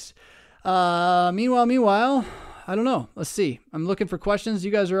 2 weeks. Meanwhile, I don't know. Let's see. I'm looking for questions. You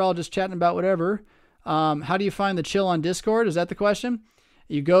guys are all just chatting about whatever. How do you find the Chill on Discord? Is that the question?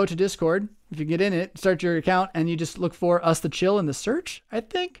 You go to Discord. If you get in it, start your account, and you just look for Us the Chill in the search, I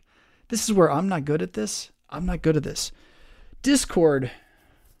think. This is where I'm not good at this. Discord.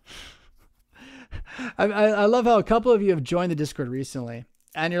 I love how a couple of you have joined the Discord recently,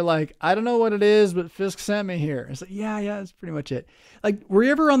 and you're like, I don't know what it is, but Fisk sent me here. It's like, yeah, that's pretty much it. Were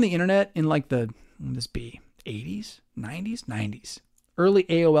you ever on the internet in the 80s, 90s? Early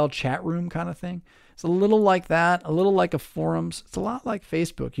AOL chat room kind of thing. It's a little like that, a little like a forums. It's a lot like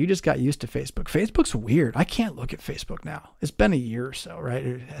Facebook. You just got used to Facebook. Facebook's weird. I can't look at Facebook now. It's been a year or so,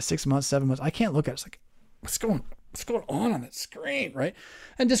 right? 6 months, 7 months. I can't look at it. It's like, what's going on that screen, right?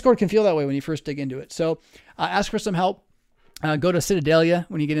 And Discord can feel that way when you first dig into it. So ask for some help. Go to Citadelia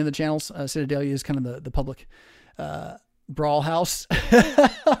when you get into the channels. Citadelia is kind of the public brawl house.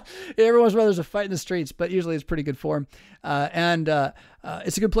 Every once in a while there's a fight in the streets, but usually it's pretty good form. And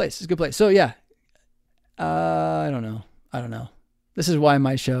it's a good place. So yeah, I don't know. This is why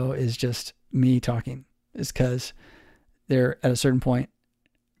my show is just me talking, is because they're at a certain point.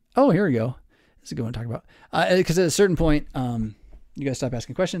 Oh, here we go. This is a good one to talk about. Because at a certain point, you guys stop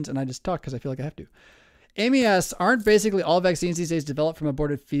asking questions and I just talk because I feel like I have to. Amy asks, aren't basically all vaccines these days developed from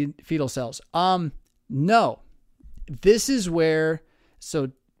aborted fetal cells? No. This is where,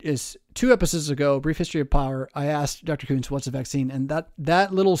 so is 2 episodes ago, Brief History of Power, I asked Dr. Kuntz, what's a vaccine? And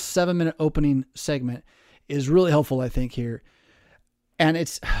that little 7-minute opening segment is really helpful, I think, here. And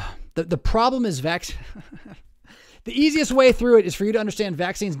it's, the problem is the easiest way through it is for you to understand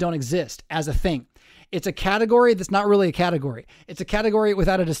vaccines don't exist as a thing. It's a category that's not really a category. It's a category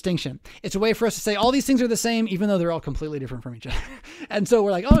without a distinction. It's a way for us to say all these things are the same, even though they're all completely different from each other. And so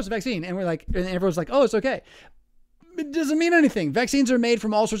we're like, oh, it's a vaccine. And we're like, and everyone's like, oh, it's okay. It doesn't mean anything. Vaccines are made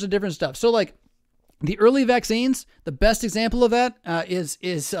from all sorts of different stuff. So like the early vaccines, the best example of that is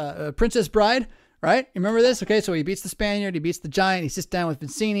Princess Bride. Right? You remember this? Okay, so he beats the Spaniard, he beats the giant, he sits down with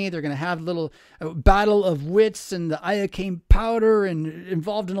Vizzini, they're going to have a little battle of wits and the iocane powder and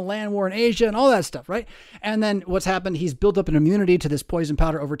involved in a land war in Asia and all that stuff, right? And then what's happened, he's built up an immunity to this poison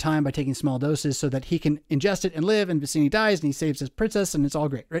powder over time by taking small doses so that he can ingest it and live, and Vizzini dies and he saves his princess and it's all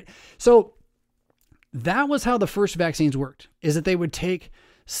great, right? So that was how the first vaccines worked, is that they would take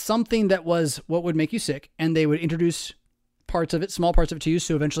something that was what would make you sick and they would introduce parts of it, small parts of it to you,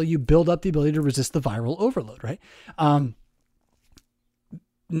 so eventually you build up the ability to resist the viral overload, right?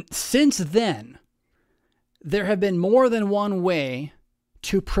 Since then, there have been more than one way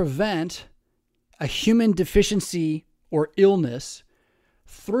to prevent a human deficiency or illness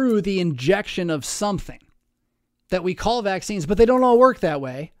through the injection of something that we call vaccines, but they don't all work that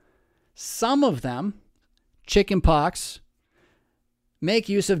way. Some of them, chickenpox, make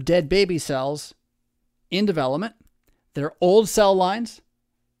use of dead baby cells in development. They're old cell lines.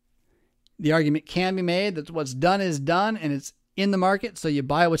 The argument can be made that what's done is done and it's in the market. So you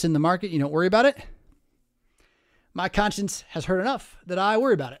buy what's in the market. You don't worry about it. My conscience has hurt enough that I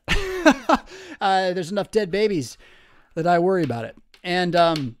worry about it. There's enough dead babies that I worry about it. And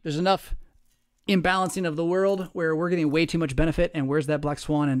there's enough imbalancing of the world where we're getting way too much benefit. And where's that black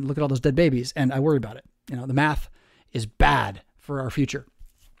swan? And look at all those dead babies. And I worry about it. You know, the math is bad for our future.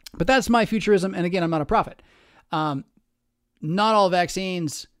 But that's my futurism. And again, I'm not a prophet. Not all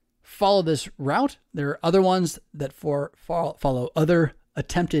vaccines follow this route. There are other ones that follow other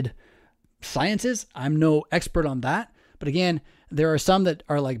attempted sciences. I'm no expert on that. But again, there are some that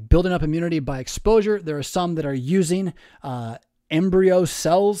are like building up immunity by exposure. There are some that are using embryo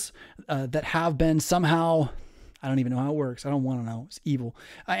cells that have been somehow, I don't even know how it works. I don't want to know. It's evil.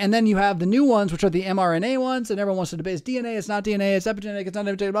 And then you have the new ones, which are the mRNA ones, and everyone wants to debate it's DNA, it's not DNA, it's epigenetic, it's not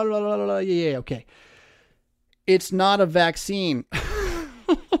epigenetic, blah, blah, blah, blah, blah. Yeah, okay. It's not a vaccine.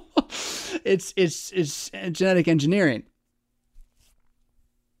 It's genetic engineering.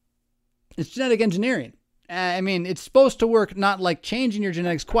 It's genetic engineering. I mean, it's supposed to work not like changing your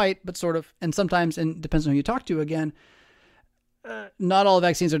genetics quite, but sort of, and sometimes, and depends on who you talk to again, not all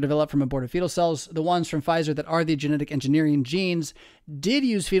vaccines are developed from aborted fetal cells. The ones from Pfizer that are the genetic engineering genes did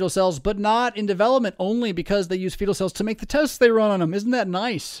use fetal cells, but not in development, only because they use fetal cells to make the tests they run on them. Isn't that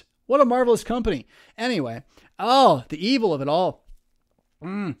nice? What a marvelous company. Anyway, oh, the evil of it all.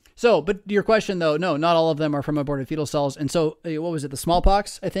 So, but your question though, no, not all of them are from aborted fetal cells. And so what was it? The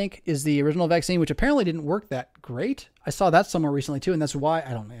smallpox, I think, is the original vaccine, which apparently didn't work that great. I saw that somewhere recently too. And that's why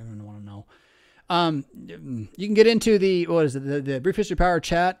I don't even want to know. You can get into the Brief History Power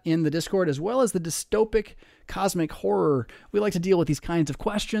chat in the Discord, as well as the dystopic cosmic horror. We like to deal with these kinds of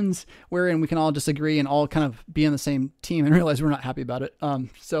questions wherein we can all disagree and all kind of be on the same team and realize we're not happy about it.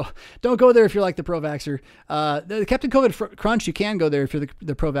 So don't go there if you're like the pro-vaxxer. The Captain COVID Crunch, you can go there if you're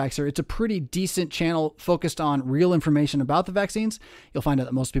the pro-vaxxer. It's a pretty decent channel focused on real information about the vaccines. You'll find out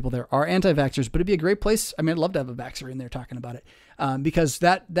that most people there are anti-vaxxers, but it'd be a great place. I mean, I'd love to have a vaxxer in there talking about it. Because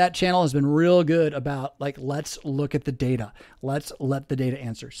that channel has been real good about like, let's look at the data. Let's let the data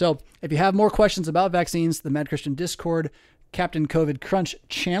answer. So if you have more questions about vaccines, the Mad Christian Discord, Captain COVID Crunch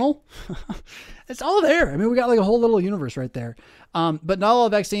channel, it's all there. I mean, we got like a whole little universe right there. But not all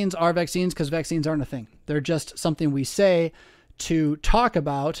vaccines are vaccines because vaccines aren't a thing. They're just something we say to talk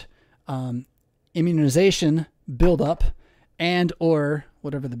about immunization buildup and or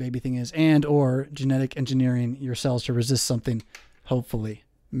whatever the baby thing is, and or genetic engineering your cells to resist something. Hopefully,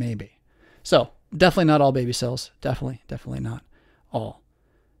 maybe. So definitely not all baby cells. Definitely not all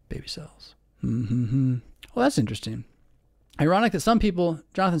baby cells. Well, that's interesting. Ironic that some people,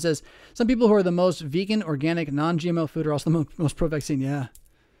 Jonathan says, some people who are the most vegan, organic, non-GMO food are also the most pro-vaccine. Yeah.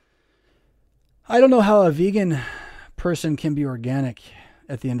 I don't know how a vegan person can be organic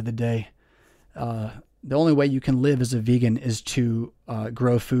at the end of the day. The only way you can live as a vegan is to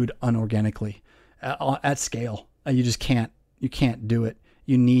grow food unorganically at scale. You just can't. You can't do it.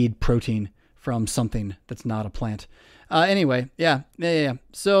 You need protein from something that's not a plant. Anyway, yeah.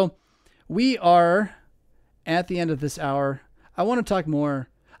 So we are at the end of this hour. I want to talk more.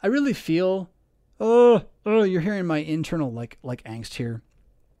 I really feel, you're hearing my internal like angst here.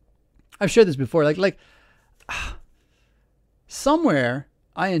 I've shared this before. Like somewhere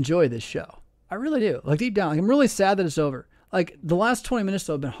I enjoy this show. I really do. Like deep down, like I'm really sad that it's over. Like the last 20 minutes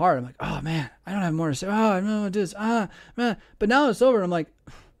though have been hard. I'm like, oh man, I don't have more to say. Oh, I don't know what it is. Man. But now it's over. I'm like,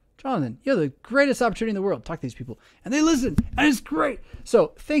 Jonathan, you have the greatest opportunity in the world to talk to these people. And they listen, and it's great.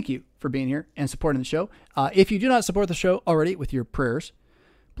 So thank you for being here and supporting the show. If you do not support the show already with your prayers,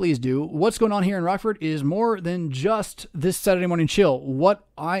 please do. What's going on here in Rockford is more than just this Saturday morning chill. What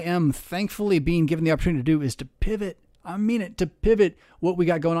I am thankfully being given the opportunity to do is to pivot. I mean it, to pivot what we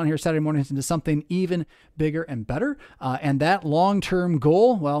got going on here Saturday mornings into something even bigger and better. And that long-term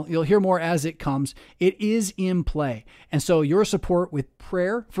goal, well, you'll hear more as it comes. It is in play. And so your support with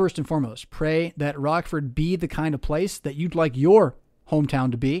prayer, first and foremost, pray that Rockford be the kind of place that you'd like your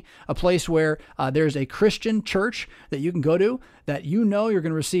hometown to be, a place where there's a Christian church that you can go to, that you know you're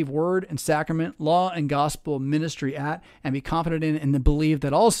going to receive word and sacrament, law and gospel ministry at, and be confident in, and then believe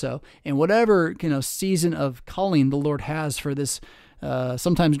that also in whatever season of calling the Lord has for this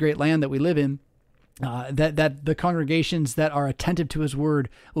sometimes great land that we live in, that the congregations that are attentive to his word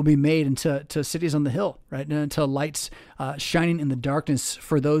will be made into cities on the hill, right? And into lights shining in the darkness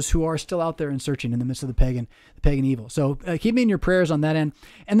for those who are still out there and searching in the midst of the pagan evil. So keep me in your prayers on that end.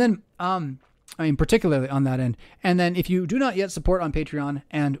 And then, particularly on that end. And then if you do not yet support on Patreon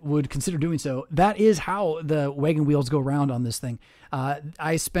and would consider doing so, that is how the wagon wheels go round on this thing.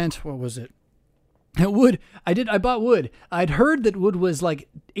 I spent, what was it? Wood. I bought wood. I'd heard that wood was like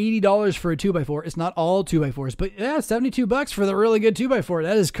 $80 for a 2x4. It's not all 2x4s, but yeah, $72 for the really good 2x4.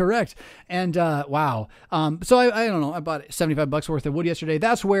 That is correct. And wow. So I don't know. I bought $75 worth of wood yesterday.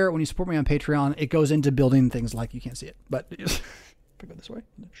 That's where, when you support me on Patreon, it goes into building things like, you can't see it, but if I go this way,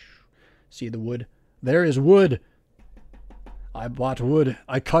 see the wood. There is wood. I bought wood.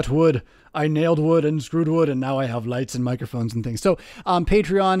 I cut wood. I nailed wood and screwed wood, and now I have lights and microphones and things. So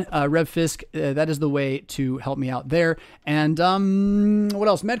Patreon, Rev Fisk, that is the way to help me out there. And what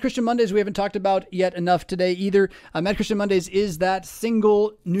else? Mad Christian Mondays we haven't talked about yet enough today either. Mad Christian Mondays is that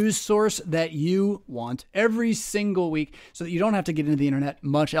single news source that you want every single week so that you don't have to get into the internet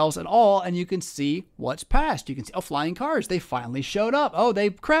much else at all, and you can see what's passed. You can see, flying cars, they finally showed up. Oh, they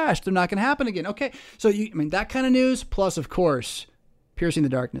crashed. They're not going to happen again. Okay, so that kind of news, plus, of course, piercing the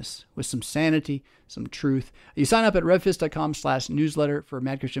darkness with some sanity, some truth. You sign up at revfist.com/newsletter for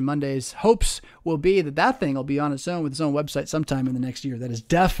Mad Christian Mondays. Hopes will be that thing will be on its own with its own website sometime in the next year. That is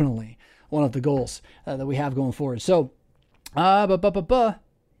definitely one of the goals that we have going forward. So, I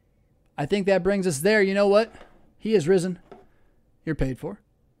think that brings us there. You know what? He is risen. You're paid for.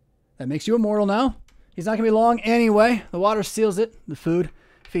 That makes you immortal now. He's not going to be long anyway. The water seals it. The food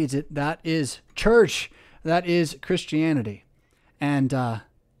feeds it. That is church. That is Christianity. And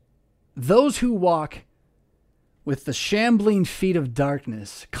those who walk with the shambling feet of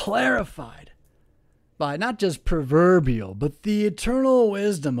darkness, clarified by not just proverbial, but the eternal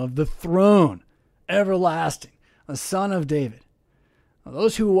wisdom of the throne, everlasting, the Son of David.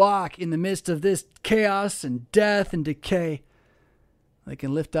 Those who walk in the midst of this chaos and death and decay, they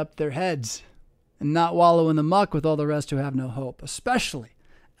can lift up their heads and not wallow in the muck with all the rest who have no hope, especially,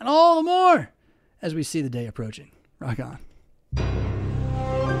 and all the more, as we see the day approaching. Rock on.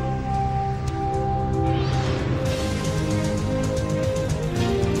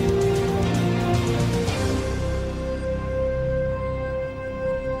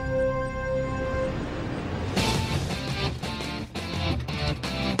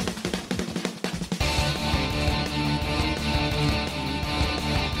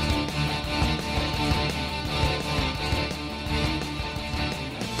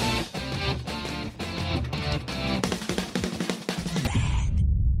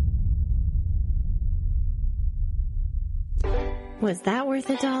 Was that worth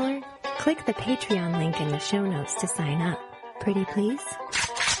 $1? Click the Patreon link in the show notes to sign up. Pretty please?